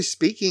 financially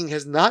speaking,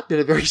 has not been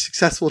a very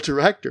successful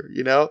director,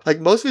 Like,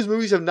 most of his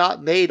movies have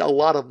not made a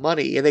lot of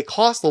money, and they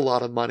cost a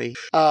lot of money.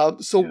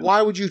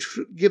 Why would you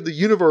give the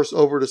universe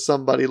over to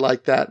somebody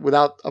like that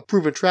without a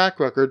proven track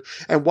record?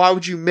 And why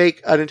would you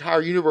make an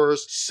entire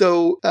universe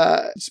so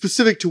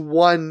specific to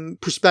one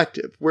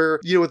perspective? Where,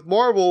 with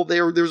Marvel,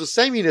 there's a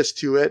sameness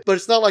to it, but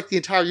it's not like the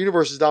entire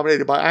universe is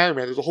dominated by Iron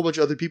Man. There's a whole bunch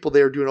of other people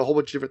there doing a whole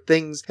bunch of different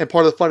things, and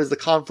part of the fun is the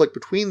conflict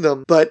between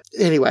them. But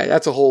anyway,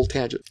 that's a whole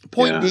tangent.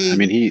 Point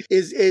being,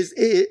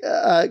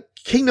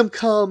 Kingdom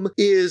Come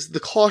is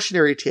the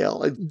cautionary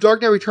tale.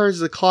 Dark Knight Returns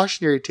is a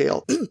cautionary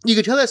tale. You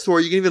can tell that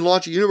story. You can even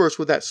launch a universe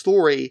with that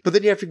story, but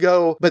then you have to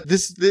go, but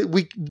this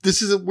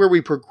isn't where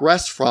we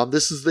progress from.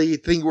 This is the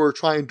thing we're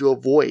trying to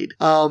avoid.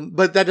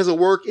 But that doesn't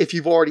work if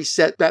you've already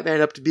set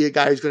Batman up to be a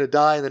guy who's going to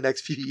die in the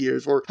next few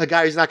years, or a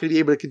guy who's not going to be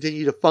able to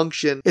continue to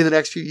function in the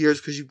next few years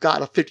because you've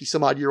got a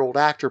 50-some-odd-year-old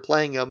actor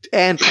playing him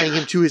and playing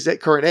him to his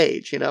current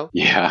age,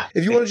 Yeah.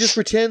 If you want to just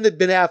pretend that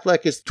Ben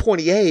Affleck is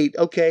 28,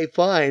 okay,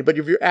 fine. But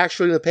if you're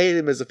actually going to pay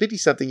him as a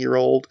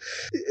 50-something-year-old,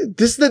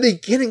 this is the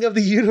beginning of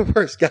the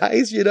universe,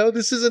 guys.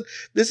 This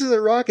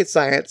isn't rocket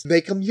science.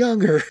 Make them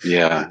younger.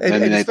 Yeah.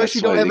 And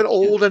especially don't have an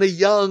old and a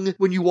young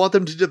when you want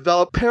them to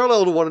develop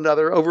parallel to one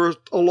another over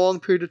a long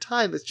period of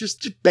time. It's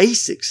just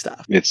basic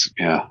stuff. It's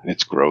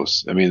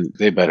gross. I mean,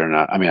 they better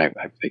not. I mean,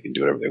 they can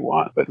do whatever they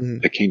want, but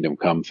the Kingdom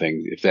Come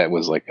thing, if that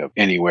was like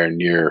anywhere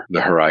near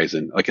the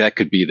horizon, like that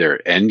could be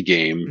their end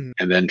game,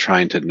 and then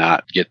trying to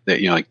not get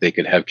that, like they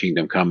could have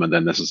Kingdom Come and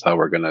then this is how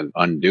we're going to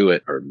undo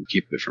it or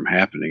keep it from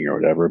happening or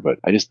whatever. But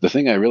the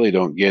thing I really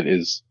don't get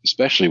is,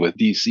 especially with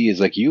DC, is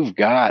like, you've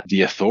got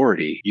the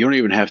authority. You don't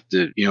even have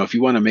to, if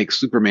you want to make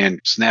Superman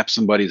snap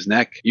somebody's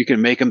neck, you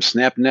can make him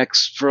snap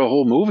necks for a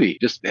whole movie.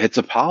 It's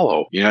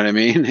Apollo. You know what I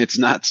mean? It's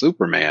not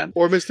Superman.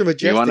 Or Mr.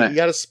 Majestic. You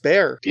got to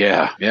spare.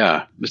 Yeah.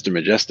 Mr.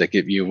 Majestic.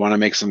 If you want to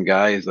make some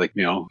guy like,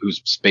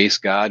 who's space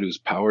god, whose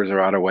powers are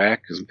out of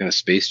whack, some kind of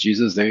space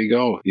Jesus, there you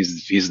go.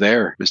 He's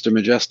there. Mr.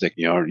 Majestic.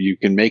 You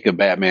can make a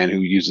Batman who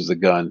uses a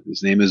gun.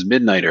 His name is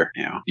Midnighter.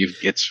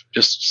 It's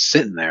just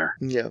sitting there.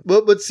 Yeah.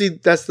 But see,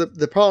 that's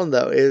the problem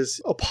though,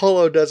 is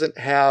Apollo doesn't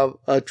have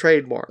a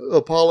trademark.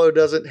 Apollo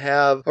doesn't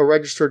have a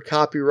registered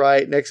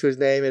copyright next to his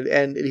name,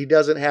 and he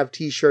doesn't have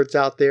t-shirts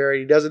out there.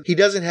 He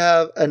doesn't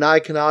have an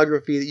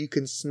iconography that you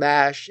can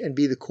smash and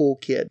be the cool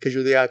kid because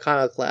you're the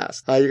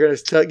iconoclast. You're going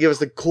to give us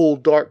the cool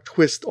dark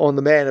twist on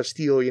the Man of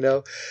Steel,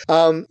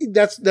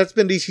 That's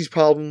been DC's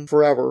problem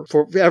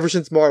ever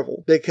since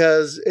Marvel,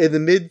 because in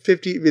the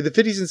the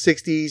 50s and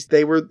 60s,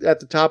 they were at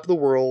the top of the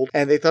world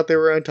and they thought they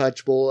were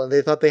untouchable and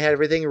they thought they had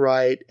everything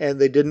right and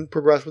they didn't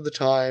progress with the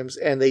times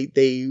and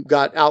they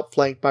got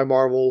outflanked by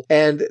Marvel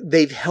and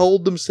they've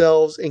held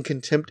themselves in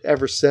contempt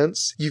ever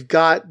since. You've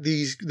got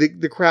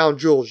the crown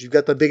jewels. You've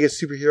got the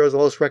biggest superheroes, the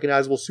most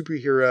recognizable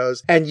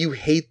superheroes, and you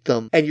hate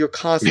them. And you're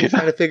constantly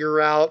trying to figure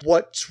out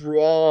what's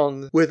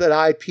wrong with an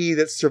IP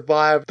that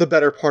survived the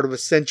better part of a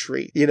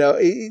century.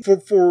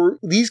 For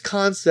these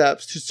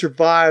concepts to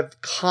survive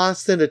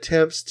constant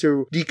attempts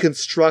to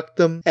deconstruct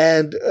them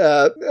and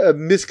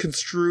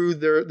misconstrue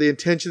the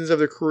intentions of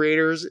their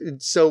creators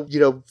so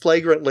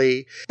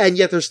flagrantly, and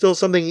yet there's still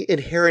something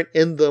inherent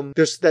in them.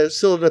 There's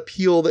still an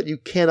appeal that you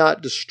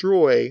cannot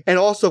destroy. And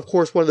also, of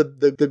course, one of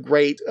the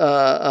great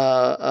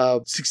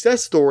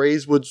success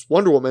stories was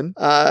Wonder Woman,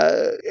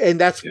 and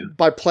that's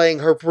by playing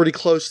her pretty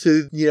close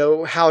to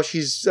how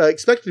she's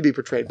expected to be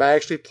portrayed, by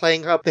actually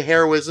playing up the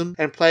heroism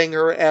and playing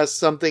her as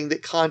something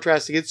that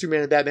contrasts against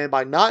Superman and Batman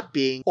by not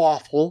being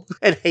awful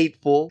and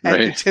hateful and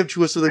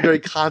contemptuous of the very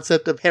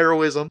concept of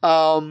heroism.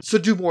 So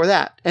do more of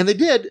that. And they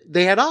did.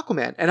 They had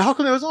Aquaman, and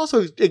Aquaman was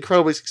also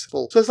incredibly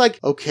successful. So it's like,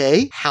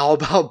 okay, how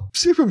about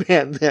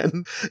Superman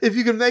then? If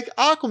you can make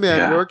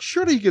Aquaman work,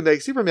 surely you can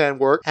make Superman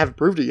work. Haven't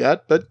proved it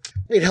yet, but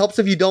it helps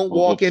if you don't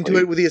walk into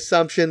it with the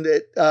assumption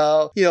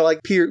that,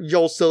 like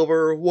Joel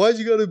Silver, why's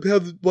he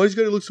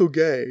gotta look so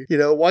gay?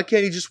 Why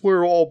can't he just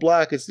wear all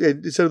black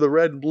instead of the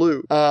red and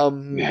blue?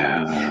 And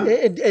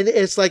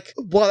it's like,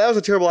 wow, that was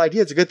a terrible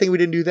idea. It's a good thing we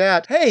didn't do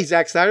that. Hey,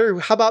 Zack Snyder,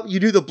 how about you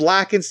do the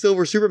black and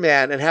silver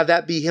Superman and have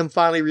that be him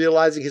finally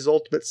realizing his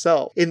ultimate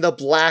self in the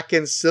black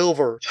and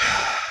silver?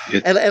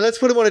 And let's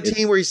put him on a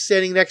team where he's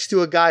sitting next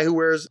to a guy who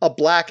wears a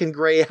black and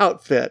gray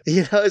outfit.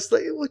 It's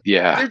like,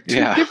 they're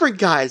two different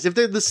guys. If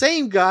they're the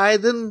same guy,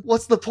 then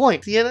what's the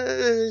point? Sorry.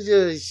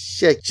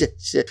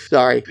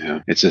 Yeah.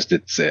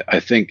 I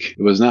think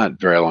it was not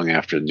very long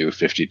after the New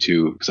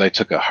 52, because I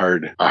took a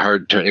hard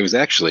turn. It was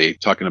actually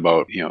talking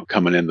about,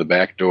 coming in the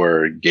back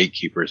door,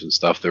 gatekeepers and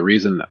stuff. The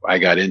reason I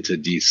got into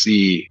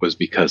DC was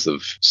because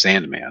of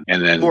Sandman.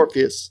 And then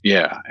Morpheus.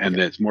 Yeah. And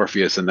then it's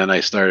Morpheus. And then I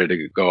started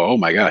to go, oh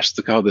my gosh,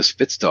 look how this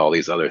fits to all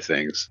these other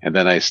things. And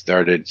then I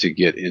started to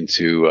get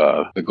into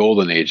the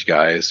Golden Age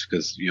guys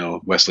because,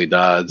 Wesley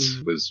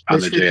Dodds was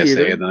on the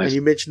JSA. And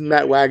you mentioned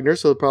Matt Wagner,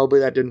 so probably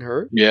that didn't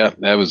hurt. Yeah,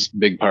 that was a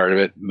big part of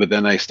it. But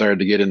then I started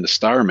to get into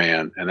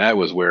Starman, and that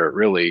was where it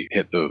really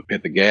hit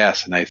the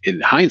gas. And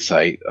in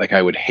hindsight, like,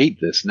 I would hate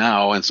this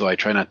now, and so I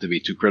try not to be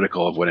too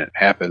critical of when it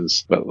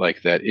happens. But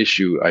like that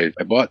issue, I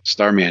bought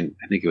Starman,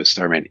 I think it was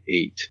Starman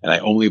 8, and I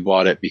only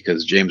bought it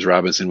because James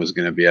Robinson was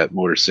going to be at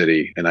Motor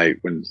City, and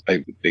when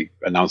they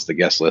announced the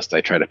guest list,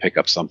 I tried to pick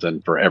up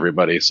something for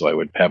everybody so I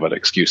would have an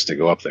excuse to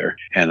go up there.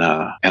 And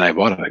I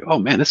bought it, like, oh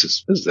man, this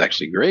is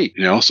actually great.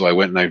 So I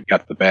went and I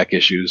got the back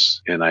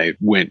issues, and I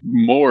went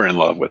more in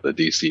love with the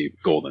DC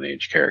Golden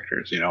Age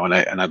characters,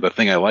 and the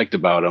thing I liked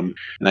about him,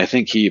 and I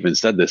think he even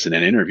said this in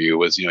an interview,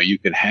 was, you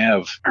can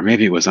have, or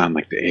maybe it was on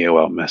like the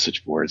AOL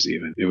message boards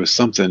even, it was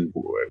something,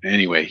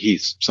 anyway,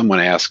 someone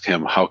asked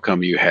him, how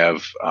come you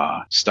have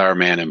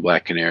Starman and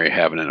Black Canary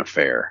having an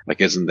affair?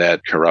 Like, isn't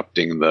that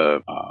corrupting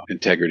the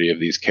integrity of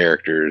these characters?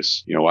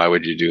 characters. Why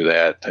would you do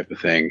that type of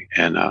thing?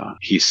 And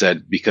he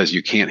said, because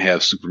you can't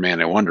have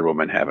Superman and Wonder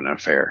Woman have an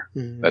affair.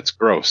 Mm-hmm. That's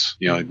gross.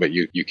 But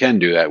you can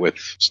do that with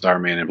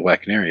Starman and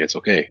Black Canary. It's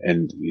okay.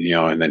 And,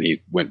 and then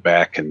he went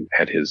back and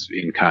had his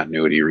in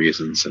continuity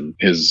reasons and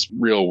his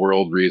real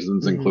world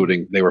reasons,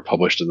 including they were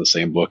published in the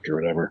same book or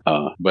whatever.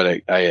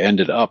 But I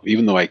ended up,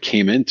 even though I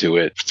came into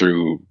it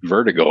through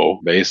Vertigo,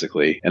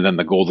 basically, and then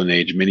the Golden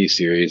Age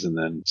miniseries and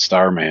then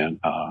Starman,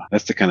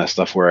 that's the kind of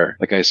stuff where,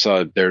 like, I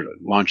saw they're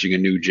launching a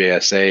new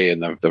JSA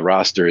and the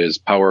roster is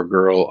Power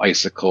Girl,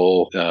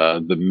 Icicle,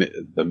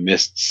 the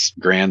Mist's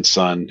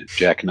grandson,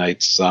 Jack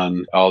Knight's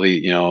son, all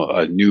the,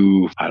 a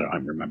new, I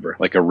don't remember,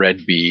 like a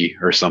Red Bee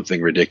or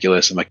something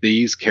ridiculous. I'm like,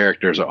 these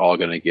characters are all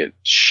going to get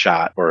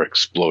shot or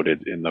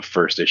exploded in the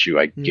first issue.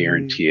 I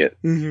guarantee it.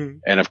 Mm-hmm.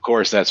 And of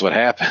course, that's what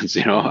happens.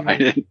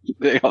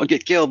 They all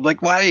get killed.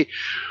 Like, why?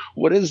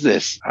 What is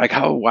this? Like,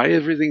 why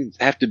everything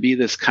have to be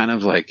this kind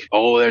of like,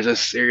 oh, there's a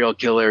serial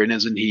killer and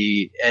isn't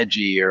he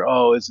edgy, or,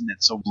 oh, isn't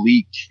it so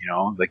bleak?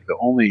 Like the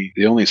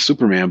only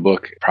Superman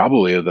book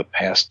probably of the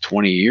past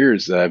 20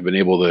 years that I've been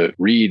able to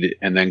read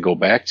and then go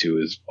back to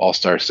is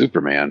All-Star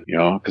Superman,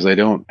 because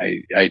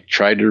I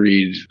tried to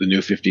read the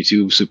New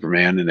 52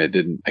 Superman and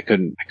I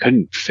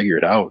couldn't figure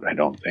it out, I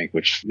don't think,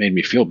 which made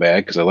me feel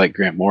bad because I like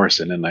Grant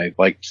Morrison and I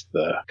liked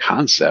the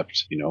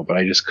concept, but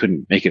I just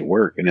couldn't make it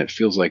work. And it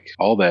feels like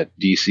all that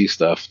DC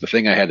stuff, the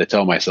thing I had to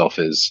tell myself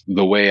is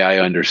the way I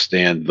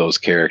understand those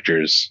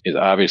characters is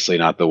obviously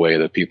not the way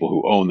the people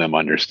who own them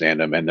understand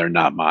them, and they're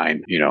not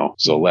mine,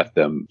 so let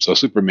them. So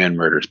Superman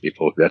murders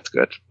people, that's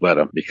good, let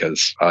them,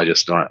 because I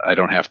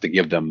don't have to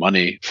give them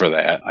money for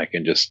that. I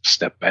can just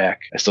step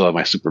back. I still have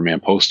my Superman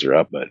poster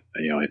up, but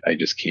I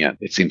just can't.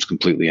 It seems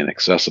completely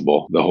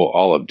inaccessible,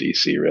 all of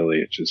DC, really.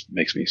 It just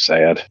makes me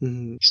sad.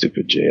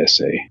 Stupid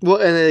JSA. Well,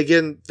 and then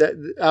again,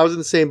 I was in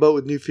the same boat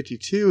with New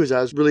 52, as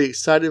I was really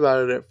excited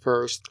about it at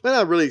first. I'm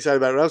not really excited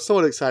about it. I was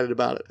somewhat excited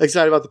about it.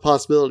 Excited about the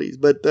possibilities.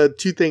 But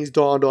two things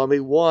dawned on me.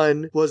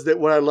 One was that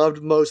what I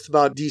loved most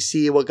about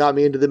DC and what got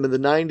me into them in the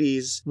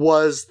 90s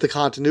was the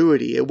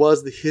continuity. It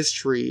was the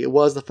history. It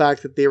was the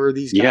fact that they were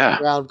these guys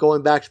around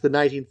going back to the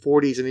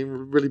 1940s and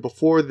even really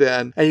before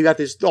then. And you got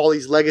all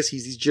these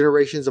legacies, these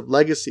generations of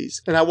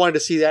legacies. And I wanted to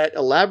see that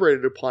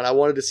elaborated upon. I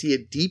wanted to see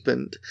it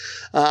deepened.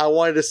 I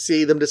wanted to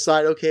see them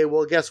decide, okay,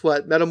 well, guess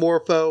what?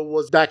 Metamorpho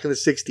was back in the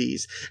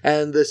 60s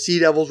and the Sea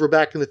Devils were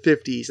back in the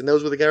 50s. And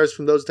those were the guys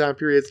from those time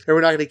periods, and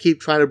we're not going to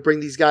keep trying to bring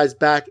these guys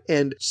back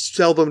and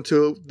sell them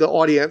to the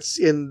audience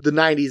in the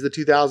 90s, the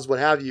 2000s, what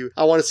have you.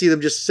 I want to see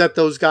them just set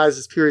those guys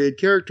as period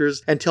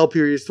characters and tell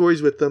period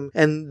stories with them,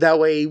 and that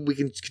way we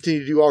can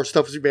continue to do our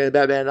stuff with Superman and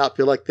Batman and not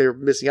feel like they're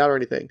missing out or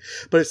anything.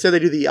 But instead they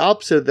do the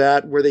opposite of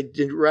that, where they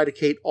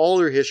eradicate all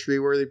their history,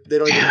 where they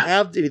don't even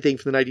have anything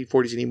from the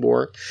 1940s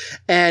anymore,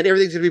 and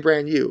everything's going to be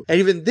brand new. And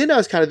even then I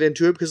was kind of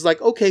into it because,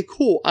 like, okay,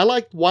 cool. I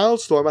liked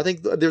Wildstorm. I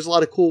think there's a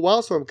lot of cool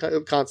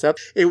Wildstorm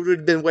concepts. It would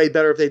have been way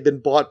better if they'd been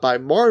bought by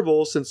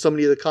Marvel, since so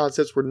many of the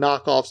concepts were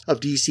knockoffs of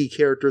DC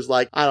characters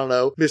like, I don't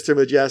know, Mr.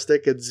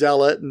 Majestic and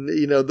Zealot and,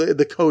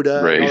 the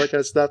Coda and all that kind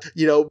of stuff.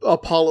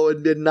 Apollo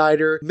and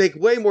Midnighter make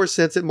way more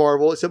sense at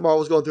Marvel, except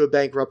Marvel's going through a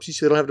bankruptcy,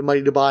 so they don't have the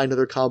money to buy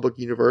another comic book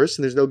universe,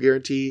 and there's no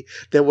guarantee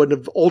they wouldn't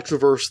have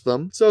ultraversed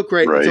them. So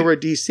great, it's over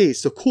at DC.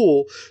 So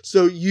cool.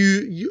 So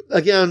you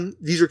again,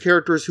 these are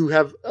characters who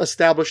have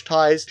established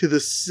ties to the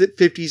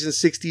 50s and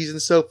 60s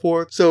and so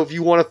forth. So if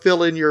you want to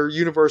fill in your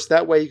universe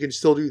that way, you can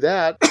still do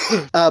that.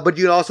 But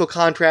you can also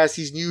contrast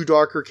these new,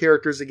 darker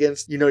characters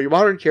against, your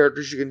modern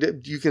characters.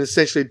 You can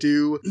essentially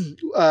do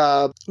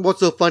what's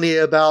so funny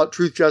about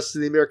Truth, Justice,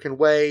 and the American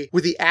Way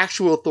with the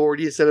actual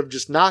authority instead of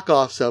just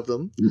knockoffs of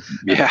them,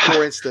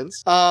 for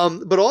instance.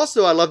 But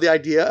also, I love the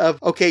idea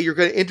of, okay, you're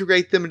going to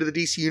integrate them into the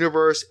DC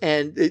universe,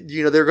 and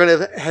they're going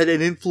to have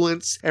an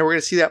influence, and we're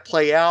going to see that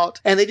play out.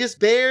 And they just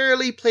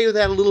barely play with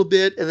that a little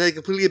bit, and they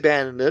completely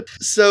abandon it.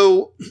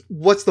 So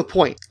what's the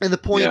point? And the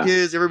point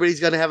is everybody's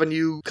going to have a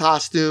new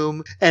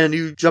costume and a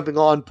new jumping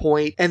on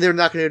point, and they're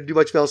not going to do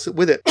much else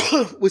with it.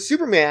 With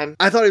Superman,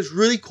 I thought it was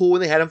really cool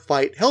when they had him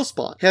fight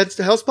Hellspawn.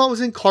 Hellspawn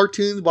was in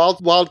cartoons,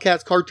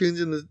 Wildcats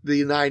cartoons in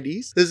the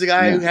 90s. This is a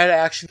guy who had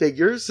action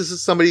figures. This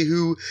is somebody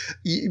who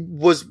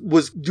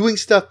was doing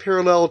stuff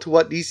parallel to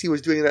what DC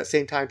was doing in that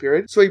same time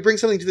period. So he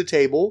brings something to the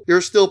table. There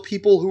are still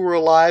people who were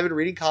alive and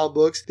reading comic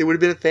books. They would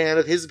have been a fan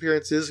of his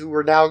appearances who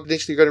were now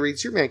eventually going to read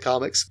Superman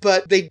comics.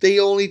 But they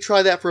only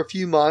try that for a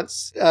few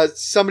months.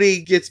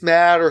 Somebody gets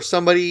mad or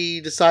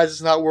somebody decides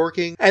it's not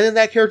working. And then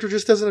that character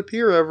just doesn't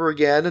appear ever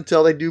again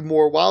until they do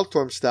more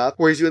Wildstorm stuff,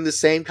 where he's doing the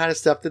same kind of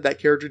stuff that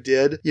character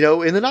did,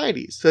 in the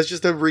 90s. So it's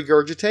just a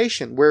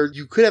regurgitation where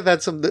you could have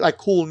had some like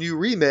cool new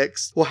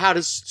remix. Well, how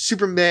does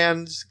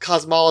Superman's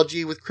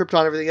cosmology with Krypton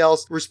and everything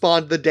else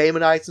respond to the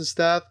Daemonites and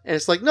stuff? And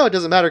it's like, no, it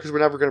doesn't matter because we're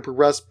never going to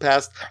progress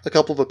past a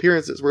couple of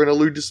appearances. We're going to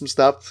allude to some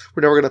stuff.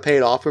 We're never going to pay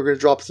it off. We're going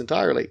to drop this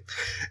entirely.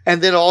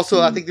 And then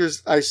also, I think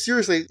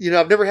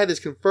I've never had this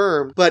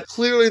confirmed, but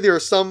clearly there are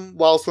some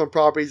Wildstorm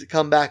properties that come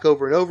come back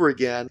over and over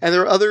again. And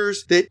there are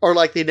others that are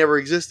like they never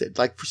existed.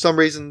 Like for some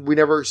reason, we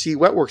never see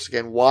Wetworks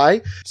again.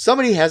 Why?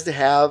 Somebody has to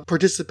have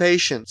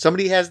participation.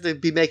 Somebody has to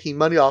be making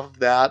money off of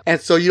that. And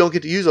so you don't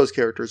get to use those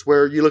characters.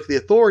 Where you look at the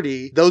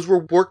Authority, those were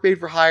work made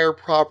for hire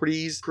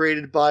properties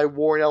created by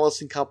Warren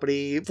Ellis and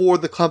Company for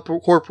the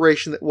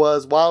corporation that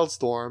was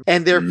Wildstorm.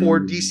 And therefore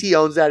DC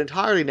owns that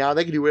entirely now.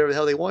 They can do whatever the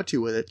hell they want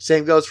to with it.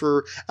 Same goes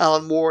for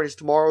Alan Moore and his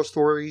Tomorrow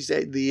Stories,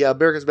 the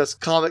America's Best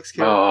Comics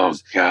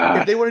characters. Oh,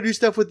 God. If they want to do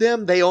stuff with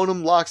them, they own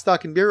them lock,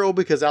 stock, and barrel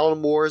because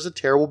Alan Moore is a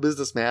terrible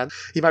businessman.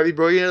 He might be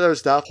brilliant at other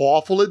stuff,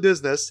 awful at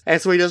business,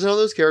 and so he doesn't own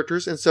those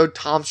characters, and so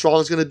Tom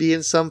Strong's going to be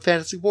in some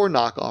Fantastic Four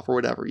knockoff or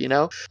whatever, you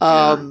know?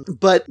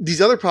 But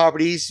these other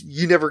properties,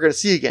 you're never going to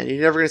see again.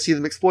 You're never going to see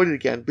them exploited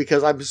again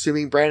because I'm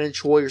assuming Brandon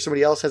Choi or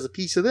somebody else has a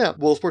piece of them.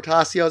 Wolf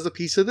Portacio has a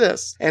piece of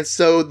this. And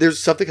so there's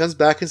stuff that comes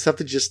back and stuff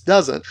that just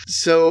doesn't.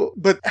 So,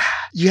 but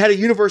you had a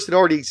universe that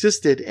already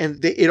existed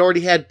and it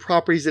already had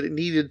properties that it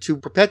needed to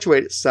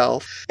perpetuate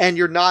itself. And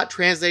you're not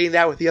translating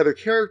that with the other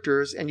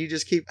characters and you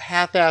just keep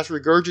half-ass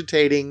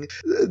regurgitating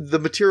the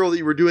material that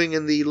you were doing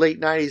in the late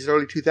 90s and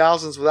early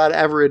 2000s without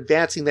ever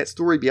advancing that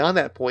story beyond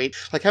that point.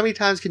 Like how many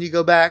times can you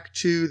go back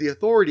to the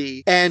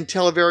Authority and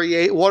tell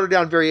a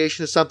watered-down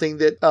variation of something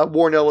that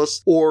Warren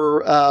Ellis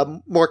or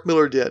Mark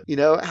Miller did? You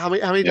know, how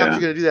many times are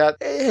you going to do that?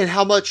 And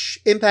how much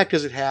impact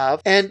does it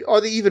have? And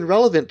are they even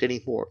relevant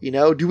anymore? You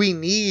know, do we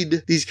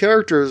need these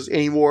characters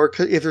anymore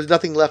if there's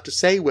nothing left to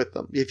say with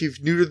them? If you've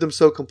neutered them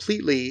so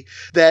completely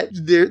that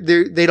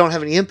they don't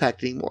have any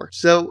impact anymore.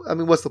 So, I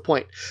mean, what's the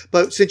point?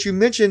 But since you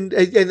mentioned,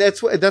 and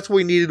that's what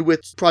we needed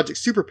with Project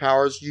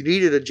Superpowers, you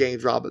needed a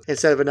James Robinson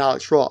instead of an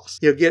Alex Ross.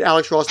 You know, get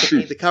Alex Ross to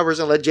paint the covers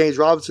and let James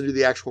Robinson do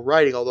the actual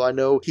writing, although I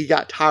know he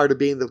got tired of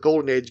being the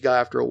Golden Age guy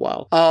after a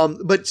while.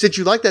 But since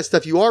you like that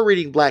stuff, you are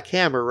reading Black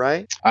Hammer,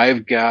 right?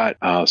 I've got,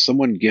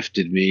 someone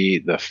gifted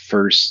me the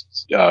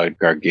first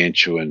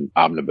Gargantuan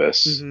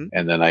omnibus,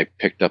 and then I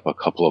picked up a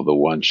couple of the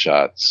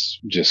one-shots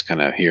just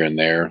kind of here and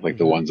there, like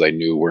the ones I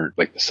knew weren't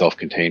like the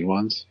self-contained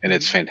ones. And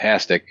it's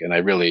fantastic, and I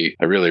really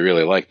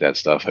like that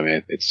stuff. I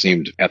mean, it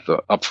seemed at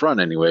the up front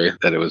anyway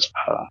that it was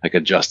like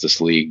a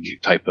Justice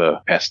League type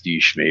of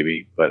pastiche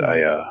maybe, but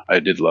I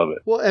did love it.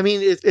 Well, I mean,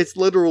 it's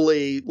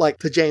literally like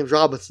the James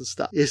Robinson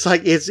stuff. It's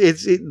like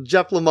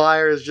Jeff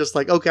Lemire is just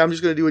like, okay, I'm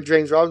just going to do what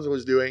James Robinson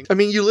was doing. I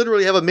mean, you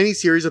literally have a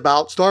miniseries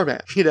about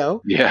Starman, you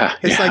know? Yeah.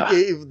 It's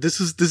like, this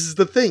is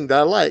the thing that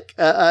I like.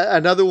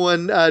 Another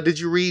one, did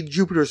you read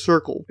Jupiter's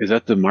Circle? Is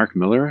that the Mark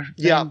Miller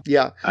thing?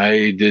 Yeah.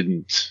 I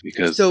didn't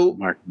because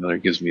Mark Miller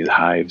gives me the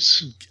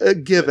hives.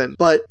 Given.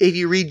 But if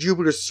you read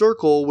Jupiter's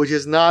Circle, which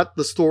is not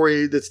the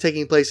story that's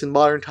taking place in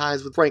modern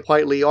times with Frank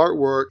Whiteley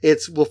artwork,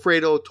 it's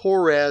Wilfredo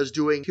Torres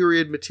doing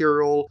period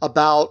material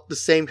about the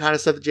same kind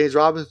of stuff that James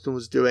Robinson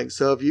was doing.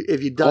 So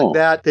if you dug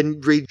that, then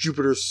read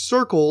Jupiter's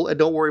Circle and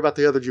don't worry about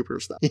the other Jupiter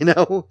stuff, you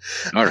know?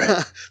 All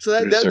right.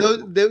 So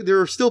there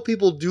are still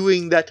people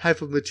doing that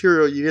type of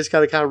material. You just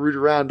got to kind of root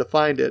around to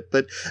find it.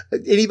 But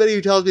anybody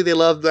who tells me they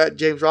love that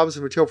James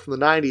Robinson material from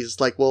the 90s,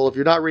 it's like, well, if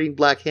you're not reading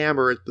Black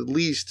Hammer, at the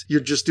least you're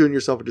just doing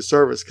yourself a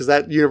disservice because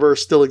that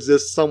universe still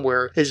exists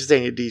somewhere. It just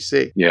ain't at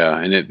DC. Yeah,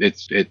 and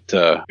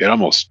it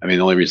almost, I mean,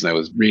 the only reason I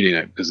was reading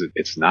it because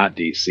it's not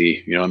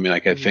DC. You know, I mean,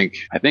 like I think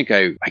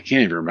I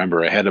can't even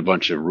remember. I had a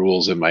bunch of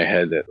rules in my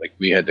head that like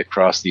we had to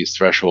cross these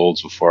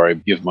thresholds before I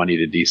give money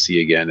to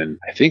DC again, and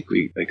I think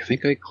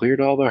I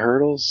cleared all the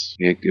hurdles.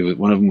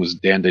 One of them was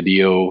Dan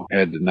DiDio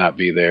had to not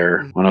be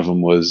there. One of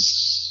them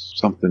was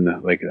something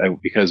like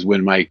because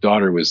when my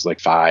daughter was like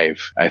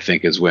 5, I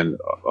think is when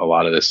a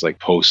lot of this like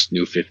post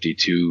New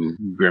 52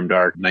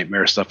 grimdark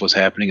nightmare stuff was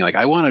happening. Like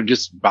I want to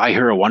just buy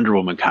her a Wonder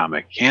Woman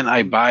comic.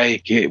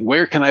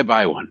 Where can I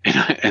buy one?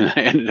 And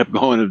I ended up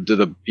going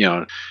to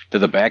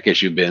the back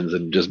issue bins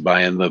and just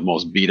buying the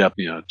most beat up,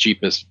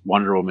 cheapest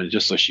Wonder Woman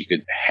just so she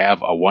could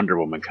have a Wonder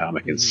Woman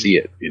comic and see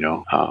it, And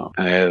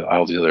I had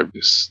all the other,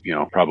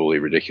 probably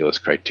ridiculous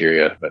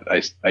criteria, but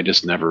I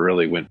just never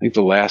really went. I think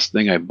the last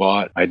thing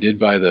I did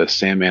buy the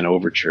Sandman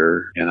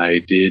Overture, and I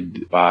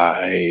did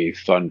buy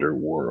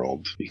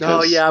Thunderworld.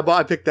 Oh yeah,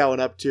 I picked that one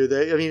up too.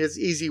 I mean, it's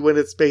easy when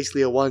it's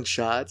basically a one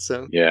shot.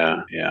 So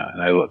yeah,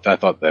 and I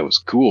thought that was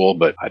cool,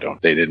 but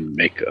they didn't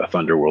make a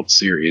Thunderworld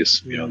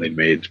series. They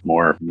made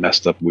more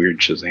messed up, weird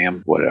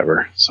Shazam,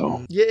 whatever.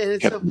 So yeah, and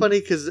it's so funny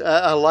because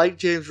I like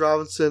James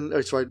Robinson,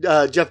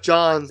 Jeff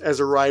Johns as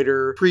a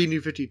writer pre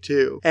New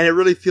 52, and it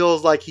really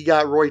feels like he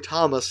got Roy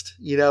Thomas,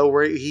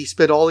 where he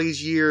spent all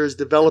these years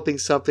developing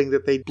something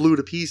that they blew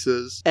to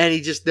pieces. And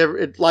he just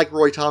never, like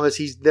Roy Thomas,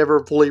 he's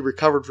never fully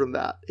recovered from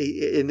that.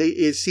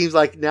 It seems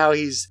like now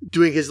he's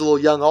doing his little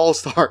young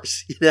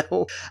all-stars,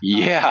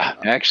 Yeah,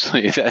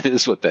 actually, that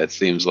is what that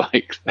seems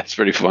like. That's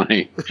pretty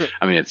funny.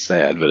 I mean, it's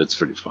sad, but it's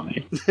pretty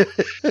funny.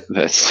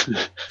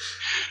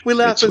 We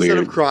laugh instead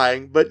of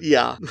crying, but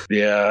yeah.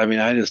 Yeah, I mean,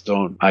 I just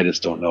don't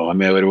know. I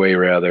mean, I would way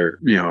rather,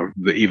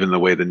 even the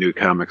way the new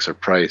comics are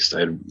priced,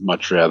 I'd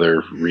much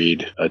rather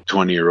read a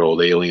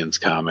 20-year-old Aliens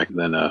comic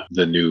than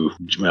the new,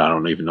 I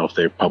don't even know if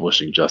they're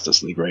publishing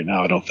Justice League right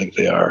now. I don't think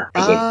they are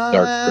because of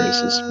Dark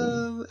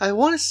Graces. I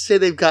want to say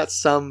they've got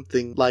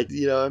something like,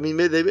 I mean,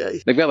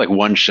 they've got like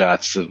one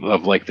shots of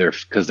like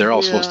because they're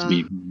all supposed to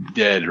be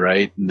dead,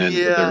 right? And then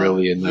they're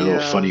really in their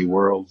little funny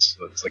worlds.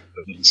 So it's like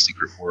the little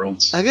secret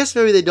worlds. I guess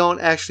maybe they don't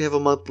actually have a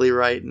monthly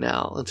right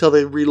now until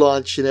they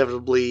relaunch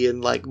inevitably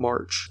in like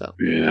March. So.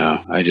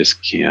 Yeah, I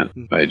just can't.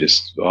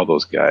 All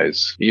those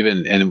guys.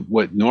 And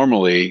what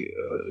normally,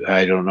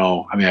 I don't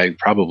know. I mean,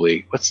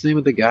 what's the name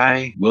of the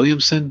guy?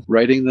 Williamson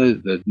writing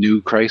the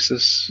new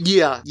Crisis?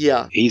 Yeah.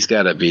 He's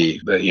got to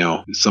be,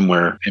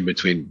 somewhere in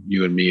between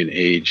you and me in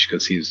age,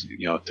 because he's,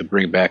 to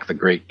bring back the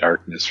Great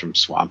Darkness from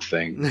Swamp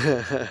Thing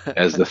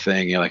as the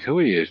thing. You're like,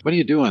 what are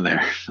you doing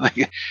there?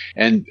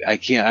 And I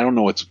don't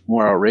know what's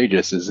more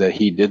outrageous is that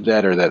he did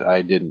that or that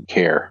I didn't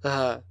care.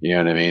 You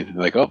know what I mean?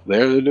 Like, oh,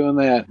 they're doing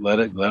that.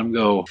 Let them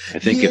go. I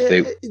think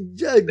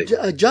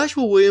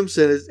Joshua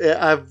Williamson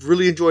I've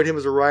really enjoyed him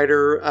as a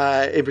writer.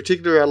 In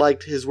particular, I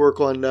liked his work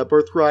on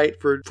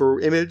Birthright for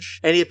Image,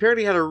 and he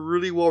apparently had a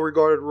really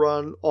well-regarded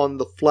run on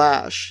The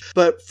Flash.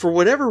 But for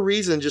whatever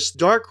reason, just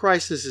Dark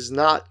Crisis is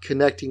not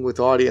connecting with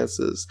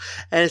audiences,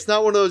 and it's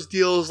not one of those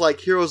deals like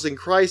Heroes in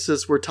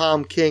Crisis where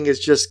Tom King has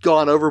just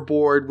gone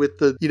overboard with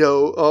the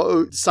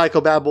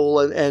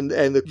psychobabble and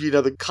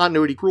the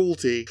continuity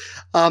cruelty.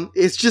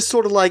 It's just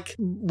sort of like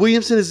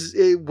Williamson is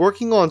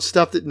working on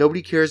stuff that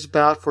nobody cares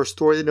about, for a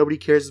story that nobody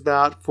cares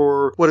about,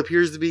 for what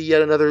appears to be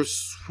yet another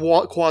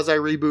quasi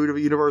reboot of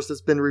a universe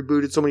that's been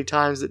rebooted so many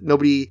times that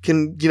nobody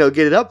can get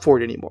it up for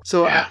it anymore.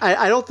 So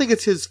I don't think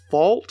it's his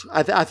fault.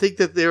 I think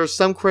that there's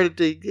some credit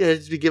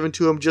to be given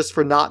to him just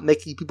for not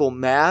making people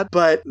mad,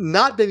 but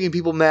not making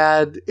people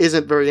mad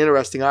isn't very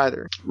interesting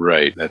either.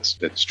 Right.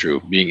 That's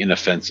true. Being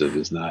inoffensive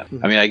is not.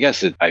 I mean, I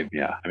guess I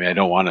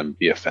don't want to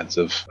be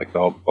offensive. Like a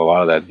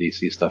lot of that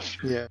DC stuff.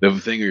 Yeah. The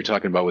thing you're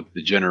talking about with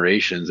the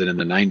generations, and in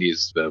the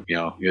 90s,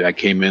 I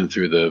came in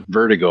through the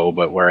Vertigo,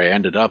 but where I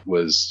ended up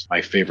was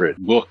my favorite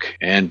book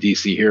and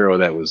DC hero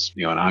that was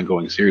an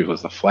ongoing series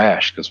was The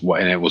Flash,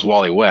 and it was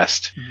Wally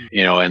West.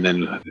 And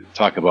then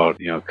talk about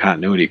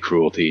continuity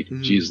cruelty.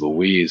 Jeez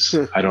Louise.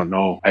 I don't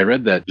know. I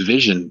read that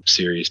Vision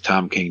series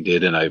Tom King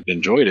did, and I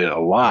enjoyed it a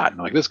lot. I'm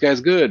like, this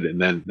guy's good. And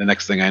then the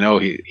next thing I know,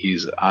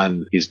 he's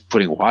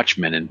putting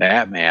Watchmen and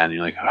Batman. And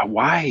you're like,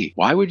 why?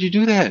 Why would you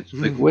do that?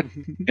 Like what?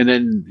 And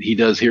then he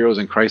does Heroes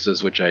in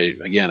Crisis, which I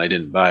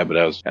didn't buy, but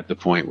I was at the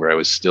point where I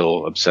was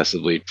still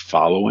obsessively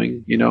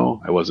following.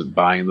 I wasn't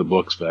buying the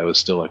books, but I was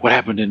still like, what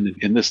happened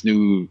in this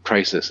new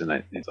Crisis?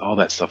 And all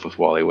that stuff with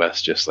Wally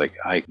West, just like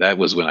that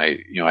was when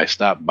I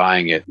stopped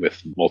buying it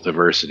with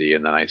Multiversity,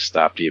 and then I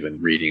stopped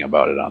even reading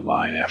about it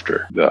online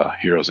after the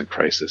Heroes in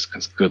Crisis,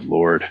 because good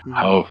Lord,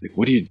 what's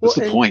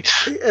the point?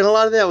 And a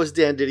lot of that was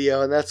Dan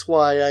Didio, and that's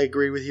why I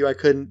agree with you. I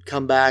couldn't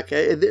come back.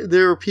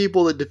 There are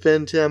people that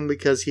defend him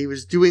because he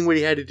was doing what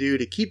he had to do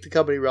to keep the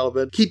company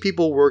relevant, keep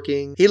people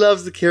working. He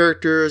loves the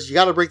characters. You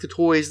got to break the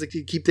toys to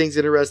keep things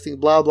interesting,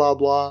 blah, blah,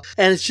 blah.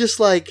 And it's just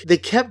like they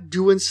kept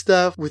doing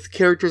stuff with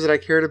characters that I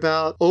cared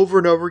about over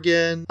and over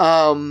again.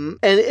 And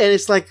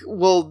it's like,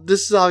 well,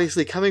 this is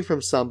obviously coming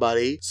from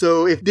somebody.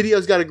 So if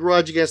Didio's got a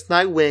grudge against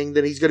Nightwing,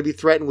 then he's going to be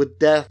threatened with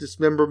death,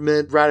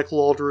 dismemberment, radical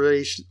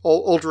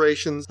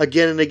alterations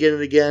again and again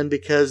and again,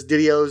 because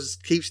Didio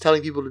keeps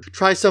telling people to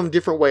try some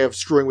different way of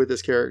screwing with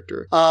this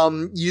character.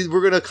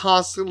 We're going to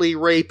constantly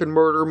rape and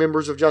murder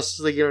members of Justice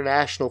League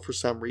International for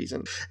some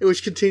reason,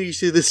 which continues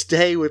to this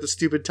day with the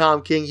stupid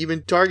Tom King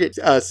Human Target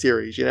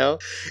series.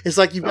 It's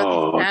like you've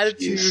got these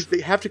attitudes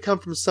that have to come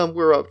from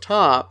somewhere up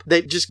top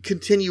that just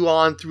continue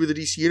on through the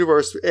DC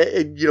universe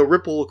and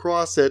ripple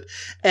across it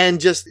and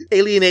just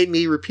alienate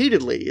me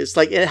repeatedly. It's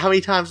like, how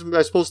many times am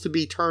I supposed to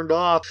be turned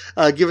off,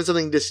 given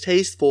something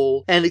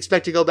distasteful, and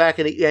expect to go back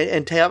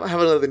and have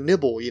another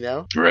nibble?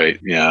 Right.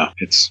 Yeah.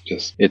 It's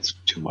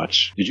too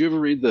much. Did you ever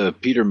read the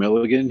Peter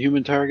Milligan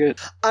Human Target?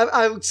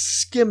 I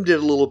skimmed it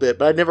a little bit,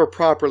 but I never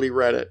properly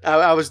read it.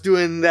 I was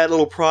doing that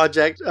little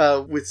project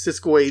with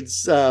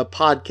Siskoid's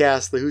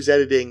podcast, the Who's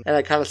Editing, and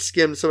I kind of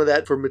skimmed some of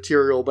that for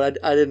material, but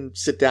I didn't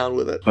sit down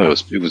with it.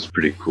 It was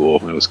pretty cool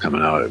when it was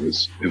coming out. It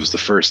was the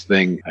first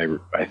thing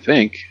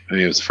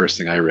it was the first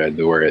thing I read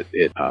where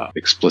it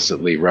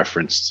explicitly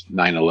referenced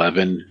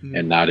 9/11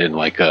 and not in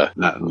like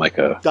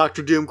a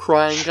Dr. Doom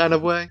crying kind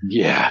of way.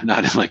 Yeah,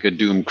 not in like a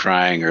Doom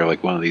crying or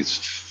like one of these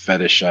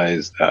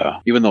fetishized.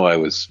 Even though I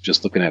was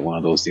just looking at one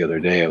of those the other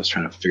day, I was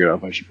trying to figure out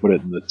if I should put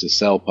it in the to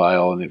sell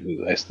pile,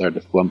 and I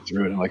started to flum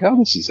through it. I'm like, oh,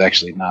 this is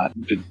actually not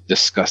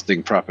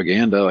disgusting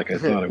propaganda like I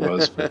thought it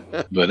was.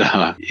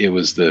 But it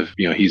was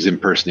he's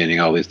impersonating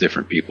all these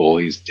different people.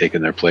 He's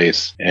taking their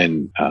place,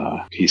 and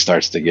he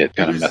starts to get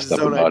kind of messed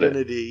up about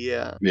identity,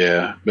 it.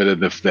 Yeah. But at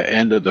the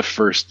end of the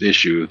first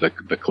issue, the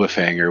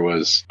cliffhanger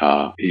was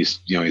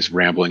he's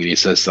rambling and he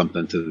says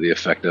something to the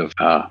effect of,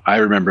 I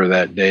remember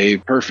that day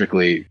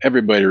perfectly.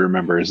 Everybody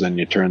remembers. And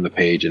you turn the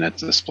page and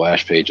it's a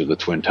splash page of the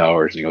Twin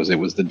Towers. And he goes, it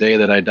was the day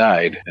that I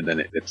died. And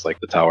then it's like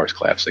the towers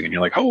collapsing and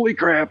you're like, holy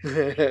crap.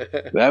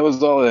 That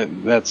was all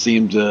that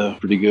seemed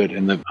pretty good.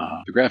 And the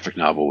graphic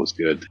novel was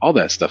good. All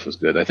that stuff was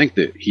good. I think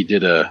that he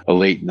did a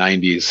late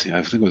 90s.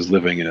 I think it was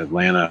Living in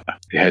Atlanta.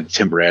 They had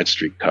Tim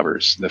Bradstreet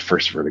covers, the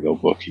first Vertigo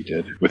book he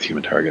did with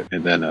Human Target.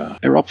 And then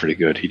they were all pretty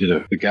good. He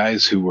did the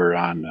guys who were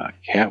on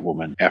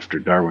Catwoman after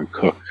Darwin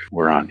Cook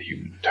were on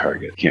Human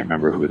Target. Can't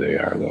remember who they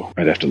are, though.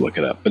 I'd have to look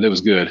it up. But it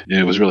was good. And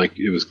it was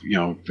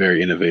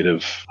very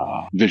innovative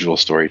visual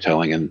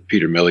storytelling. And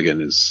Peter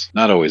Milligan is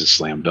not always a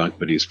slam dunk,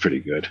 but he's pretty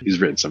good. He's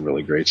written some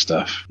really great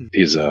stuff.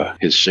 He's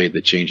his Shade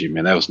the Changing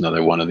Man. That was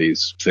another one of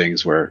these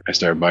things where I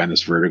started buying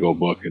this Vertigo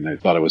book and I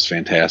thought it was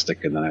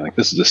fantastic. And then I'm like,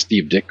 this is a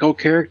Steve Ditko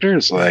character?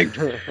 It's like,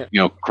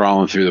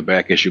 crawling through the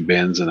back issue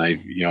bins. And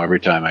I, every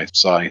time I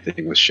saw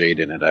anything with Shade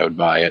in it, I would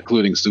buy it,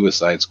 including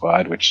Suicide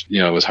Squad, which,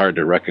 it was hard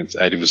to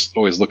reconcile. I was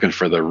always looking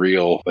for the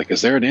real, like,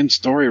 is there an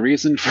in-story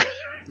reason for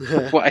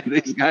why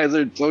these guys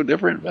are so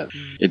different? But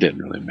it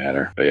didn't really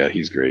matter. But yeah,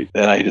 he's great.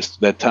 And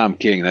that Tom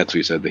King, that's what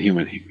he said,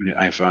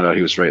 I found out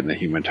he was writing the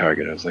Human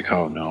Target. I was like,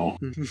 oh no.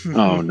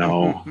 Oh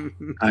no.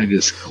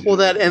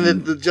 That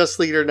and the Justice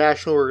League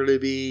International were going to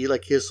be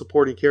like his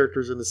supporting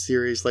characters in the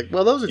series. Like,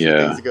 well, those are two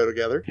things that go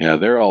together. Yeah,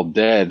 they're all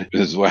dead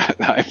is what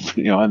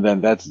and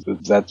then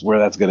that's where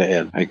that's going to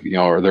end.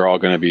 Or they're all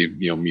going to be,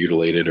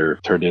 mutilated or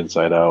turned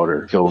inside out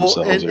or kill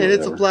themselves. And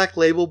it's a Black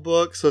Label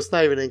book, so it's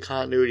not even in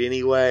continuity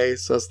anyway.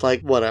 So it's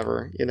like,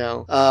 whatever,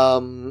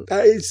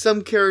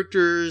 some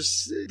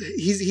characters,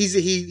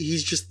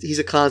 he's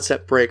a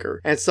concept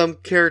breaker, and some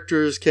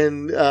characters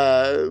can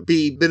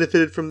be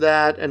benefited from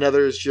that, and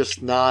others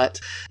just not.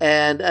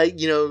 And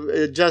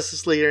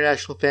Justice League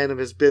International fandom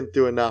has been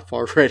through enough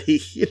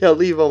already.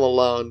 Leave them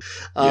alone.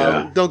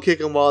 Don't kick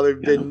them while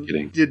they've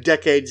been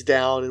decades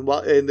down,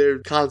 and their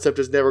concept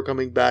is never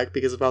coming back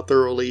because of how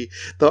thoroughly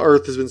the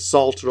Earth has been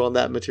salted on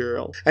that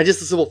material. And just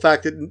the simple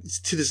fact that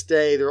to this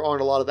day there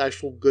aren't a lot of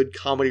actual good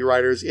comedy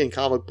writers in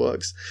comic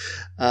books.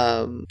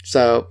 I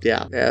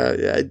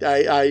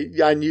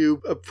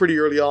knew pretty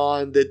early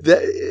on that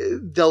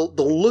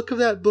the look of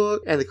that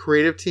book and the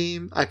creative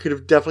team, I could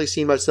have definitely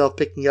seen myself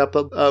picking up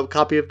a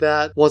copy of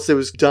that once it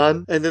was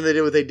done. And then they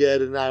did what they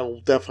did, and I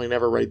will definitely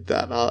never read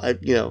that.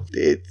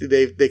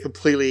 They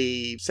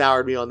completely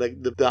soured me on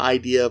the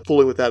idea of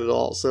fooling with that at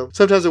all. So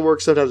sometimes it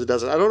works, sometimes it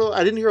doesn't. I don't know.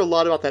 I didn't hear a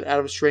lot about that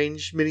Adam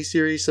Strange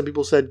miniseries. Some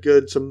people said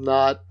good, some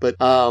not. But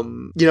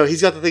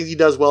he's got the things he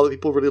does well that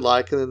people really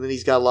like, and then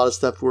he's got a lot of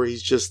stuff where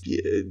he's just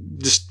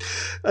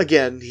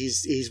again,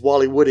 he's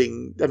Wally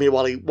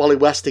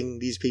Westing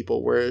these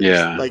people. Where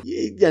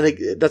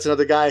that's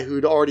another guy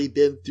who'd already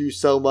been through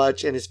so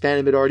much, and his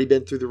fandom had already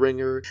been through the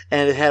ringer,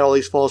 and it had all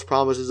these false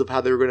promises of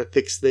how they were going to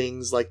fix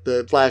things, like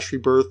the Flash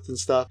Rebirth and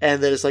stuff.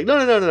 And then it's like,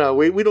 no,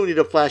 we don't need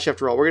a Flash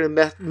after all. We're going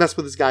to mess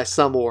with this guy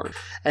some more.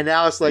 And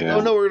now it's like,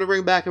 oh no, we're going to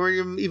bring back and bring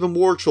him even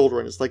more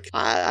children. It's like,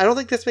 I don't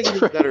think that's making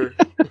it better.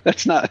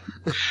 That's not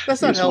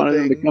helping.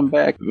 Wanted him to come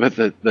back. But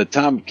the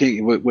Tom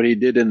King, what he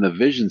did in the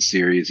Vision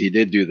series, he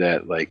did do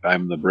that, like,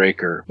 I'm the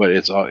Breaker, but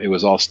it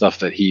was all stuff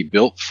that he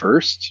built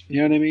first.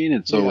 You know what I mean?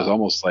 And so it was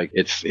almost like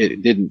it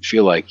didn't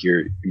feel like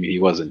he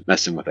wasn't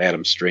messing with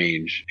Adam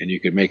Strange. And you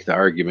could make the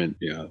argument,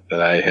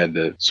 that I had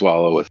to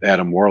swallow with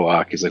Adam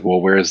Warlock. He's like,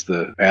 well, where's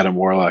the Adam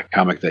Warlock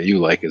comic that you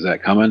like? Is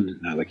that coming? And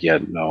I was like, yeah,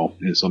 no.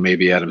 And so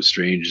maybe Adam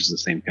Strange is the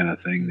same kind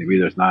of thing. Maybe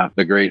there's not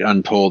the great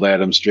untold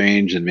Adam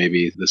Strange, and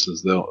maybe this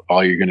is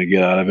all you're going to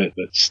get out of it.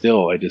 But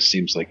still, it just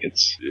seems like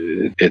it's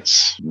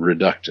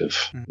reductive.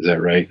 Is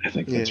that right? I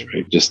think that's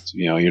right. Just,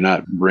 you're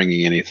not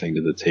bringing anything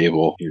to the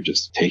table. You're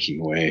just taking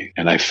away.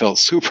 And I felt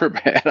super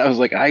bad. I was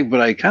like,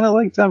 but I kind of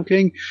like Tom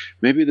King.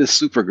 Maybe this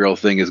Supergirl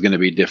thing is going to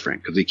be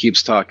different, because he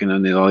keeps talking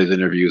in all these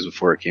interviews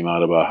before it came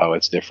out about how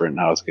it's different and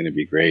how it's going to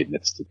be great, and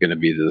it's going to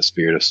be the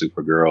spirit of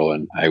Supergirl.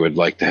 And I would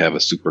like to have a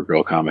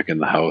Supergirl comic in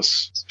the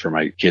house for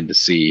my kid to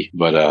see.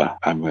 But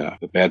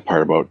the bad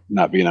part about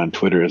not being on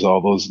Twitter is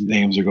all those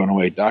names are going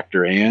away.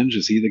 Dr. Ange,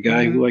 is he the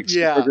guy who likes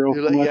Supergirl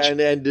so much?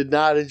 Yeah, and did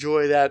not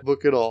enjoy that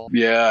book at all.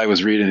 Yeah, I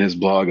was reading his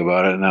blog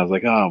about it, and I was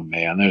like, oh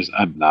man,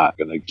 I'm not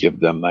going to give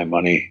them my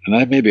money.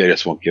 And maybe I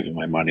just won't give them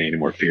my money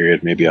anymore,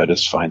 period. Maybe I'll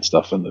just find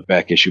stuff in the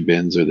back issue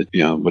bins or the,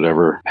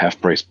 whatever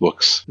half-price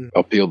books.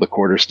 I'll peel the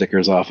quarter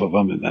stickers off of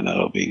them, and then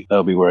that'll be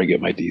where I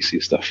get my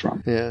DC stuff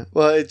from. Yeah.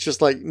 Well, it's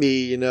just like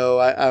me,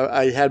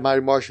 I had my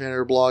Martian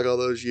Manhunter blog all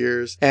those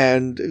years,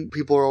 and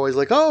people are always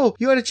like, oh,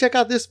 you got to check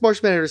out this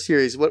Martian Manhunter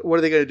series. What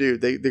are they going to do?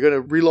 They're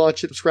going to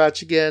relaunch it from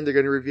scratch again. They're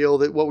going to reveal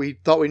that what we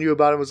thought we knew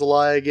about him was a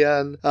lie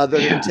again. They're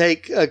going to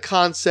take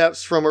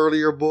concepts from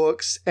earlier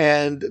books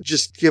and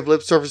just give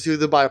lip service to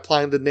them by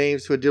applying the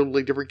names to a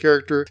totally different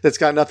character that's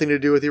got nothing to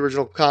do with the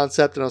original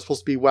concept, and I'm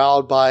supposed to be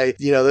wowed by,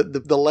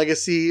 the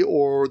legacy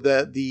or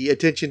the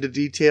attention to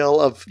detail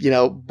of,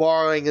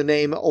 borrowing a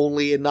name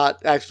only and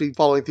not actually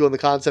following through on the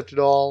concept at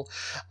all.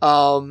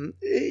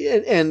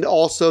 And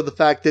also the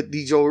fact that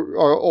these are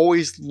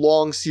always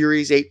long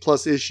series,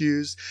 8+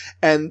 issues,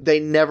 and they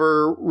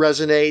never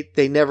resonate.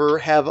 They never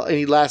have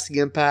any lasting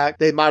impact.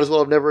 They might as as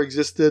well have never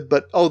existed.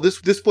 But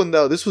this one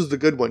though, this was the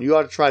good one. You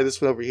ought to try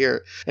this one over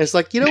here. And it's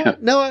like,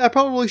 what? No, I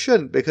probably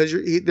shouldn't, because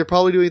they're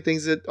probably doing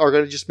things that are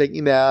going to just make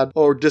me mad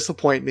or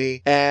disappoint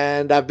me.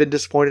 And I've been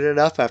disappointed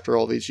enough after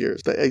all these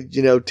years. But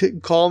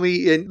call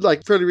me in.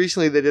 Like fairly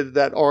recently, they did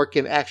that arc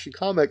in Action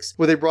Comics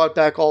where they brought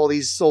back all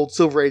these old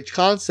Silver Age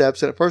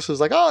concepts, and at first I was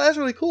like, oh, that's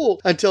really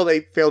cool, until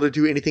they failed to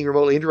do anything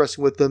remotely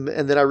interesting with them.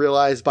 And then I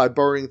realized by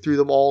burning through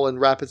them all in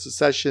rapid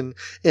succession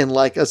in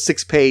like a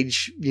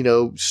 6-page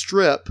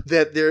strip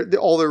that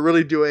all they're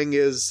really doing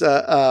is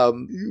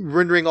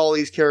rendering all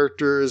these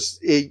characters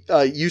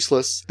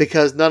useless,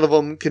 because none of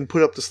them can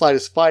put up the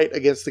slightest fight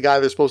against the guy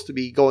they're supposed to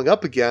be going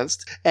up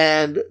against,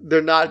 and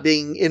they're not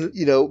being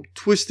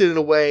twisted in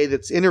a way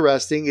that's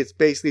interesting. It's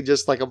basically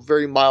just like a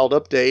very mild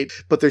update,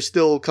 but they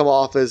still come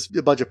off as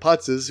a bunch of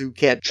putzes who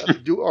can't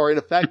are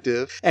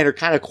ineffective and are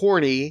kind of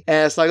corny.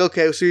 And it's like,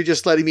 okay, so you're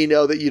just letting me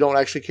know that you don't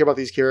actually care about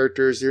these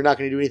characters. You're not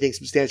going to do anything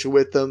substantial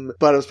with them,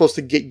 but I'm supposed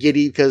to get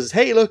giddy because,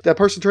 hey, look, that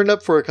person turned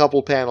up for a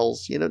couple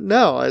panels.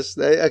 No,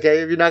 okay,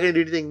 if you're not going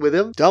to do anything with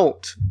him,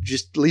 don't.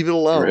 Just leave it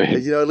alone.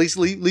 Right. At least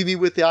leave me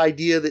with the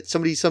idea that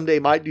somebody someday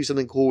might do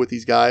something cool with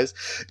these guys.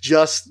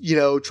 Just,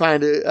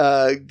 trying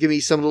to give me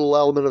some little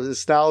element of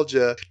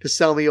nostalgia to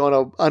sell me on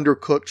an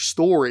undercooked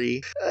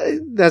story.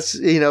 That's,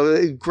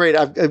 great.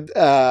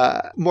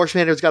 Martian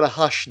Manhunter's got a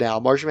Hush now.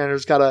 Martian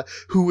Manhunter's got a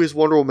Who is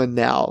Wonder Woman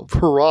now.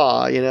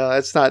 Hurrah.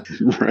 That's not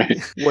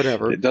right.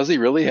 Whatever. Does he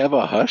really have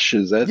a Hush?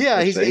 Is that?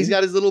 Yeah, he's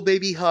got his little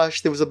baby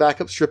Hush. There was a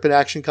backup strip in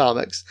Action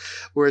Comics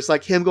where it's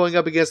like him going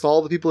up against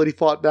all the people that he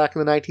fought back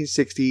in the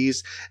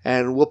 1960s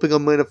and whooping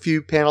them in a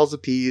few panels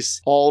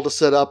apiece, all to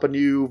set up a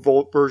new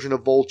version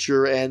of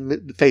Vulture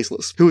and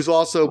Faceless, who was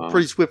also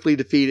pretty swiftly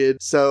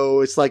defeated.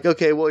 So it's like,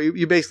 okay, well,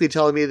 you're basically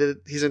telling me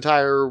that his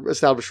entire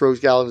established Rogues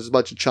Galleon is a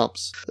bunch of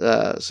chumps.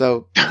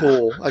 So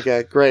cool.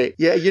 Okay, great.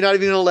 Yeah, you're not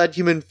even going to let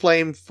Human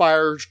Flame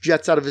fire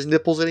jets out of his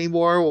nipples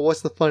anymore? Well,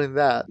 what's the fun in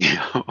that?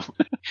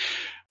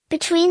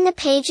 Between the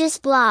Pages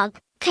blog,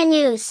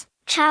 Canoes,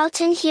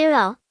 Charlton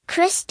Hero,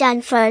 Chris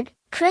Dunford,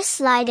 Chris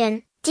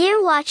Lydon,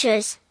 Dear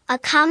Watchers, a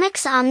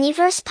Comics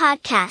Omniverse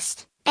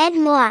podcast, Ed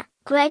Moore,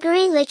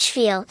 Gregory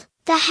Litchfield,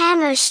 The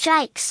Hammer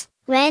Strikes,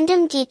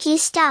 Random Geeky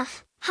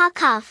Stuff,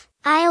 Hakov,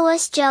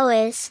 Iowa's Joe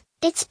Is,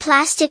 It's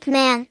Plastic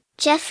Man,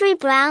 Jeffrey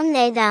Brown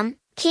They Them,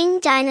 King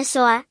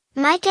Dinosaur,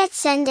 Mike at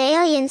Send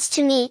Aliens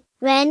to Me,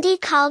 Randy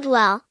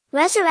Caldwell,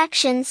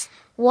 Resurrections,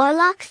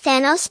 Warlock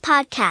Thanos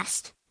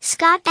Podcast,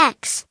 Scott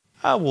X.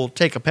 I will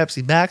take a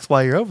Pepsi Max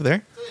while you're over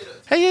there.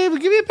 Hey,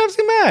 give me a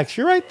Pepsi Max.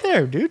 You're right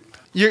there, dude.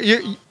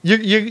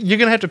 You're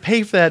gonna have to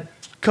pay for that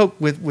Coke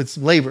with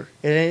some labor.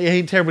 It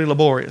ain't terribly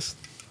laborious.